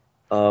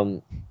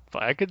 Um,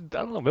 But I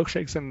don't know,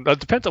 milkshakes and it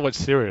depends on what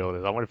cereal it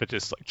is. I wonder if it's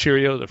just like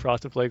Cheerios or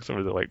Frosted Flakes or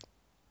is it like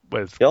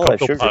with they all have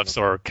Cocoa sugar. Puffs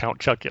or Count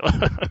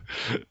Chocula.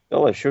 They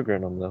all have sugar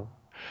in them, though.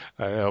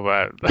 I know,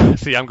 but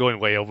see, I'm going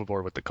way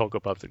overboard with the Cocoa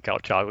Puffs and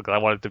Count Chocolate because I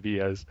want it to be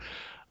as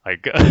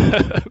like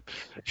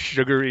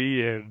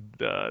sugary and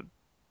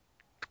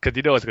because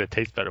you know it's going to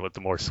taste better with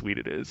the more sweet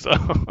it is. So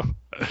Oh,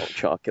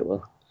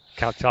 Chocula.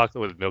 Count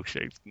Chocolate with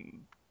milkshakes.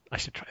 I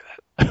should try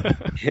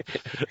that. You're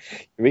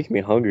making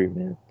me hungry,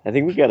 man. I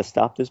think we got to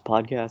stop this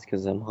podcast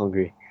because I'm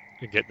hungry.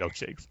 And get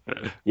milkshakes.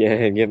 Yeah,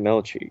 and get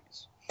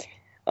milkshakes.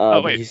 Oh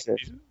But wait, he said,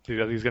 he's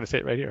going to say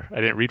it right here. I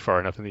didn't read far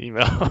enough in the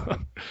email.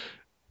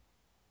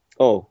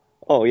 oh,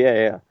 yeah,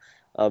 yeah.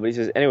 But he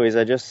says, anyways,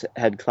 I just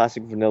had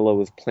classic vanilla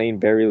with plain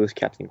berryless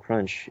Captain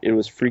Crunch. It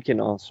was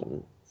freaking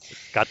awesome.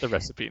 Got the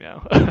recipe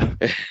now.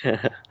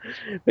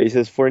 But he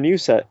says, for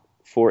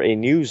a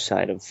news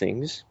side of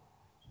things,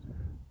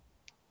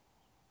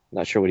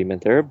 not sure what he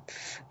meant there.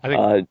 I think,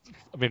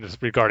 I mean, it's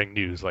regarding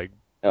news, like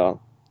Oh,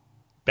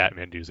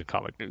 Batman news and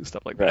comic news,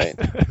 stuff like right.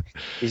 that.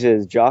 He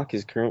says Jock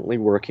is currently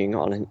working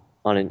on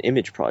an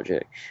image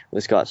project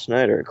with Scott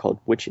Snyder called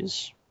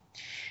Witches.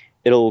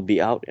 It'll be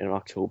out in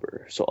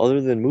October. So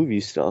other than movie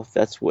stuff,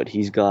 that's what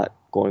he's got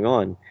going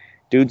on.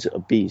 Dude's a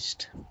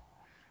beast.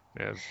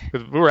 Yeah,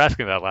 'cause we were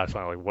asking that last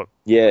time, like what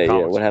Yeah,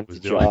 comics what he happened was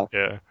to doing. Jock?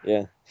 Yeah.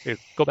 Yeah. Yeah,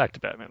 go back to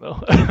Batman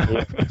though.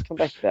 Yeah, let's come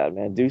back to that,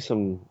 man. Do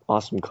some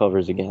awesome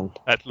covers again.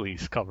 At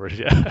least covers,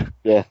 yeah.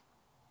 Yeah.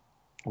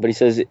 But he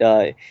says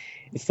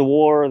it's the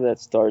war that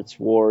starts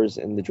wars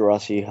in the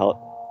Jurassic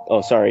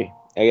Oh, sorry.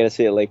 I gotta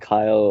say it like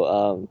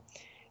Kyle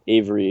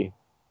Avery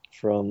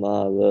from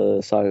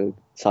the Saga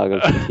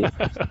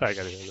I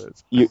gotta hear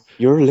this.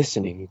 You're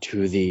listening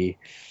to the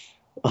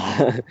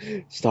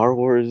Star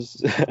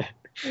Wars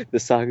The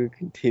Saga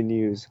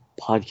Continues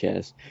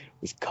podcast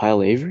with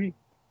Kyle Avery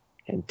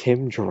and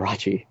Tim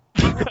Geraci.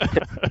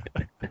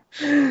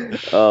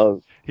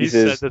 He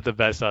said that the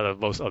best out of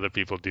most other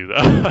people do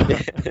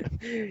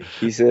that.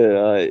 He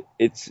said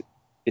it's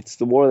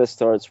the war that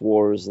starts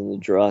wars in the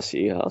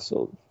Jurassic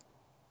household.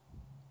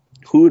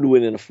 Who would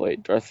win in a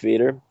fight, Darth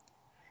Vader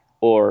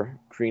or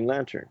Green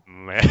Lantern?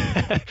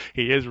 Man,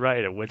 he is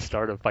right. It would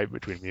start a fight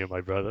between me and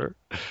my brother.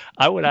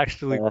 I would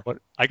actually,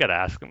 I gotta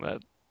ask him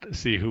that to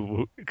see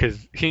who,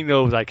 because he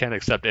knows I can't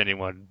accept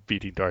anyone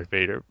beating Darth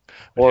Vader.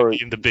 Or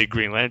in the big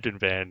Green Lantern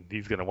fan,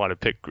 he's gonna want to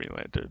pick Green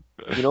Lantern.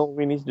 You know what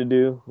we need to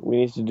do? We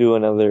need to do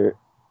another,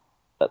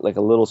 like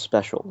a little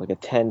special, like a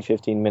 10,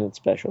 15-minute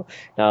special.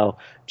 Now,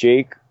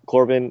 Jake,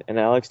 Corbin, and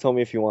Alex, tell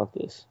me if you want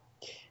this.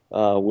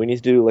 We need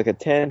to do like a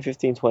 10,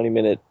 15,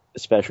 20-minute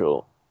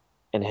special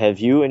and have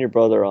you and your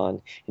brother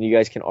on, and you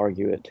guys can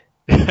argue it.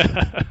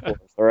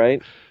 All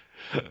right?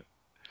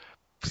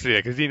 So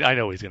yeah, because I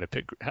know he's going to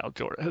pick Hal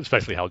Jordan,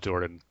 especially Hal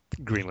Jordan,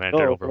 Green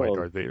Lantern over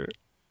Darth Vader.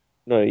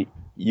 No,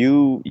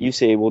 you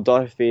say, well,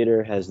 Darth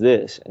Vader has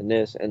this, and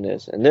this, and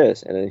this, and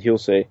this, and then he'll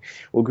say,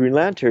 well, Green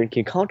Lantern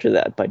can counter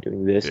that by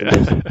doing this and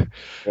this,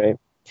 right?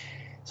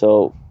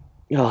 So,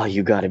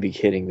 you got to be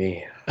kidding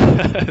me.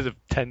 Is it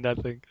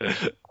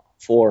 10-0?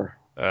 4.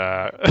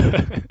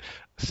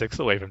 6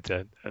 away from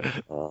 10.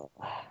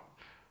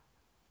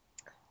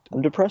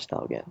 I'm depressed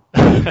now again.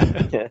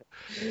 Yeah.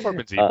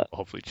 Corbin's will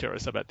hopefully cheer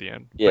us up at the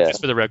end. Yeah. But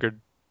just for the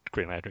record,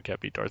 Green Lantern can't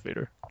beat Darth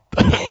Vader.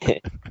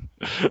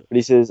 But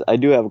he says, I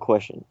do have a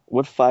question.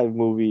 What 5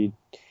 movie,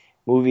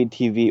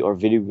 TV, or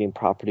video game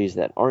properties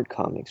that aren't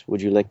comics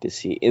would you like to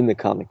see in the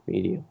comic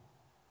medium?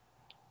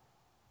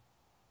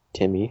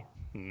 Timmy?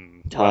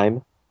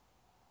 Time?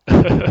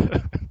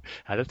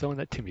 How to throw in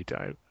that Timmy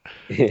time?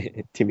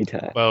 Timmy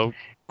time. Well,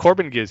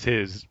 Corbin gives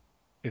his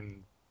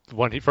in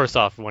when he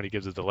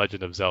gives us The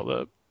Legend of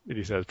Zelda.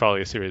 He says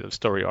probably a series of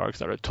story arcs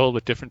that are told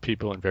with different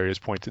people in various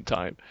points in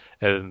time,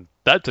 and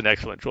that's an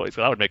excellent choice.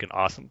 So that would make an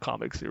awesome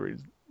comic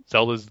series.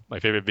 Zelda's my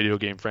favorite video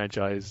game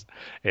franchise,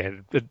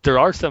 and there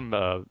are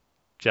some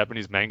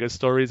Japanese manga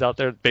stories out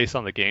there based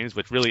on the games,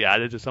 which really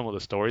added to some of the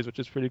stories, which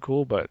is pretty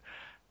cool. But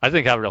I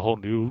think having a whole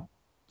new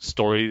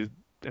story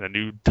and a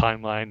new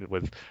timeline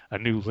with a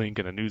new Link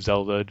and a new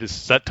Zelda,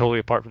 just set totally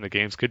apart from the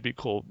games, could be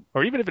cool.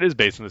 Or even if it is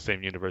based in the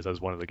same universe as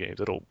one of the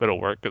games, it'll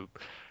work.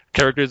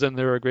 Characters in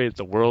there are great.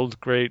 The world's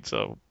great.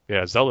 So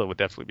yeah, Zelda would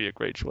definitely be a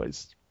great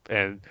choice.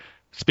 And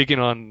speaking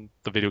on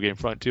the video game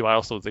front too, I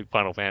also think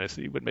Final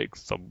Fantasy would make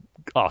some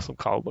awesome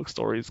comic book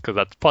stories, because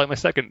that's probably my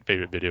second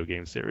favorite video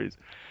game series.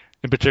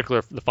 In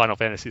particular, the Final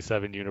Fantasy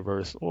VII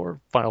universe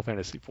or Final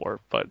Fantasy IV.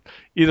 But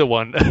either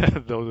one,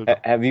 those are...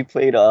 Have you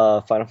played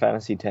Final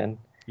Fantasy X?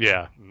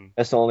 Yeah.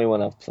 That's the only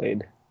one I've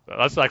played.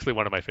 That's actually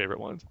one of my favorite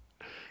ones.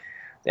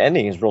 The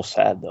ending is real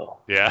sad, though.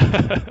 Yeah.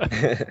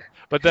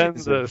 But then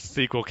the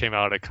sequel came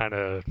out, it kind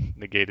of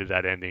negated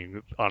that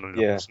ending on an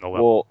emotional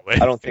level. Well,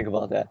 I don't think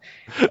about that.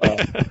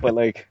 But,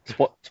 like,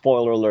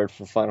 spoiler alert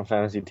for Final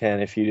Fantasy X,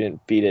 if you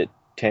didn't beat it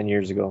 10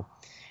 years ago.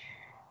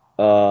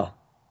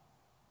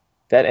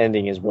 That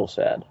ending is real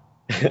sad.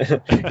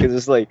 Because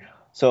it's like,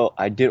 so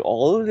I did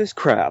all of this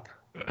crap,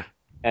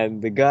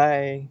 and the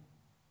guy,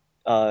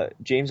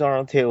 James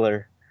Arnold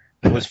Taylor,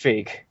 was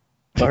fake.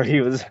 Or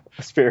he was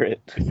a spirit.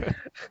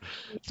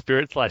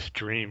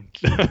 Spirit/dream.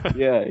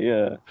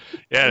 Yeah.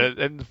 Yeah,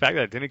 and the fact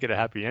that it didn't get a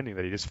happy ending,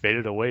 that he just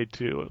faded away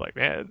too, was like,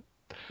 man.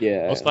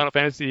 Yeah. Most Final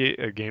Fantasy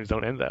games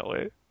don't end that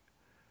way.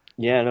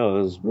 Yeah, no,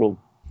 it was real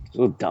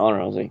downer.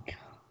 I was like,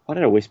 why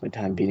did I waste my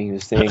time beating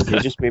this thing?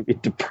 It just made me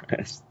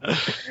depressed.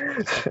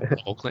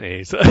 Oakland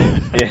A's.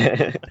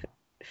 Yeah.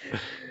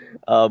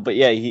 But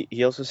yeah,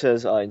 he also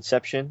says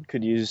Inception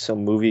could use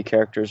some movie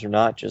characters or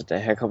not. Just a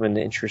heck of an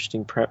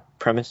interesting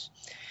premise.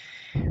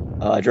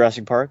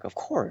 Jurassic Park, of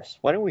course.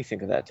 Why don't we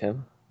think of that,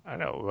 Tim? I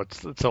know,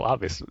 it's so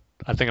obvious.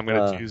 I think I'm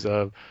going to choose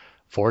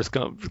Forrest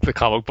Gump, the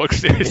comic book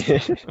series,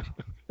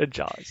 and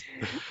Jaws.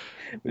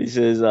 But he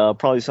says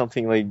probably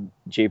something like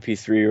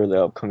JP3 or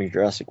the upcoming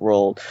Jurassic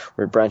World,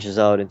 where it branches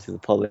out into the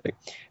public.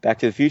 Back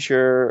to the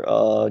Future,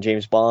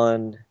 James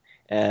Bond,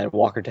 and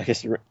Walker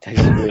Texas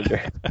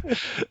Ranger.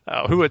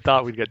 Who would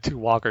thought we'd get two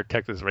Walker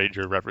Texas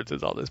Ranger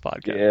references on this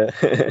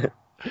podcast?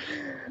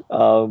 Yeah.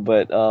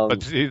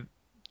 But see,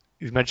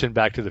 you mentioned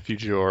Back to the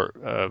Future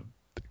or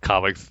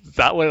comics.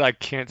 That one I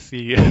can't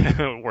see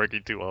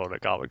working too well in a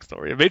comic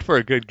story. It made for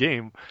a good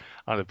game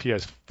on the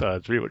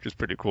PS3, which is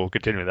pretty cool,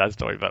 continuing that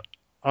story. But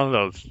I don't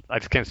know. I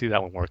just can't see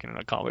that one working in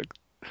a comic.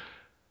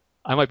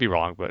 I might be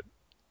wrong, but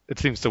it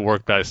seems to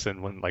work best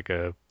in when like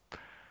a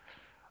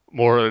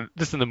more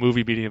just in the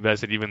movie being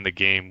invested, even the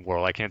game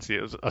world. I can't see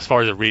it as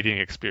far as a reading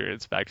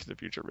experience. Back to the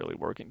Future really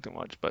working too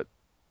much, but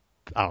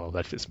I don't know.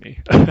 That's just me.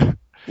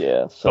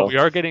 Yeah, But so we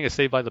are getting a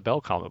Saved by the Bell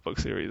comic book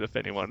series if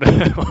anyone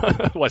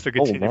wants to oh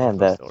continue man, with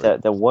the story.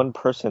 that one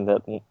person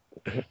that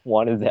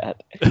wanted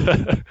that.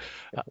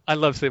 I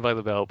love Saved by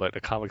the Bell, but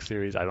a comic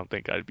series, I don't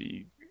think I'd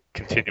be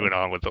continuing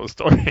on with those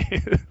stories.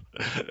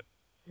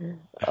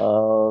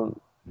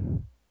 Um,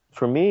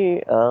 for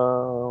me,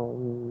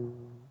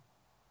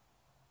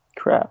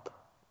 crap.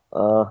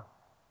 Uh,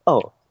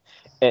 oh,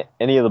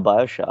 any of the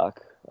BioShock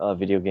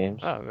video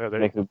games Oh, yeah,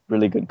 make a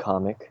really good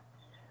comic.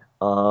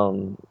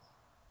 Um,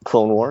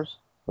 Clone Wars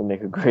would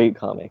make a great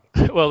comic.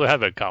 well, they have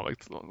been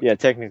comics. Yeah,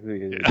 technically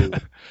they Yeah. do.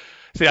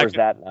 See, Where's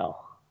that now?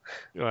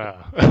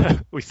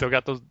 we still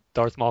got those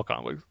Darth Maul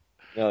comics.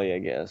 Oh yeah, I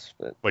guess,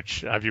 but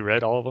Which have you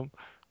read all of them?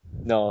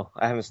 no,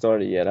 I haven't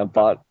started yet. I've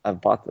bought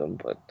them,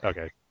 but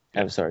Okay, I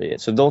haven't started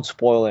yet. So don't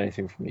spoil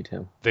anything for me,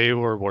 Tim. they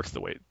were worth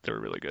the wait. They were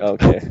really good.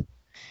 Okay.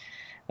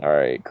 All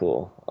right,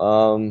 cool.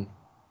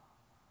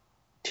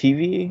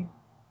 TV.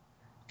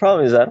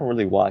 Problem is I don't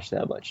really watch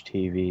that much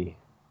TV.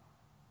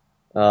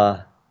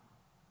 Yeah,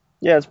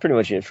 that's pretty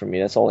much it for me.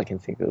 That's all I can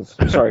think of.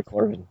 Sorry,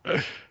 Corbin.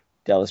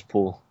 Dallas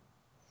Pool.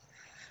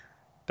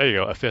 There you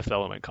go, a Fifth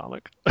Element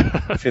comic.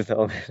 Fifth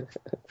Element.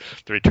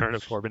 The Return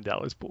of Corbin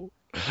Dallas Pool.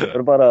 What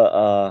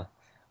about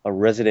a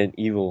Resident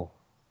Evil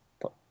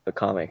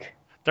comic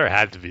There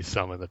had to be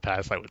some in the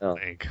past, I would Oh.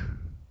 think.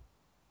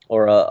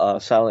 or a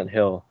Silent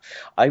Hill?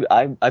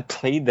 I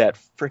played that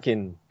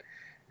freaking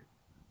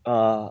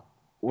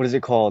what is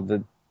it called?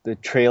 The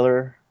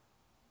trailer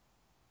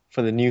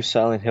for the new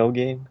Silent Hill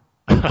game?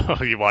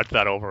 You watch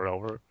that over and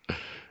over.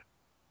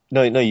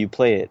 No, you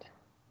play it.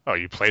 Oh,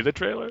 you play the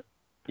trailer?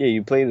 Yeah,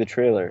 you play the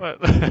trailer.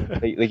 What?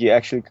 Like you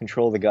actually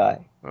control the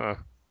guy.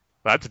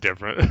 That's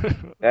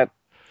different. That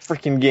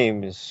freaking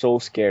game is so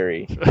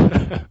scary.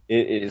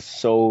 It is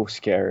so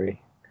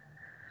scary.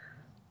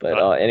 But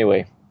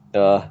anyway,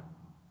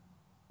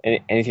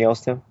 anything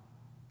else, Tim?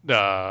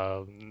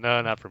 No,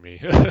 not for me.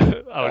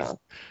 Nah,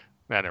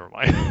 never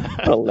mind.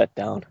 What a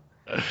letdown.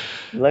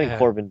 You're letting Yeah.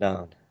 Corbin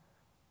down.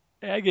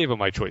 I gave him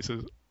my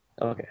choices.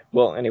 Okay.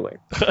 Well, anyway,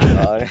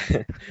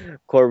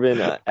 Corbin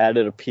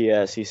added a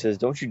PS. He says,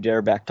 "Don't you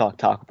dare backtalk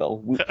Taco Bell.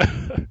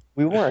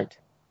 We weren't.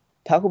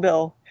 Taco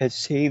Bell has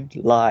saved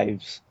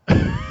lives."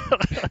 I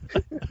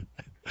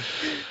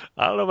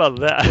don't know about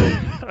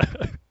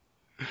that.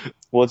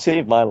 Well, it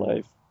saved my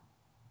life.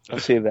 I'll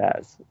say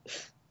that.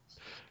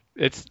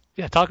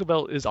 Taco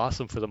Bell is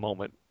awesome for the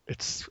moment.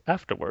 It's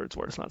afterwards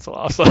where it's not so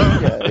awesome.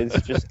 Yeah,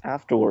 it's just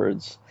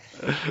afterwards.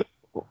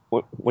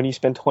 When you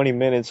spend 20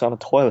 minutes on a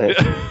toilet.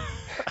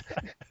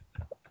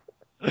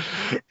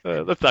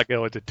 Let's not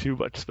go into too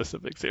much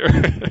specifics here.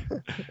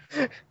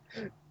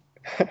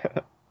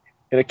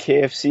 In a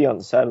KFC on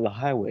the side of the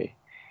highway.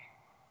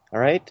 All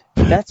right?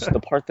 That's the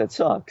part that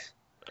sucks.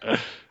 I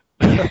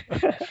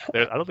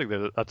don't think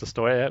that's a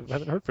story I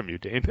haven't heard from you,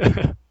 Dane.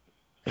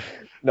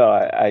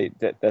 No,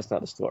 that's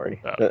not a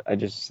story. Oh. I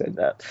just said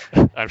that.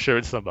 I'm sure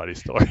it's somebody's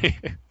story.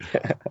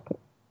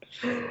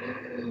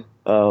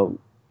 Well,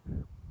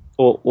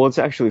 it's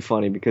actually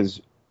funny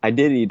because I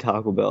did eat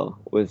Taco Bell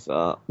with,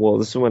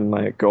 this is when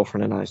my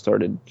girlfriend and I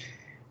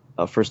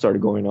first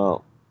started going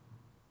out.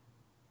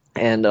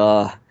 And,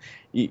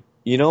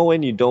 you know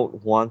when you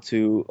don't want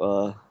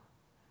to,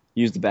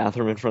 use the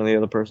bathroom in front of the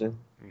other person?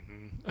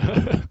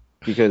 Mhm.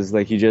 Because,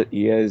 like, you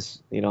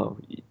guys,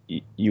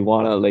 you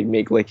want to, like,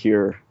 make, like,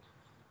 you're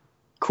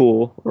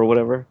cool or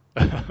whatever.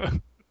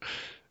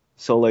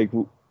 So, like,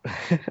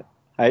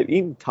 I've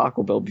eaten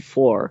Taco Bell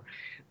before.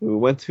 We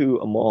went to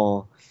a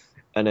mall,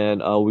 and then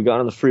we got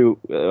on the free,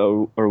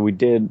 or we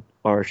did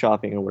our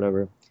shopping or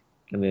whatever,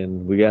 and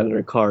then we got in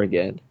our car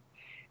again,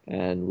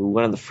 and we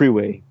went on the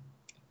freeway,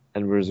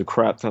 and there was a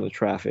crap ton of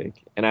traffic,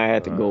 and I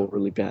had to go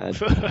really bad.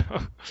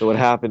 So what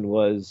happened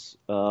was,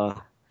 I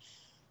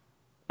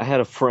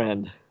had a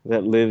friend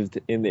that lived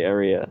in the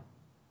area,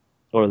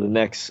 or the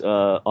next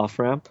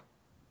off-ramp.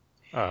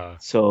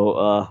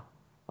 So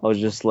I was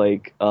just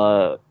like,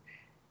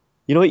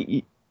 you know what,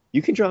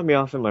 you can drop me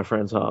off at my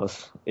friend's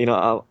house.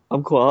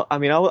 I'm cool. I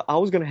mean, I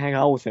was going to hang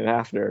out with him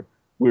after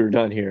we were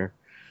done here.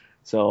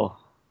 So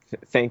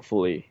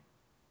thankfully,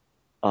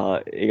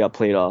 it got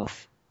played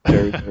off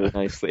very, very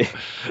nicely.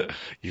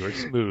 You were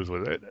smooth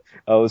with it.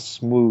 I was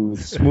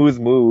smooth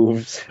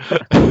moves.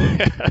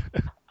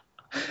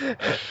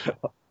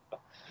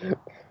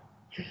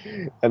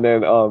 And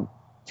then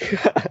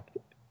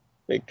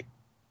like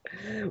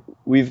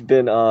we've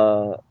been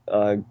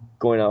going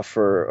out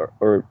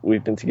or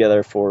we've been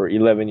together for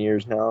 11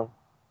 years now,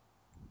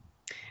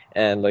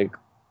 and like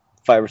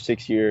 5 or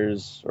 6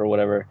 years or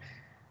whatever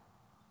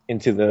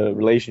into the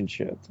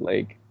relationship,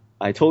 like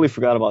I totally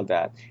forgot about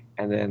that.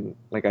 And then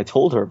like I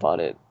told her about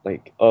it.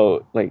 Like,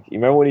 oh, like you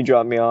remember when you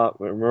dropped me off?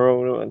 Remember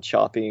when we went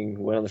shopping,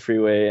 went on the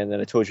freeway, and then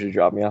I told you to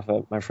drop me off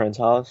at my friend's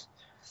house?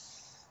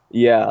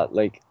 Yeah,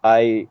 like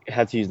I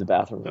had to use the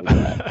bathroom really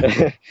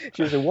bad.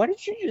 She was like, "Why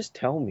didn't you just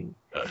tell me?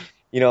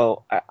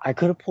 I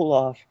could have pulled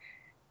off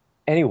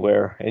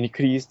anywhere, and you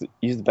could have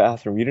used the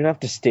bathroom. You didn't have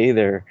to stay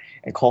there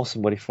and call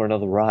somebody for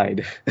another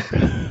ride."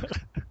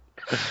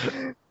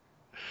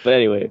 But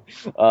anyway,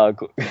 At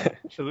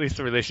least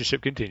the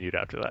relationship continued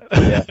after that.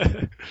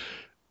 yeah,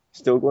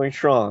 still going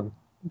strong,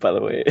 by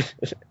the way.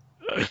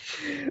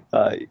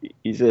 Uh,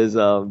 he says,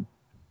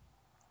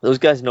 those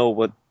guys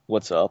know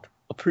what's up.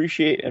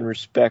 Appreciate and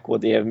respect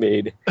what they have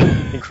made.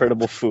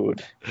 Incredible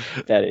food,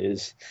 that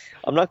is.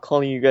 I'm not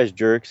calling you guys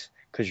jerks,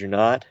 because you're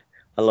not.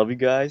 I love you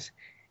guys.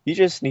 You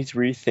just need to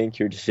rethink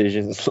your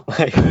decisions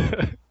like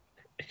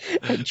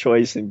and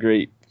choice and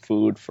great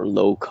food for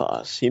low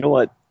cost. You know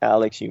what,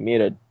 Alex? You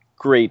made a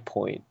great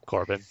point.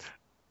 Corbin.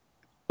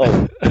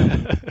 Oh,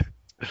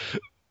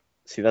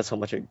 see, that's how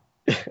much I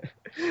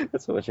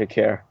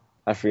care.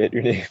 I forget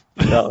your name.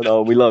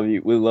 No, we love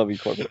you. We love you,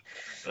 Corbin.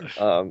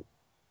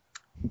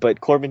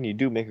 But Corbin, you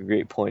do make a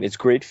great point. It's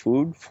great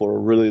food for a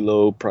really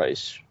low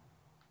price.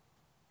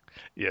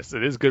 Yes,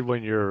 it is good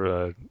when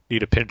you need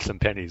to pinch some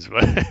pennies,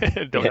 but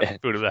don't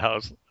have food in the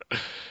house.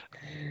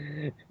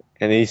 And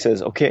then he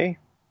says, okay,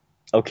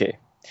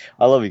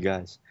 I love you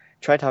guys.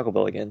 Try Taco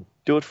Bell again.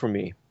 Do it for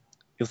me.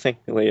 You'll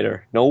thank me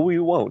later. No, we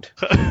won't.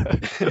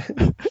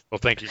 Well,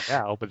 thank you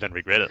now, but then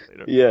regret it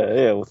later.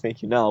 Yeah, well,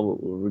 thank you now,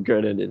 but we'll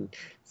regret it in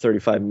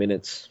 35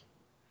 minutes.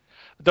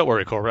 Don't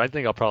worry, Corbin. I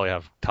think I'll probably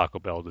have Taco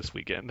Bell this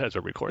weekend as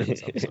we're recording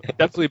this episode.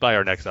 Definitely by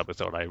our next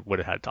episode, I would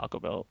have had Taco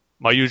Bell.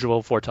 My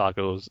usual 4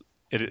 tacos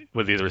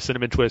with either a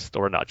cinnamon twist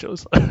or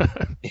nachos.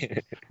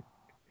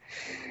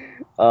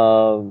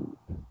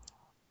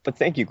 But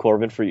thank you,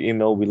 Corbin, for your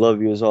email. We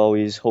love you as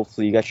always.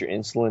 Hopefully you got your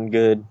insulin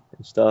good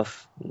and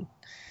stuff. And,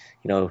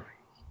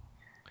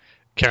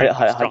 Carrying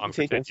how do strong you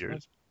for take 10 insulin?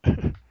 years.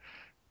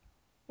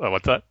 Well,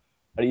 what's that?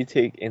 How do you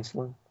take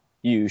insulin?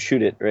 You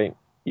shoot it, right?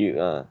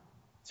 You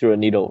through a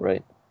needle,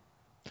 right?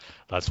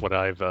 That's what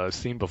I've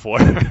seen before.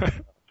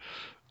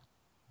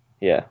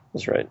 Yeah,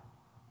 that's right.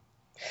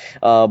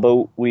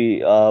 But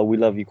we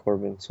love you,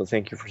 Corbin. So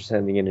thank you for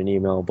sending in an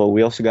email. But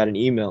we also got an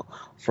email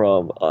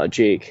from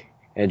Jake,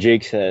 and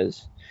Jake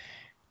says,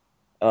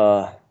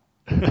 first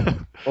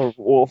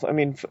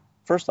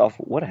off,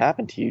 what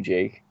happened to you,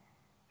 Jake?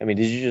 I mean,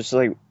 did you just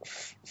like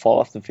fall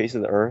off the face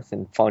of the earth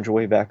and found your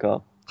way back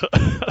up?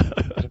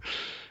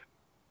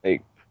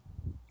 Like,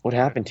 what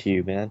happened to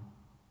you, man?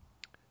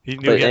 He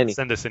knew he had to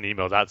send us an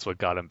email. That's what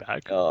got him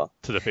back to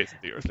the face of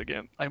the earth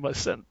again. I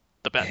must send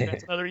the Batman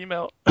another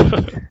email.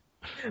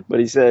 But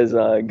he says,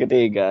 good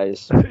day,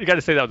 guys. You got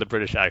to say that with a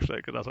British accent,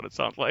 because that's what it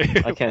sounds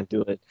like. I can't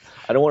do it.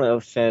 I don't want to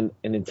offend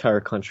an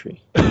entire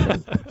country.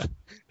 Good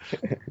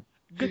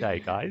day,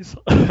 guys.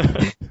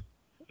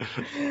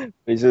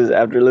 He says,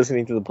 after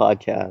listening to the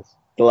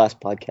last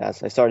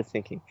podcast, I started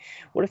thinking,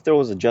 what if there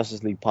was a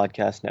Justice League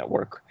podcast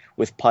network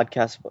with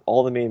podcasts of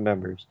all the main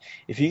members?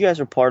 If you guys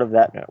were part of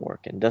that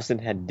network and Dustin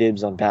had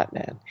dibs on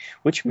Batman,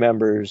 which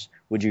members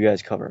would you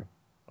guys cover?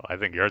 Well, I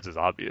think yours is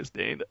obvious,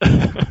 Dane.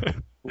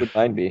 Who would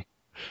mine be?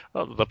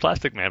 Oh, the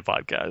Plastic Man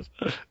podcast.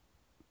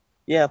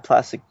 Yeah,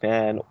 Plastic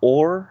Man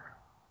or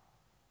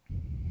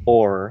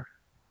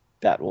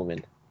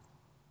Batwoman.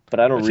 But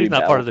I don't read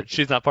Batwoman.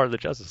 She's not part of the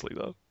Justice League,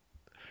 though.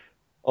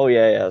 Oh,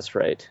 yeah, that's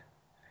right.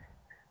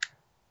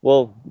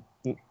 Well,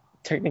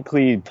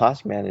 technically,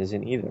 Plastic Man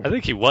isn't either. I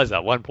think he was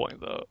at one point,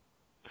 though.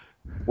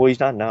 Well,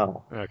 he's not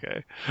now.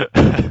 Okay.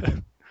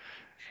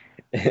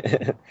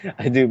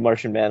 I do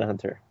Martian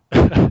Manhunter.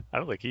 I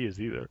don't think he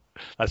is either.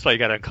 That's why you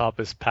got to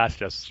encompass past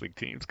Justice League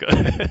teams.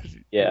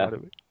 Yeah.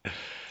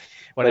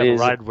 What a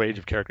wide range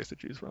of characters to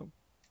choose from.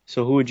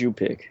 So who would you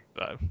pick?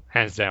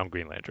 Hands down,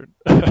 Green Lantern.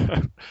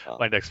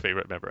 My next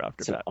favorite member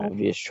after Batman. It's an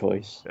obvious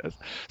choice. Yes.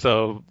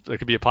 So it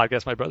could be a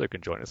podcast my brother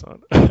can join us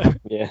on.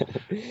 Yeah.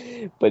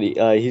 But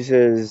he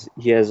says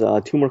he has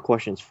 2 more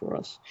questions for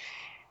us.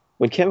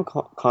 When Kevin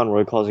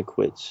Conroy calls it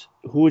quits,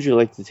 who would you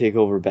like to take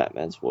over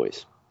Batman's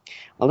voice?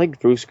 I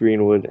like Bruce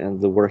Greenwood and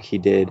the work he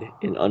did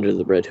in Under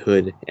the Red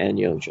Hood and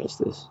Young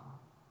Justice.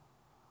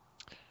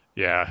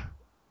 Yeah.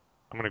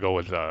 I'm going to go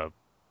with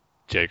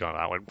Jake on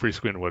that one. Bruce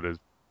Greenwood has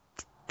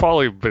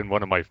probably been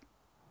one of my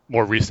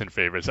more recent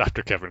favorites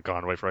after Kevin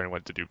Conroy for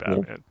anyone to do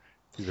Batman. Yeah.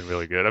 He's been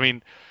really good. I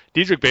mean,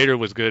 Diedrich Bader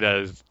was good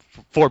as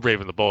for Brave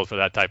and the Bold for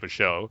that type of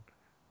show,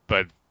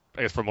 but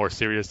I guess for more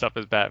serious stuff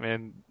as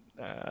Batman,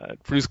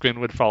 Bruce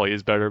Greenwood probably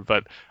is better.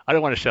 But I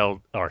don't want to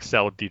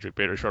sell Diedrich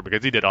Bader short,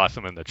 because he did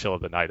awesome in the Chill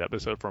of the Night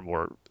episode for a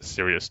more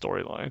serious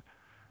storyline.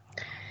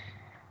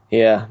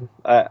 Yeah,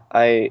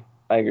 I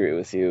I agree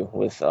with you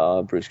with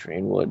Bruce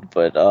Greenwood.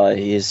 But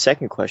his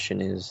second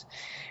question is,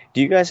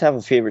 do you guys have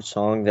a favorite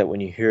song that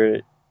when you hear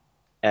it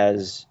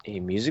as a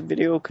music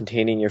video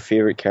containing your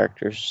favorite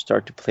characters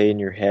start to play in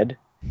your head?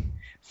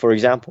 For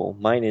example,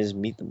 mine is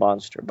Meet the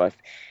Monster by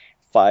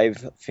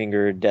Five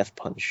Finger Death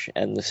Punch,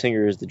 and the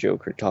singer is the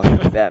Joker talking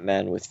to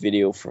Batman with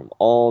video from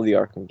all the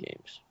Arkham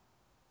games.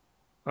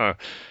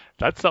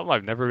 That's something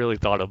I've never really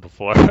thought of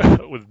before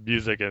with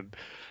music and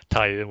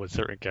tie it in with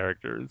certain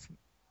characters.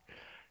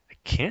 I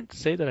can't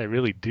say that I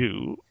really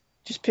do.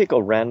 Just pick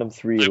a random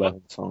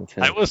 311 song.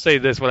 Tim. I will say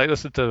this: when I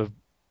listen to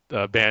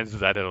bands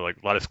that have like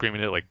a lot of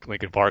screaming in it, like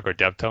Linkin Park or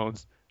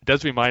Deftones, it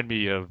does remind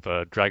me of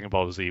Dragon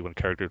Ball Z when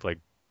characters like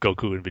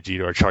Goku and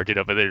Vegeta are charging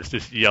up and they're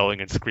just yelling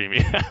and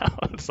screaming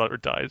on summer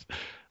times.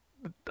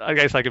 I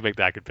guess I could make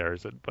that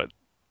comparison, but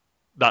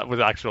not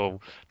with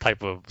actual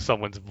type of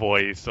someone's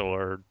voice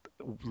or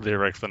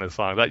lyrics in a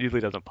song. That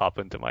usually doesn't pop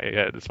into my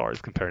head as far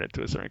as comparing it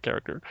to a certain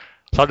character.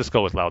 So I'll just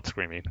go with loud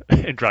screaming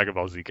in Dragon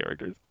Ball Z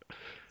characters.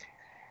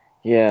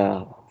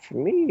 Yeah,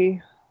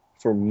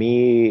 for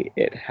me,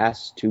 it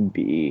has to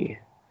be.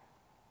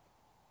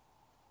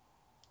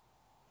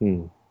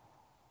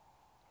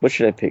 What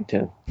should I pick,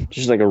 Tim?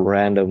 Just like a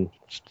random.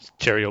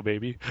 Cheerio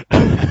baby.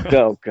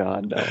 Oh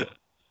God,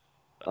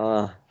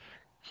 no.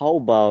 How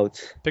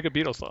about? Pick a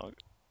Beatles song.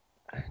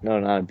 No,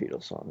 not a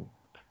Beatles song.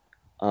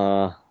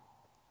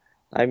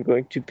 I'm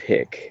going to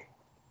pick.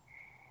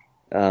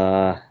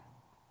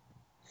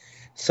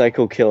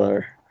 Psycho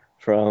Killer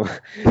from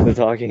the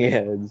Talking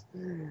Heads.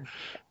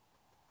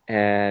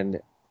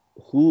 And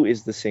who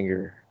is the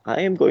singer?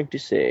 I am going to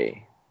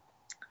say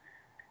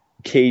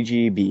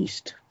KG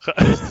Beast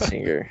is the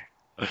singer.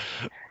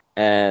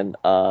 And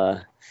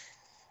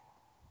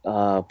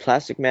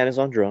Plastic Man is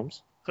on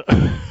drums.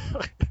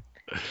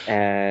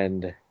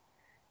 And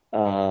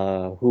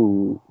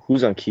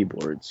who's on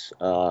keyboards?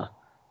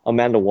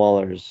 Amanda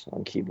Waller's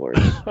on keyboards.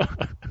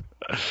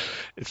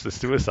 It's the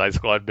Suicide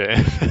Squad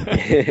band.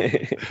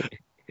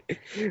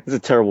 It's a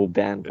terrible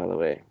band, by the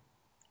way.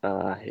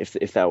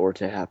 If that were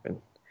to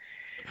happen.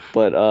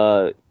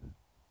 But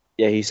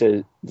yeah, he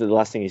said the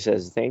last thing he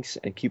says, thanks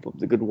and keep up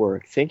the good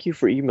work. Thank you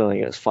for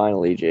emailing us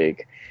finally,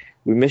 Jake.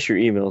 We miss your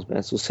emails,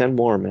 man. So send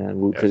more,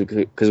 man,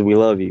 because we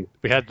love you.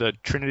 We had the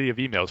trinity of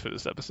emails for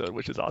this episode,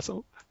 which is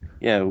awesome.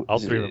 Yeah, all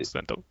three of them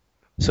sent them.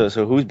 So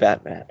who's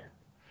Batman?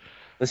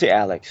 Let's say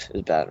Alex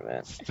is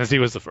Batman. Since he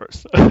was the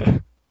first.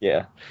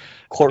 Yeah.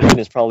 Corbin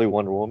is probably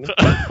Wonder Woman.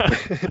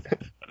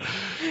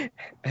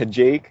 And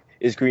Jake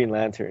is Green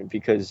Lantern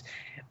because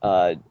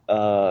Green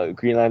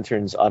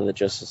Lantern's out of the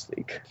Justice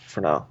League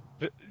for now.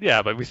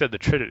 Yeah, but we said the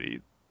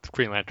Trinity.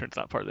 Green Lantern's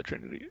not part of the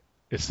Trinity.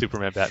 It's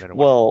Superman, Batman, and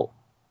Well,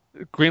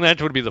 Green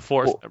Lantern would be the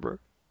fourth member.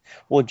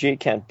 Well, Jake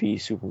can't be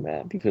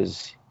Superman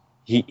because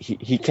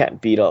he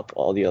can't beat up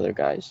all the other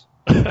guys.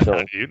 So,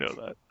 how do you know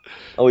that?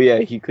 Oh yeah,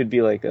 he could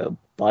be like a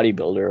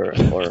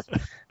bodybuilder or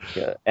like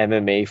a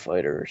MMA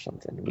fighter or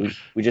something.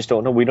 We just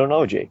don't know. We don't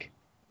know Jake.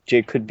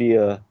 Jake could be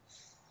a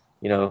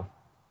 7th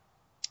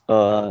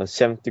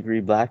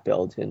degree black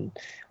belt in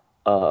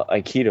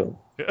Aikido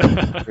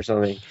or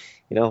something.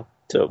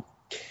 So.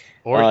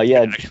 Or you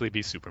could actually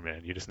be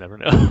Superman. You just never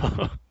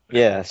know.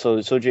 Yeah,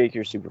 so Jake,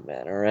 you're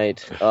Superman, all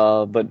right?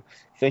 But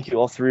thank you,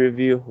 all three of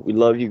you. We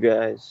love you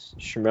guys.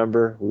 Just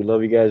remember, we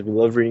love you guys. We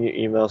love reading your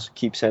emails.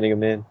 Keep sending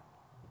them in.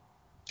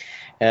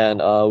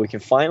 And we can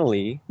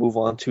finally move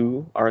on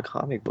to our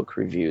comic book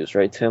reviews,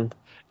 right, Tim?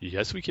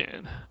 Yes, we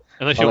can.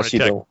 Unless you want to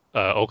check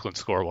Oakland's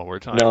score one more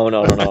time. No.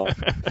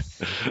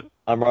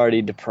 I'm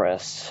already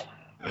depressed.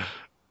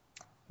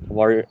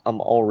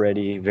 I'm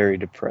already very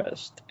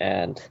depressed.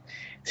 And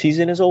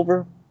season is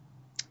over.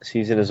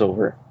 Season is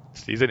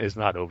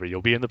not over.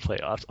 You'll be in the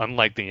playoffs,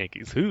 unlike the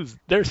Yankees,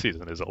 their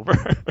season is over.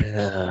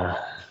 So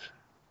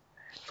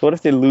what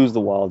if they lose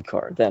the wild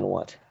card? Then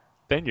what?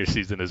 Then your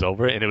season is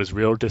over, and it was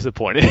real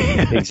disappointing.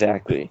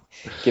 Exactly.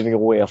 Giving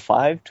away a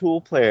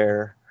 5-tool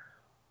player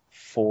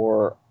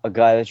for a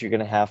guy that you're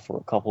going to have for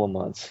a couple of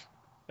months.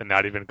 And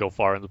not even go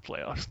far in the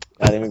playoffs.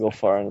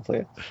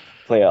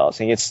 Playoffs.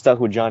 And get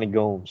stuck with Johnny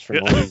Gomes for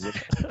no reason.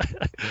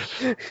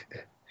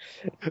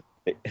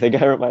 The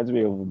guy reminds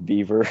me of a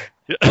beaver.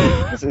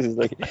 This is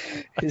like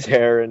his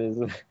hair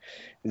and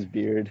his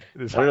beard.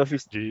 I don't know if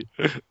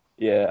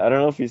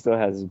he still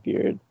has his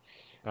beard.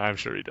 I'm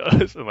sure he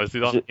does, unless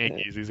he's on the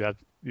Yankees.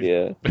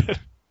 Yeah. It's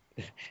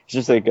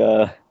just like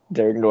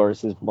Derek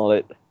Norris's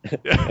mullet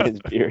and his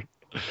beard.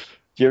 Did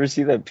you ever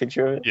see that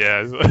picture of it?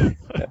 Yeah.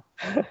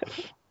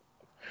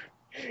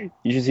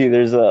 You should see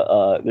there's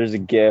a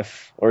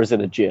GIF, or is it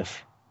a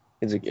GIF?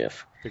 It's a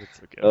GIF. I think it's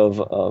a GIF.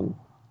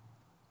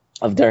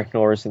 Of Derek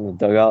Norris in the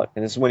dugout,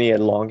 and this is when he had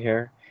long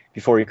hair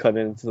before he cut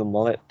it into the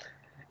mullet,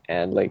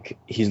 and like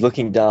he's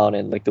looking down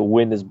and like the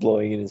wind is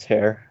blowing in his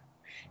hair,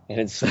 and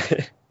it's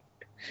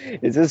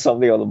it's just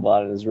something on the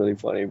bottom that's really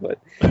funny, but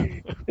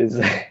it's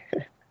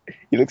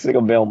he looks like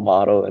a male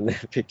model in the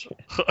picture.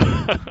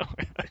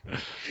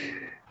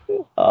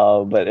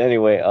 But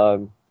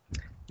anyway,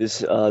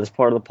 this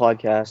part of the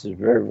podcast is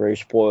very, very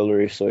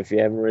spoilery, so if you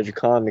haven't read your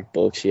comic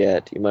books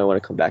yet, you might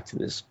want to come back to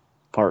this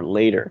part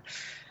later.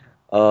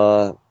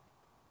 But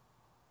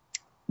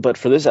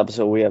for this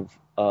episode, we have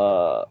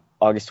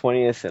August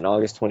 20th and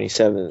August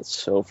 27th.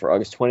 So for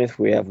August 20th,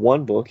 we have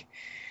one book,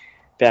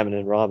 Batman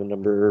and Robin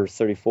number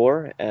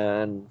 34.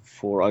 And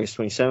for August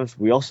 27th,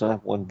 we also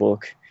have one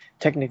book,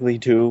 technically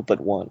two, but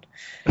one.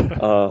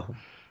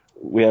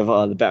 We have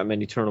the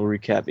Batman Eternal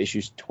Recap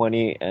issues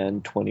 20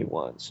 and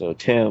 21. So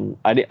Tim,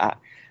 I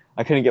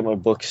couldn't get my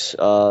books,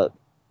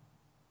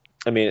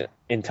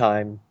 in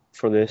time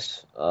for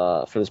this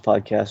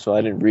podcast, so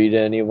I didn't read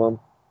any of them.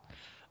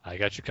 I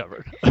got you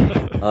covered.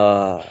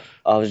 I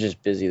was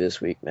just busy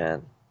this week,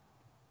 man,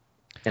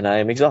 and I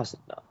am exhausted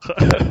now.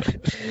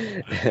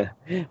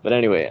 But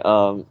anyway,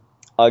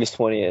 August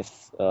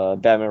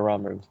 20th, Batman and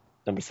Robin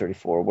number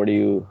 34. What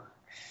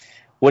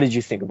did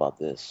you think about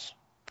this?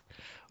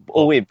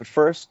 Oh wait, but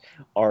first,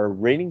 our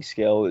rating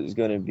scale is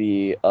going to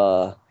be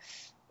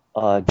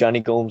Johnny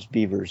Gomes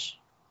Beavers.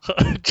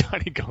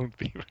 Johnny Gomes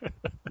Beaver.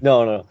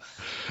 No.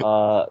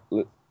 How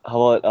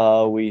about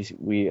our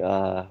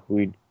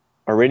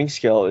rating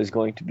scale is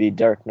going to be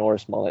Derek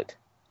Norris mullet.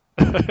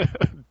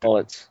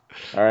 Mullets.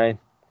 All right.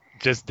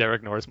 Just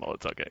Derek Norris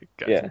mullets. Okay.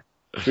 Gotcha. Yeah.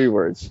 3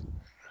 words.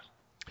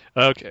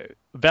 Okay.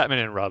 Batman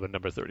and Robin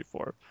number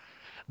 34.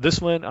 This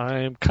one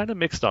I'm kind of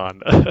mixed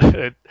on.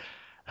 It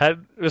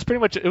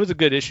was a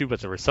good issue, but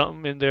there was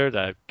something in there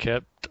that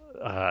kept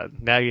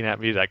nagging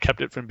at me that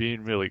kept it from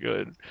being really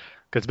good.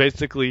 Because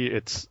basically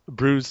it's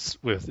Bruce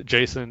with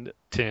Jason,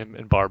 Tim,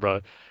 and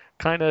Barbara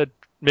kind of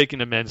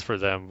making amends for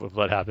them with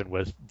what happened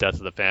with Death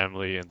of the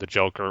Family and the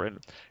Joker and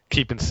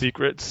keeping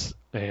secrets.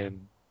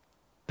 And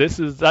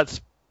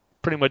that's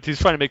pretty much, he's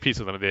trying to make peace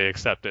with them and they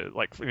accept it.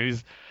 Like,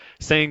 he's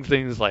saying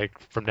things like,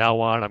 from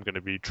now on, I'm going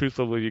to be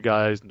truthful with you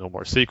guys, no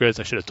more secrets.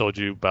 I should have told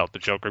you about the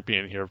Joker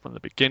being here from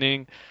the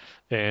beginning.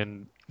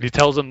 And he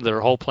tells them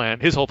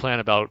his whole plan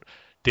about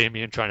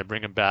Damian trying to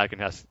bring him back,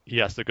 and he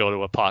has to go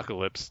to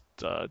Apocalypse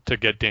to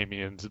get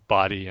Damian's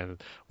body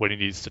and what he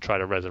needs to try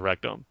to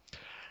resurrect him.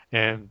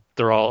 And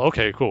they're all,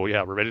 okay, cool,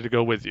 yeah, we're ready to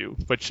go with you.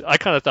 Which I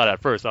kind of thought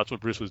at first that's what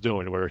Bruce was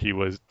doing, where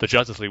the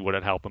Justice League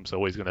wouldn't help him,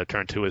 so he's going to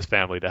turn to his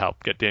family to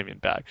help get Damian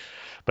back.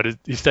 But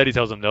instead he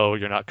tells them, no,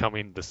 you're not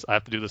coming. I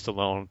have to do this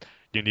alone.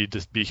 You need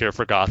to be here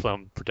for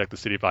Gotham, protect the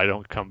city if I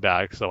don't come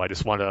back. So I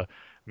just want to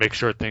make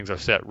sure things are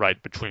set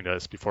right between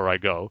us before I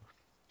go,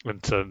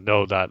 and to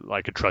know that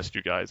I can trust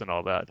you guys and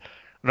all that.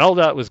 And all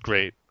that was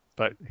great,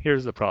 but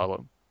here's the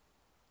problem.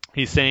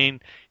 He's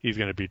saying he's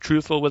going to be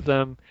truthful with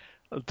them.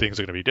 Things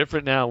are going to be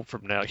different now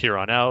from now here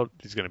on out.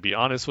 He's going to be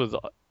honest with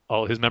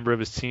all his member of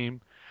his team.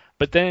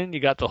 But then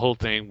you got the whole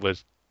thing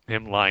with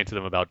him lying to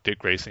them about Dick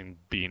Grayson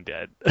being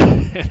dead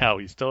and how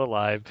he's still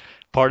alive,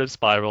 part of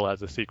Spiral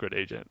as a secret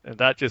agent. And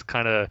that just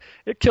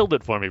it killed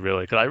it for me,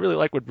 really, because I really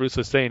like what Bruce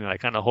was saying, and I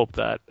kind of hope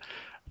that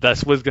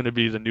was going to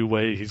be the new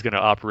way he's going to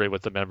operate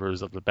with the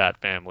members of the Bat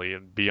family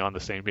and be on the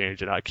same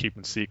page and not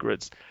keeping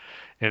secrets.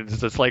 And it's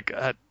just like,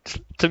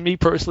 to me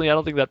personally, I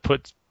don't think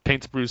that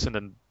paints Bruce in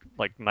a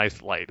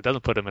nice light. It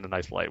doesn't put him in a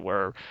nice light,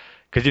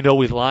 because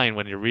he's lying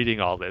when you're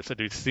reading all this.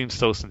 It seems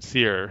so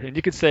sincere. And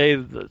you could say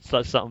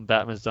that's something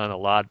Batman's done a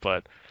lot,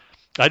 but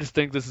I just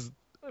think this is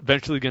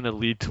eventually going to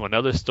lead to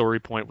another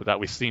story point that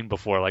we've seen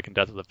before, like in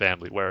Death of the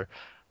Family, where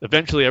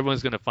eventually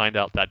everyone's going to find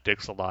out that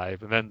Dick's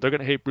alive, and then they're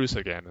going to hate Bruce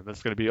again, and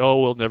it's going to be, oh,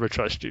 we'll never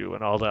trust you,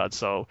 and all that.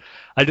 So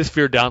I just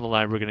fear down the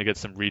line we're going to get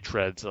some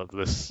retreads of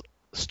this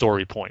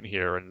story point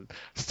here, and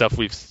stuff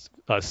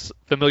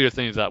familiar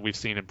things that we've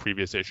seen in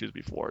previous issues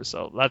before.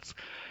 So that's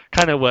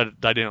kind of what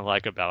I didn't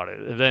like about it.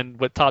 And then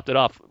what topped it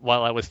off,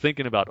 while I was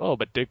thinking about,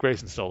 but Dick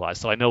Grayson's still alive,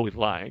 so I know he's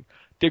lying.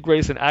 Dick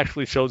Grayson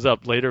actually shows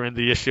up later in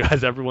the issue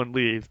as everyone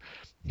leaves.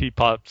 He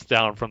pops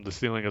down from the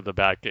ceiling of the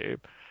Batcave.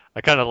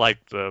 I kind of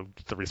like the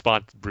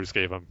response Bruce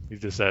gave him. He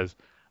just says,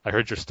 I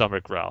heard your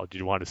stomach growl. Do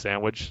you want a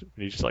sandwich? And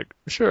he's just like,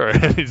 sure.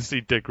 And you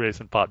see Dick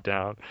Grayson pop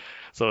down.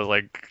 So it's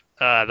like,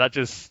 that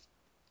just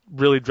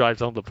really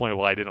drives home the point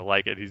why I didn't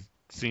like it. He's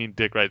seeing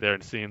Dick right there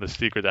and seeing the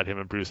secret that him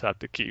and Bruce have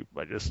to keep.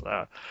 I just,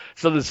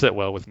 doesn't sit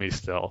well with me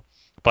still.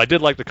 But I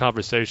did like the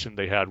conversation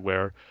they had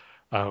where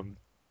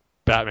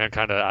Batman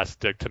kind of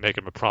asked Dick to make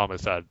him a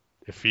promise that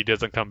if he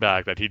doesn't come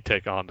back, that he'd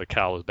take on the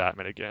cowl as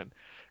Batman again.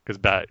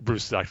 Because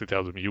Bruce actually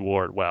tells him, you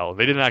wore it well.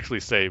 They didn't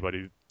actually say, but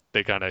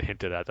they kind of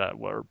hinted at that,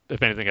 where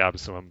if anything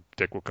happens to him,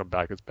 Dick will come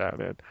back as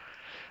Batman.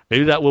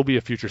 Maybe that will be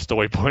a future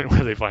story point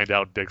where they find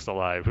out Dick's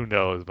alive. Who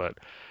knows? But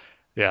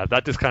yeah,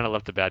 that just kind of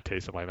left a bad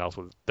taste in my mouth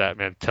with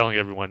Batman telling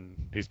everyone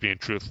he's being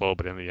truthful,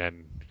 but in the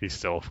end, he's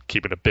still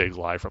keeping a big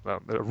lie from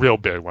them. A real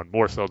big one,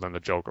 more so than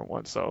the Joker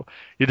one. So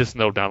you just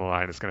know down the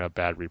line it's going to have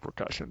bad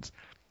repercussions.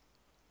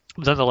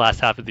 But then the last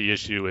half of the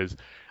issue is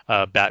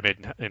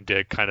Batman and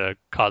Dick kind of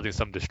causing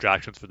some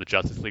distractions for the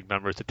Justice League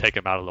members to take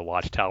him out of the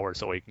Watchtower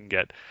so he can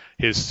get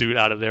his suit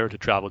out of there to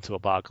travel to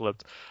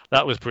Apocalypse.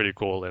 That was pretty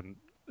cool.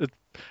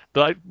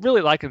 But I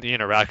really liking the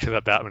interaction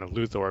that Batman and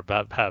Luthor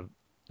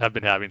have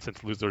been having since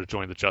Luthor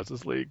joined the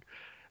Justice League.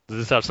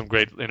 just have some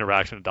great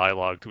interaction and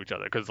dialogue to each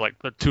other because like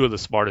they're two of the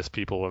smartest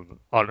people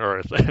on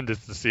Earth, and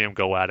just to see them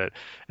go at it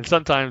and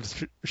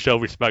sometimes show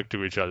respect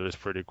to each other is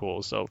pretty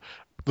cool. So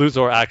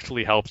Luthor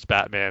actually helps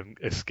Batman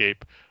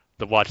escape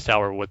the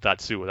Watchtower with that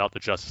suit without the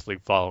Justice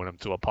League following him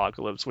to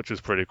Apocalypse, which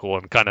is pretty cool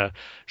and kind of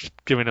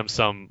giving him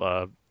some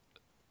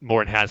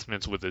more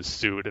enhancements with his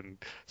suit and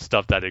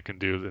stuff that it can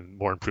do and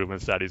more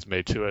improvements that he's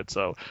made to it.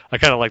 So I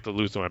kind of like the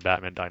Luthor and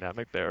Batman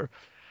dynamic there.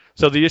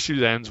 So the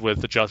issue ends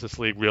with the Justice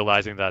League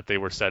realizing that they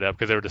were set up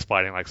because they were just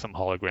fighting like some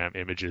hologram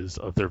images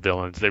of their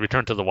villains. They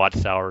return to the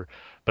Watchtower,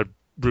 but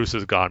Bruce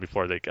is gone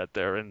before they get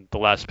there. And the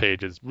last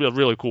page is a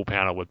really cool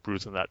panel with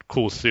Bruce in that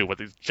cool suit with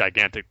these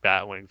gigantic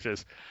bat wings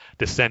just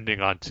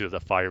descending onto the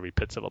fiery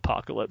pits of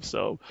Apocalypse.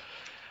 So,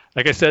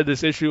 like I said,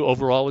 this issue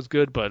overall was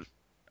good, but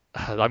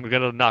I'm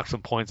going to knock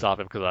some points off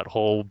it because that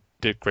whole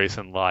Dick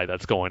Grayson lie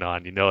that's going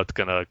on, it's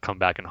going to come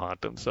back and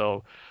haunt him.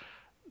 So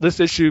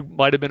this issue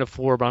might have been a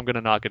 4, but I'm going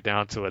to knock it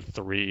down to a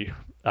 3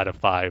 out of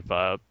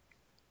 5.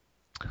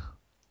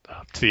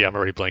 See, I'm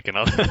already blanking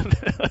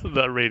on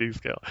the rating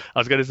scale. I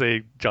was going to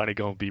say Johnny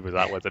Go Beaver, but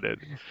that wasn't it.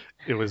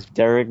 It was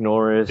Derek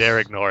Norris.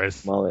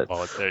 Mullet.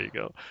 There you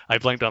go. I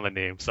blanked on the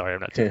name. Sorry, I'm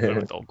not too good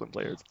with Oakland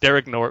players.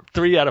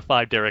 3 out of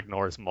 5 Derek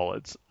Norris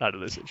mullets out of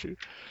this issue.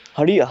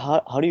 How do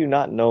you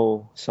not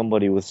know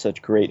somebody with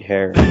such great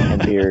hair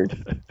and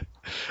beard?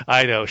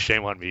 I know,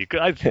 shame on me.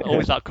 I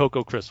always thought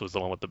Coco Chris was the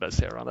one with the best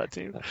hair on that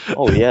team.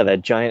 Oh yeah,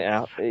 that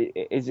giant.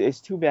 It's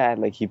too bad.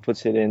 Like he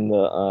puts it in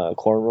the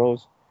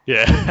cornrows.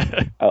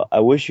 Yeah. I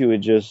wish you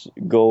would just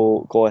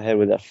go ahead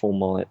with that full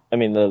mullet. I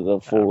mean the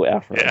full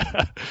afro.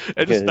 Yeah.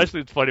 And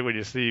especially it's funny when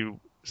you see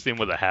him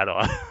with a hat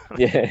on.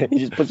 Yeah, he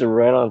just puts it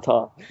right on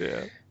top.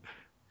 Yeah.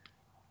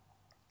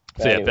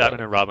 So anyway.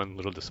 Batman and Robin a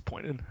little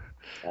disappointed.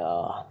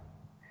 All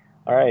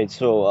right,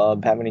 so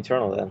Batman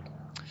Eternal then.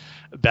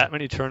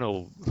 Batman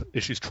Eternal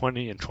issues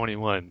 20 and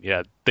 21.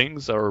 Yeah,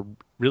 things are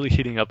really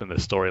heating up in the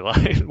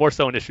storyline, more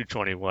so in issue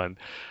 21.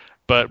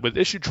 But with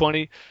issue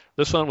 20,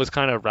 this one was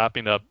kind of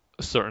wrapping up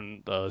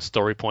certain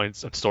story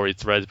points and story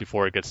threads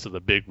before it gets to the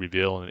big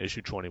reveal in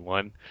issue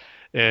 21.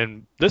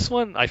 And this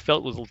one I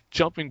felt was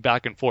jumping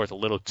back and forth a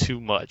little too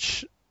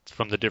much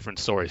from the different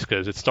stories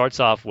because it starts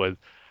off with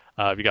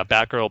you got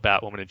Batgirl,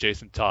 Batwoman, and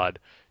Jason Todd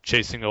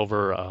chasing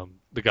over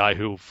the guy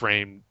who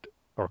framed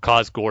or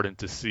caused Gordon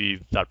to see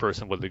that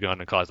person with the gun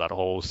and cause that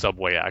whole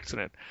subway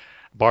accident.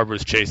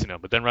 Barbara's chasing him,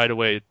 but then right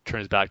away it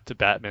turns back to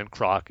Batman,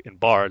 Croc, and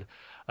Bard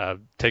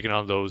taking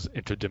on those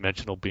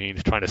interdimensional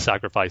beings, trying to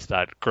sacrifice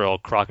that girl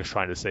Croc is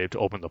trying to save to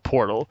open the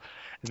portal.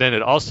 And then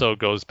it also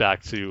goes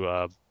back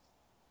to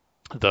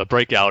the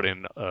breakout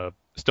in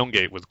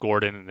Stonegate with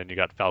Gordon, and then you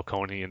got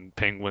Falcone and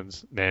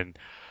Penguin's men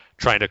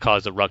trying to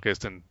cause a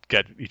ruckus and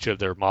get each of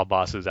their mob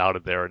bosses out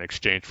of there in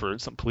exchange for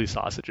some police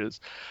hostages.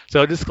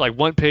 So just like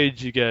one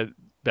page you get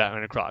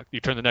Batman and Croc. You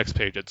turn the next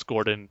page, it's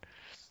Gordon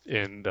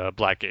in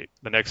Blackgate.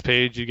 The next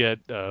page you get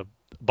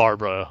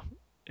Barbara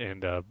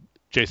and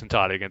Jason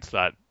Todd against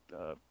that.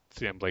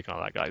 See, I'm blanking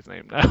on that guy's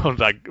name now.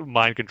 That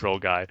mind control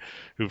guy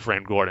who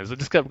framed Gordon. So it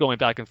just kept going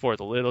back and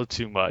forth a little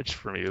too much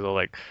for me. So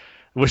like,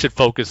 I wish it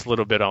focused a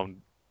little bit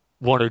on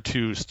one or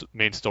two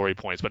main story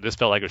points, but this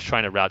felt like it was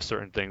trying to wrap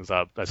certain things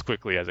up as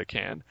quickly as it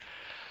can.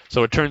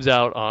 So it turns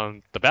out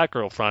on the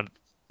Batgirl front,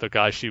 the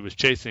guy she was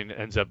chasing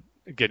ends up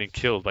getting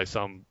killed by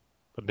some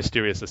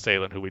mysterious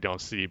assailant who we don't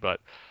see, but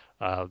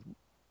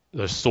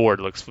the sword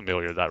looks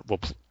familiar that will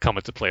come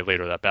into play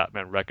later that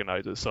Batman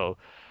recognizes. So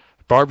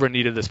Barbara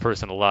needed this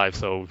person alive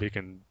so he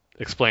can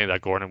explain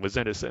that Gordon was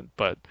innocent,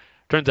 but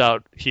turns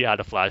out he had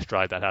a flash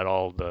drive that had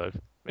all the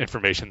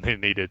information they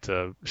needed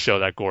to show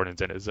that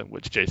Gordon's innocent,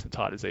 which Jason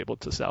Todd is able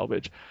to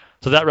salvage.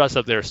 So that wraps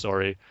up their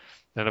story.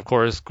 And of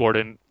course,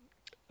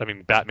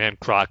 Batman,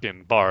 Croc,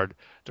 and Bard,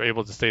 they're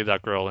able to save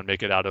that girl and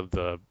make it out of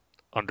the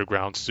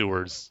underground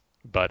sewers.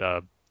 But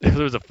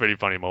there was a pretty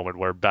funny moment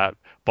where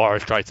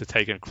Bard tries to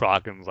take in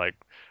Croc and was like,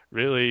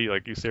 really?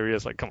 Like, you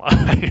serious? Like, come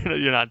on,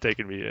 you're not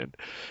taking me in.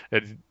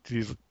 And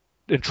he's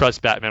entrusts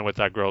Batman with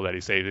that girl that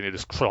he saved, and he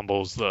just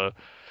crumbles the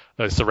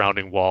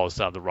surrounding walls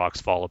so the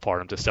rocks fall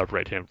apart to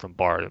separate him from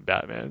Bard and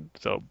Batman.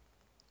 So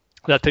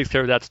that takes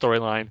care of that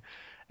storyline.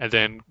 And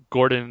then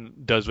Gordon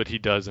does what he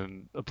does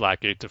in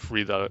Blackgate to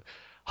free the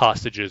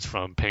hostages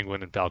from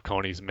Penguin and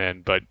Falcone's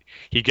men, but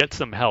he gets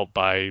some help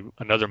by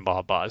another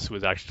mob boss who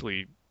is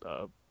actually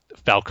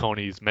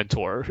Falcone's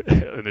mentor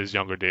in his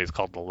younger days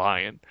called the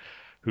Lion,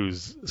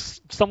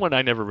 who's someone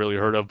I never really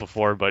heard of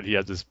before, but he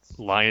has this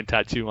lion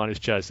tattoo on his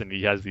chest, and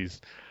he has these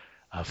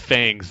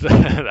fangs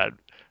that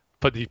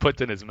he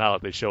puts in his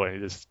mouth. They show it,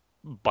 and he just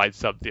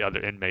bites up the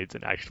other inmates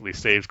and actually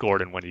saves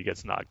Gordon when he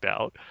gets knocked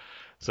out.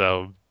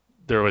 So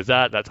there was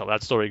that. That's how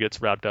that story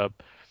gets wrapped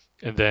up.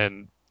 And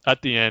then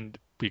at the end,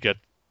 we get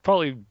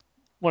probably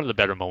one of the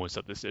better moments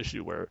of this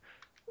issue where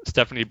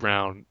Stephanie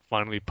Brown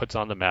finally puts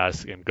on the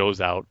mask and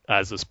goes out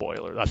as the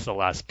spoiler. That's the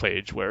last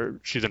page where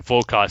she's in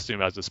full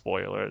costume as the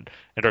spoiler.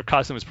 And her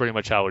costume is pretty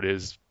much how it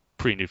is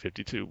pre-New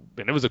 52.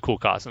 And it was a cool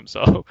costume,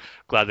 so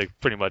glad they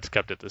pretty much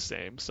kept it the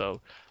same. So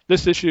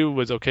this issue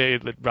was okay.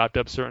 It wrapped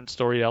up certain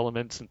story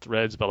elements and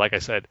threads, but like I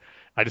said,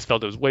 I just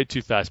felt it was way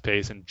too fast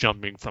paced and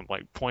jumping from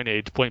like point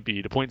A to point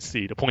B to point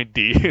C to point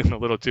D a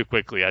little too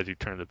quickly as you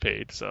turn the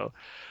page. So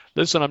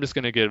this one I'm just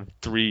going to give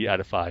 3 out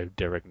of 5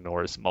 Derek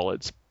Norris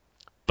mullets.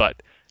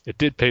 But it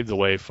did pave the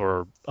way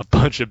for a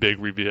bunch of big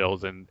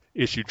reveals in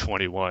issue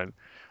 21.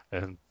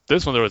 And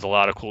this one, there was a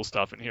lot of cool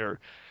stuff in here.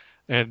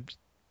 And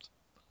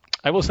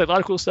I will say a lot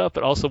of cool stuff,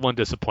 but also one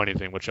disappointing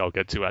thing, which I'll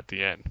get to at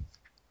the end.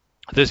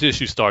 This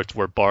issue starts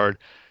where Bard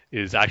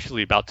is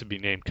actually about to be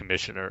named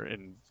commissioner,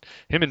 and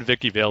him and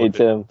Vicky Vale. Hey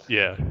Tim,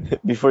 yeah.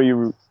 Before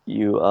you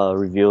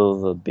reveal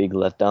the big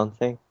letdown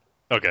thing,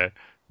 Okay.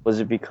 was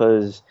it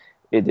because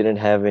it didn't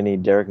have any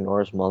Derek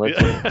Norris mullets?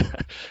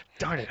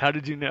 Darn it! How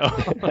did you know?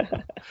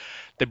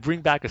 They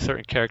bring back a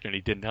certain character, and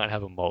he did not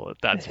have a mullet.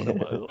 That's what it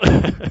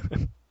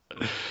was.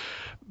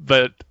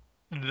 But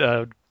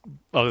I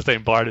was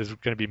saying Bard is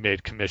going to be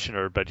made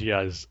commissioner, but he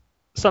has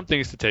some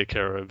things to take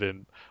care of,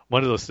 and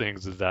one of those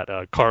things is that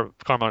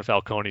Carmine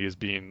Falcone is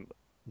being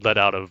let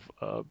out of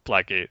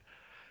Blackgate,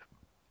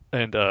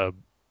 and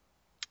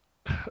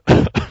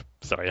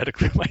sorry, I had to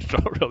clear my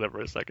throat real there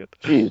for a second.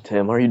 Gee,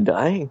 Tim, are you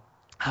dying?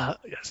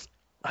 Yes.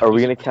 Are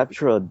we gonna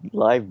capture a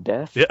live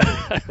death?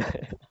 Yeah.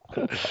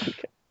 Okay.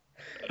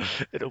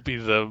 It'll be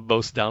the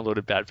most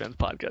downloaded Bad Fans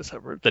podcast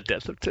ever. The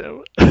death of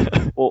Tim.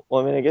 Well,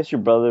 I mean, I guess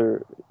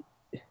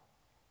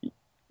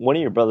one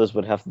of your brothers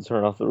would have to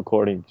turn off the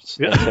recording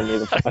and send me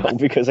the file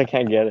because I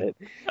can't get it.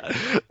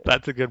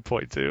 That's a good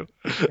point too.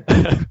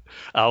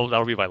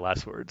 That'll be my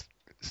last words.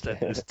 Send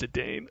this to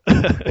Dane.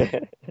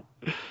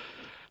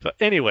 So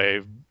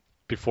anyway,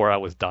 before I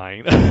was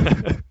dying,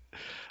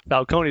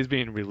 Falcone's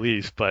being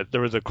released, but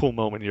there was a cool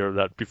moment here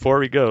that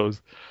before he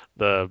goes,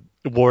 the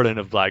warden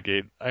of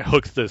Blackgate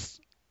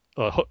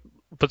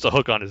puts a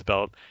hook on his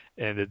belt,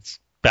 and it's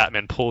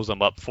Batman pulls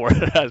him up for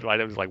it as right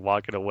as like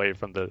walking away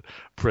from the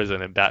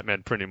prison, and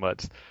Batman pretty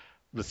much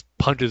just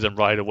punches him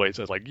right away.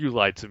 So it's like, you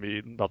lied to me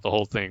about the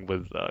whole thing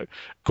with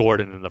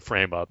Gordon in the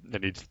frame up,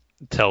 and he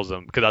tells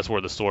him, because that's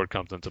where the sword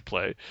comes into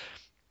play.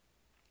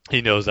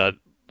 He knows that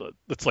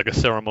it's like a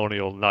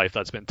ceremonial knife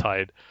that's been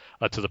tied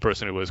to the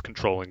person who was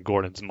controlling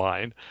Gordon's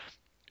mind,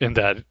 and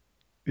that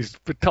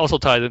it also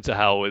ties into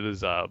how it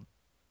is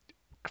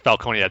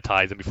Falcone had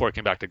ties, and before he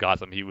came back to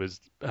Gotham, he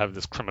was having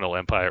this criminal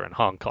empire in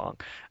Hong Kong.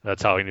 And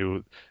that's how he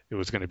knew it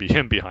was going to be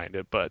him behind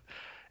it. But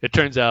it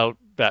turns out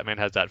Batman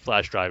has that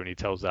flash drive, and he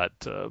tells that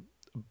to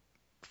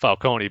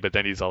Falcone, but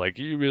then he's all like,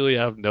 you really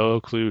have no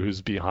clue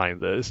who's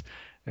behind this.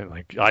 And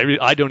like,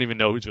 I don't even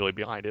know who's really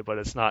behind it, but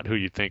it's not who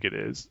you think it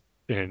is.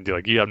 And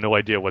like, you have no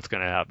idea what's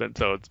going to happen.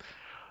 So it's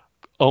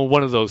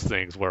one of those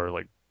things where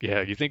like,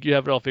 yeah, you think you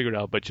have it all figured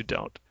out, but you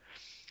don't.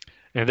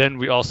 And then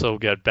we also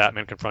get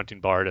Batman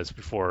confronting Bard as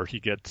before he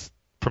gets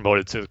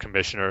promoted to the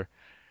commissioner.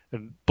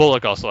 And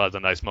Bullock also has a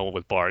nice moment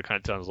with Bard. Kind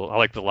of tells, I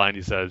like the line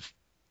he says,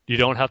 you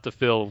don't have to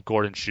fill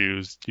Gordon's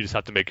shoes. You just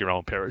have to make your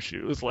own pair of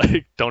shoes.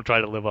 Like, don't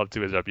try to live up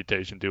to his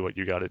reputation. Do what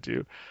you got to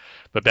do.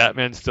 But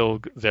Batman's still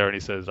there, and he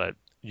says that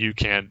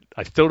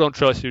I still don't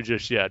trust you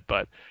just yet,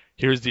 but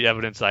here's the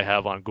evidence I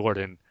have on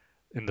Gordon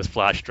in this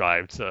flash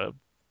drive to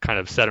kind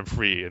of set him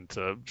free and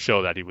to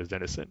show that he was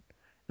innocent.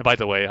 And by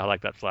the way, I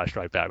like that flash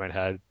drive Batman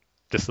had.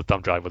 Just the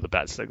thumb drive with the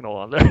bat signal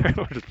on there,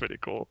 which is pretty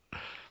cool.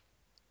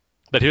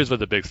 But here's where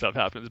the big stuff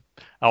happens.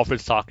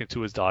 Alfred's talking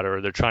to his daughter.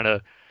 They're trying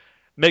to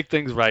make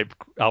things right.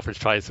 Alfred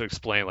tries to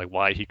explain like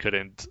why he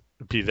couldn't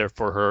be there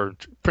for her,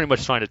 pretty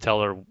much trying to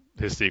tell her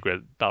his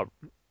secret about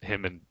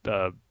him and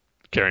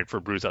caring for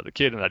Bruce as a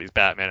kid and that he's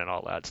Batman and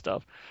all that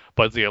stuff.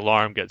 But the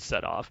alarm gets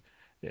set off,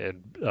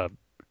 and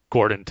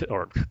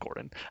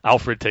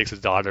Alfred takes his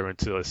daughter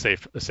into a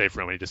safe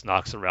room, and he just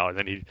knocks her out, and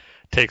then he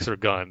takes her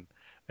gun.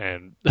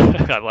 And I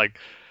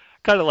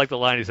kind of like the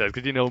line he says,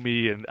 because you know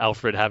me and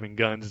Alfred having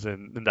guns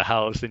in the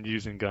house and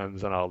using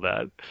guns and all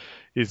that.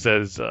 He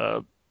says,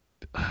 trying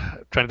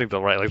to think the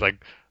right,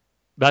 like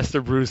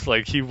Master Bruce,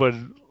 like he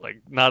would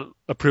like not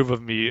approve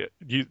of me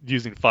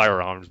using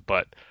firearms,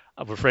 but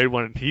I'm afraid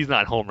when he's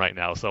not home right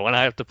now, so when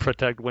I have to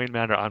protect Wayne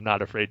Manor, I'm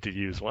not afraid to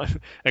use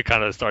one. It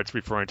kind of starts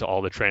referring to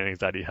all the trainings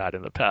that he had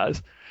in the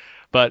past.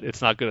 But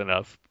it's not good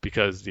enough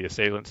because the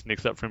assailant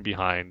sneaks up from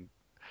behind,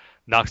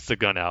 knocks the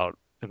gun out,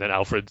 and then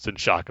Alfred's in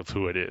shock of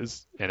who it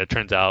is. And it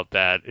turns out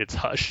that it's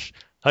Hush.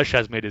 Hush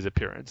has made his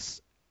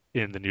appearance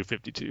in the New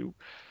 52.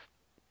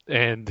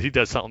 And he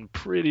does something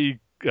pretty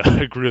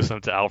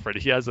gruesome to Alfred.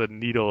 He has a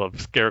needle of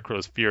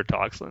Scarecrow's fear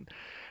toxin. And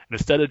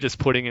instead of just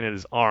putting it in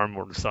his arm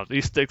or something,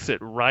 he sticks it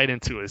right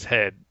into his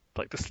head,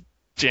 like just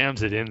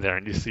jams it in there,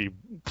 and you see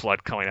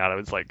blood coming out of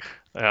it. It's like,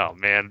 oh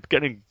man,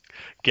 getting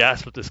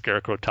gassed with the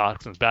Scarecrow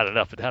toxin is bad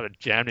enough, but to have it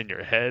jammed in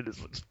your head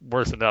is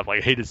worse enough.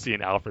 Like, I hated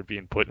seeing Alfred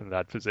being put in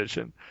that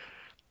position.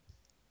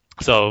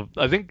 So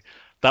I think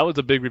that was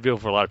a big reveal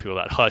for a lot of people,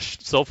 that Hush,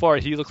 so far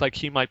he looks like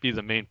he might be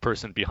the main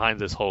person behind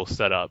this whole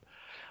setup,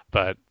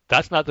 but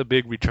that's not the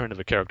big return of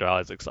a character I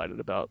was excited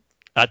about.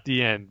 At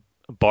the end,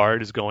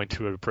 Bard is going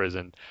to a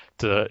prison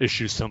to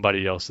issue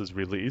somebody else's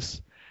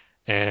release,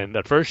 and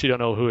at first you don't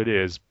know who it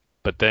is,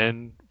 but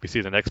then we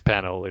see the next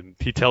panel and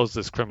he tells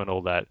this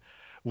criminal that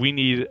we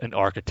need an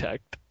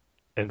architect,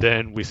 and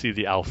then we see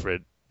the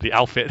Alfred the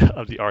outfit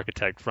of the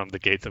architect from the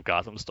Gates of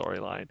Gotham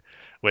storyline,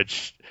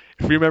 which,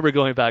 if you remember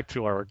going back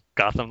to our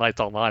Gotham Knights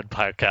Online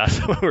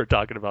podcast when we were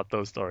talking about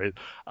those stories,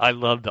 I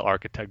loved the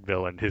architect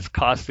villain. His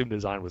costume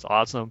design was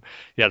awesome.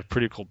 He had a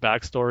pretty cool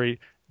backstory.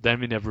 Then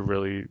we never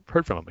really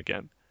heard from him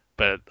again.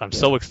 But I'm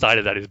so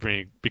excited that he's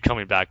be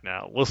coming back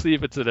now. We'll see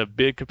if it's in a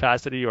big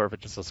capacity or if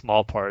it's just a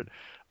small part.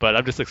 But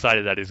I'm just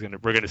excited that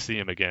we're gonna see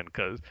him again,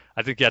 because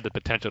I think he had the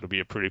potential to be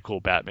a pretty cool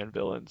Batman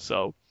villain.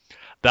 So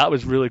that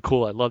was really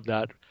cool. I love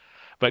that.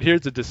 But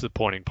here's the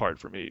disappointing part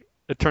for me.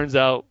 It turns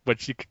out,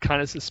 what you could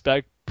kind of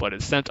suspect, but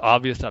it seemed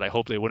obvious that I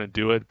hope they wouldn't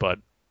do it, but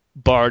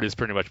Bard is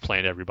pretty much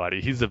playing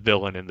everybody. He's a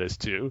villain in this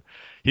too.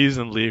 He's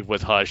in league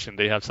with Hush, and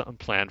they have something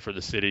planned for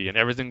the city, and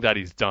everything that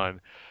he's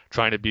done,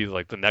 trying to be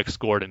like the next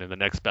Gordon and the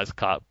next best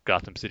cop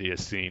Gotham City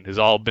has seen, has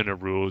all been a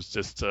ruse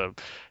just to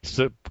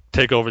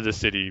take over the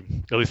city.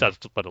 At least that's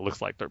what it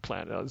looks like their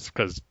plan is,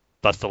 because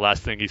that's the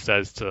last thing he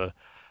says to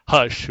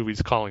Hush, who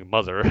he's calling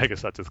Mother. I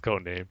guess that's his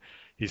code name.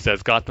 He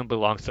says, Gotham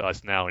belongs to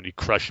us now, and he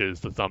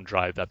crushes the thumb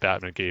drive that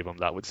Batman gave him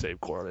that would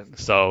save Gordon.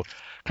 So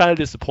kind of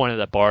disappointed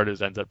that Bard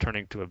ends up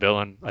turning to a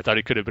villain. I thought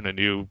he could have been a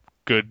new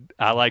good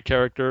ally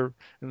character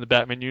in the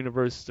Batman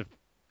universe. If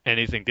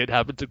anything did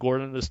happen to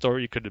Gordon in the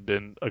story, he could have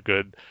been a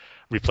good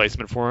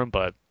replacement for him,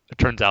 but it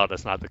turns out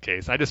that's not the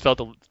case. I just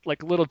felt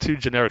like a little too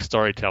generic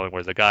storytelling,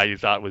 where the guy you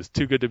thought was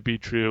too good to be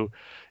true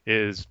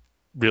is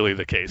really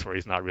the case, where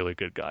he's not really a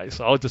good guy.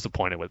 So I was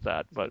disappointed with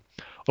that. But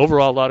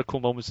overall, a lot of cool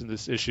moments in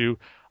this issue.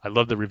 I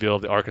love the reveal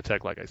of the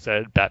architect, like I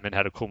said. Batman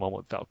had a cool moment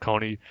with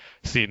Falcone.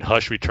 Seeing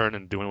Hush return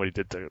and doing what he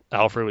did to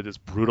Alfred with his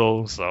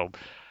brutal. So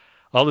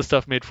all this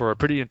stuff made for a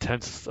pretty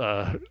intense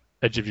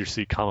edge of your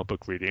seat comic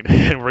book reading.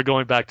 And we're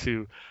going back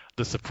to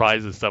the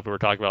surprises stuff we were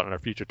talking about in our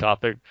future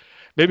topic.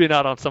 Maybe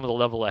not on some of the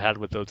level I had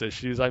with those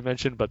issues I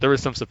mentioned, but there were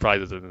some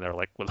surprises in there,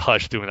 like with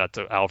Hush doing that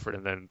to Alfred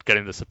and then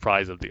getting the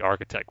surprise of the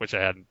architect, which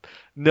I had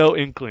no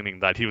inkling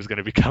that he was going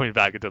to be coming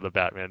back into the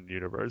Batman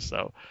universe.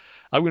 So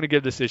I'm going to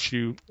give this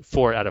issue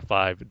 4 out of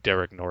 5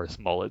 Derek Norris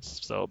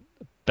mullets. So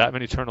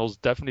Batman Eternals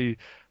definitely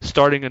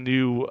starting a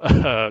new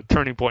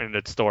turning point in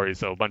its story.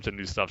 So a bunch of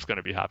new stuff's going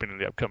to be happening in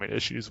the upcoming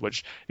issues,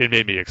 which it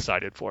made me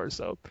excited for.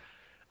 So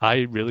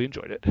I really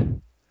enjoyed it.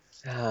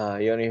 You want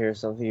to hear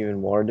something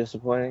even more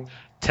disappointing?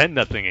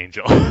 10-0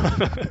 Angel.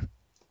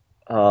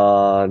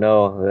 No,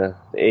 the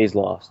A's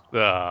lost.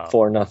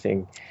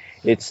 4-0.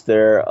 It's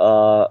their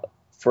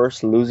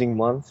first losing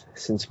month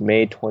since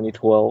May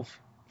 2012.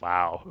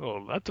 Wow.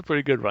 Oh, that's a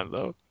pretty good run,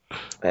 though.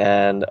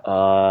 And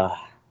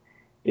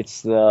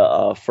it's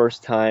the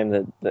first time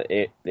that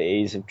the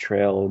A's have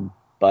trailed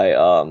by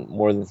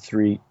more than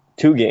 2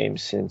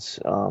 games since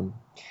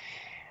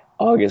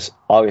August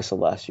of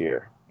last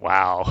year.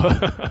 Wow.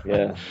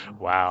 Yeah.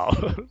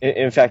 Wow.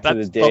 In fact, to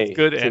the day.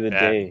 Good to the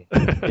day.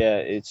 Yeah,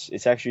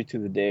 it's actually to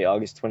the day,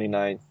 August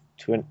 29th,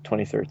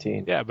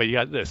 2013. Yeah, but you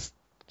got this.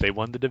 They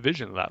won the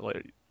division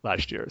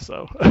last year,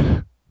 so they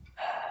can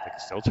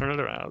still turn it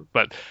around.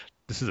 But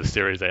this is a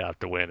series they have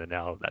to win, and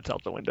now that's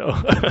out the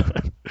window.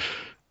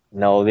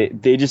 No,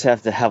 they just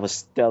have to have a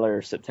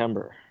stellar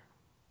September.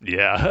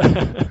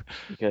 Yeah.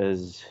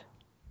 Because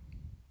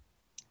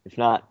if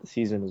not, the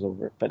season is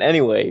over. But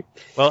anyway.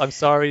 Well, I'm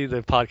sorry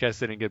the podcast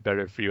didn't get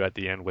better for you at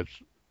the end with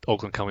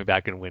Oakland coming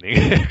back and winning,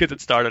 because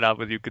it started out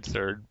with you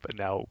concerned, but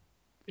now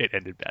it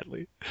ended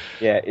badly.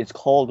 Yeah, it's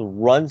called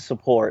run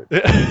support.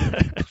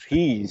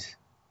 Please,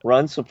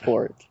 run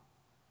support.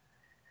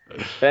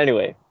 But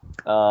anyway,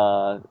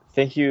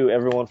 thank you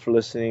everyone for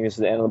listening. This is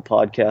the end of the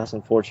podcast,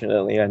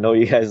 unfortunately. I know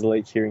you guys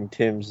like hearing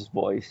Tim's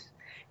voice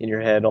in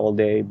your head all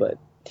day, but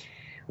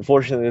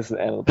unfortunately this is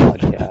the end of the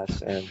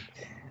podcast. And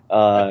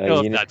I don't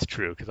know if that's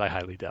true, because I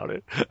highly doubt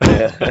it.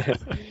 Yeah.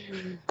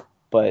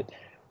 But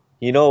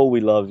we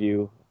love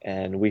you,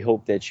 and we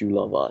hope that you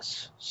love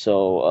us.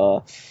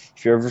 So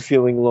if you're ever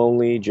feeling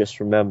lonely, just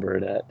remember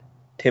that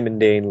Tim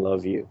and Dane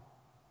love you.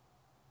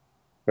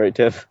 Right,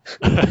 Tim?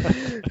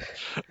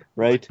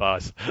 Right?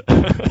 Boss.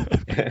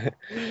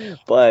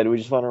 But we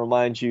just want to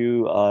remind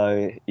you,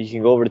 you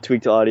can go over to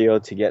Tweaked Audio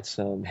to get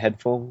some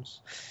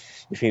headphones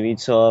if you need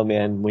some,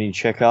 and when you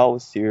check out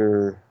with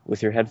your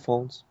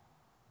headphones,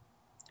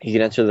 you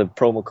can enter the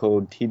promo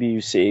code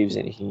TBU Saves,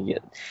 and you can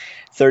get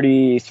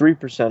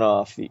 33%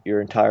 off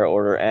your entire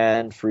order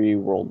and free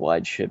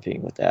worldwide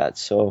shipping with that.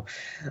 So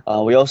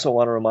we also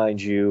want to remind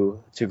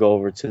you to go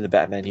over to the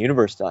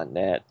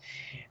BatmanUniverse.net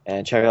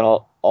and check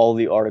out all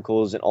the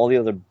articles and all the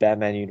other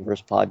Batman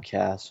Universe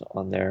podcasts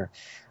on there.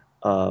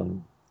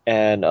 And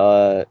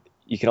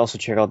you can also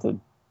check out the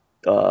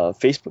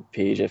Facebook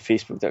page at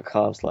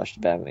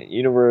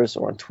facebook.com/BatmanUniverse,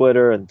 or on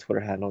Twitter, and the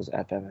Twitter handle is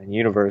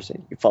 @BatmanUniverse.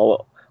 And you can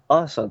follow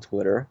us on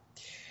Twitter,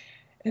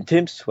 and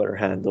Tim's Twitter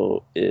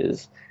handle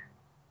is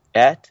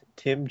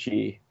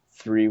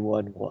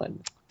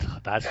 @TimG311.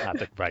 That's not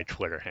the right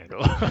Twitter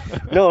handle.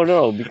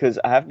 No, because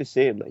I have to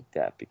say it like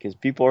that, because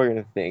people are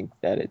going to think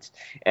that it's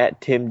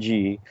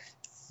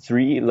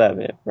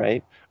 @TimG311,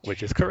 right?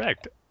 Which is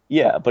correct.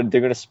 Yeah, but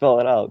they're going to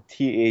spell it out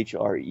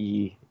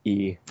THREEELEEN.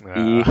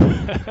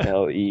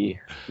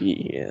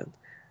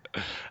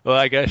 Well,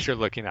 I guess you're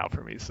looking out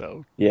for me,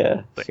 so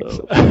Yeah. thanks.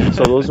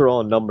 So those are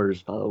all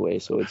numbers, by the way.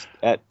 So it's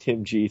at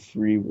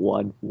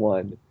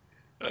TimG311.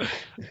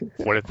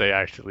 What if they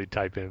actually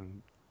type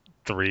in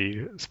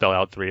 3, spell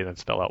out 3, and then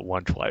spell out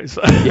 1 twice?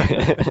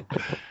 Yeah.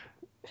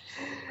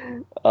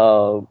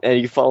 And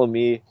you can follow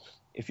me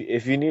if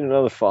you need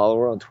another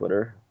follower on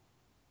Twitter.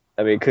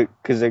 I mean,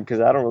 because I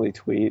don't really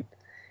tweet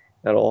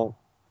at all.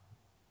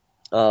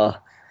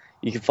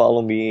 You can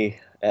follow me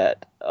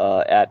at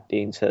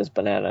Dane Says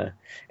Banana,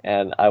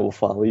 and I will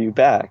follow you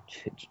back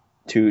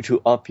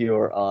to up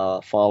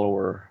your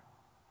follower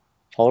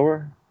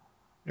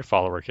Your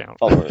follower count.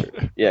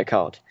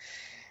 count.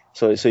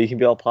 So you can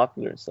be all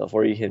popular and stuff,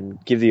 or you can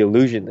give the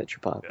illusion that you're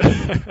popular.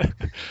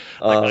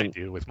 Like I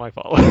do with my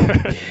follower.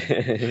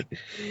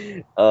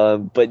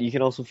 But you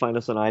can also find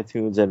us on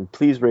iTunes, and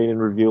please rate and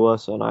review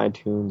us on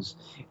iTunes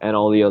and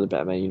all the other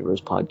Batman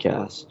Universe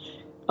podcasts,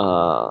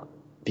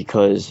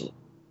 because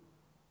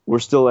we're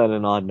still at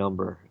an odd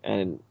number,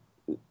 and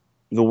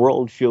the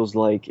world feels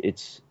like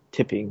it's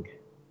tipping.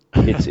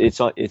 It's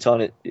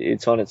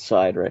on its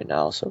side right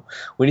now, so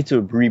we need to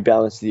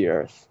rebalance the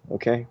earth.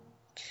 Okay.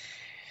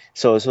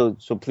 So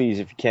please,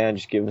 if you can,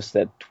 just give us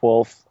that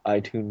 12th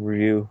iTunes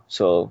review,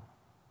 so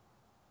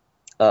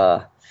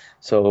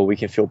we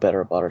can feel better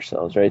about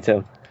ourselves, right,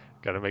 Tim?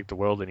 Got to make the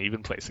world an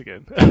even place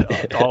again.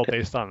 All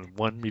based on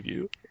one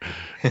review.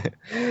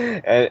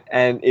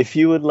 And if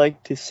you would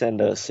like to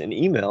send us an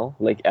email,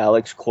 like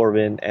Alex,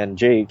 Corbin, and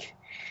Jake,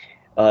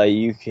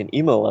 you can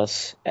email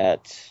us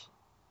at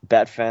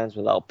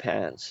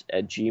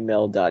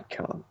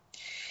batfanswithoutpants@gmail.com.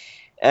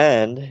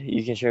 And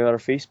you can check out our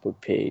Facebook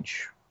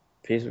page,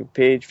 fan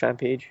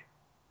page.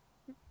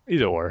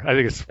 Either or. I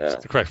think it's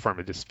the correct form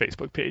of this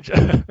Facebook page.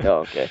 Oh,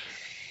 okay.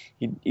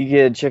 You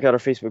can check out our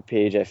Facebook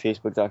page at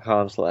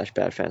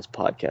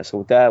facebook.com/batfanspodcast. So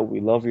with that, we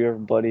love you,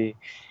 everybody.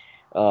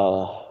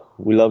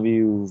 We love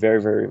you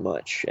very, very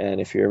much. And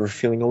if you're ever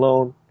feeling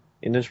alone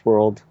in this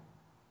world,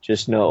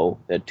 just know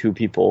that two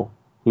people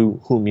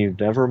whom you've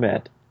never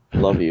met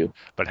love you.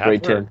 But have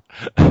right, heard.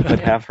 Tim?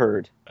 But have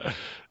heard.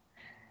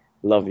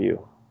 Love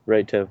you.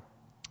 Right, Tim?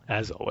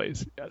 As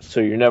always, yes. So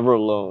you're never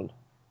alone.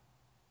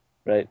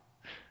 Right?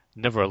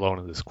 Never alone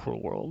in this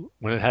cruel world.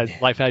 When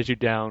life has you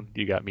down,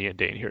 you got me and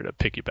Dane here to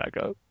pick you back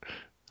up.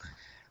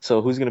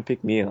 So who's gonna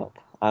pick me up?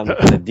 I'm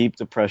in a deep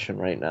depression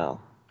right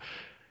now.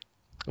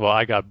 Well,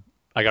 I got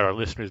our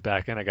listeners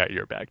back, and I got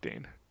your back,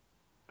 Dane.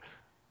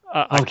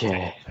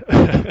 Okay.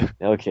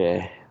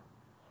 Okay.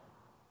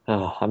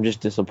 Oh, I'm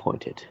just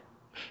disappointed.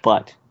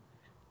 But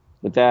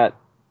with that,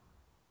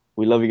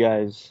 we love you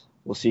guys.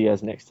 We'll see you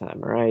guys next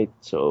time. All right.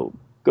 So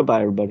goodbye,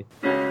 everybody.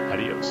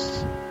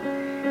 Adios.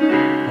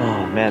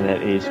 Oh man,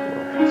 that A score.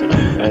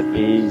 That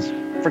A's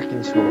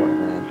freaking score,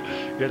 man.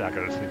 You're not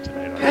gonna sleep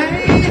tonight, are you?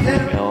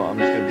 No, I'm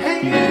just gonna be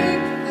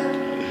fuming.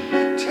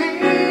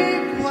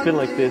 It's been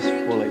like this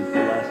for like the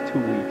last 2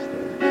 weeks,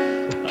 though.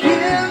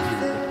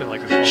 It's been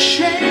like this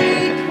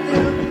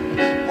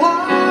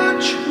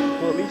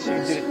Well, at least you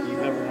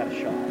never had a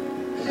shot.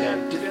 Okay?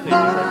 They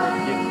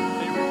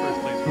were first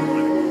place for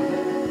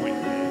point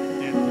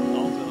and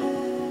also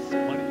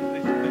money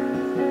they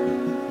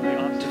the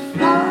option.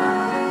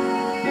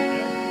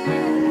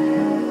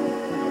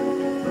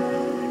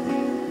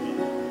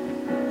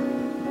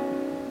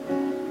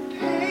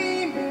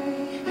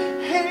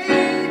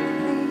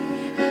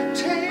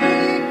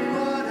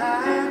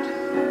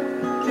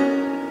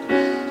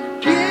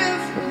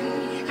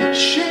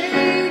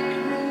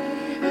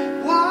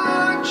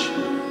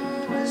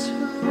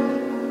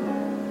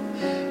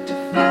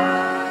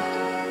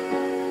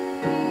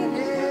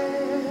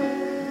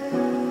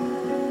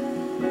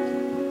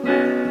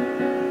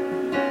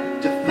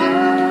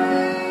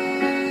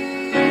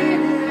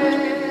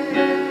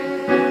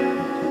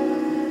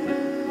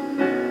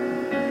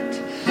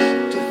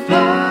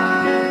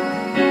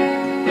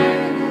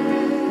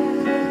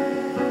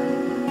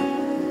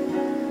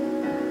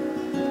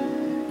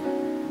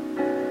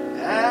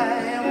 I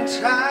am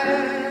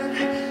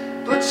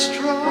tired but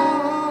strong.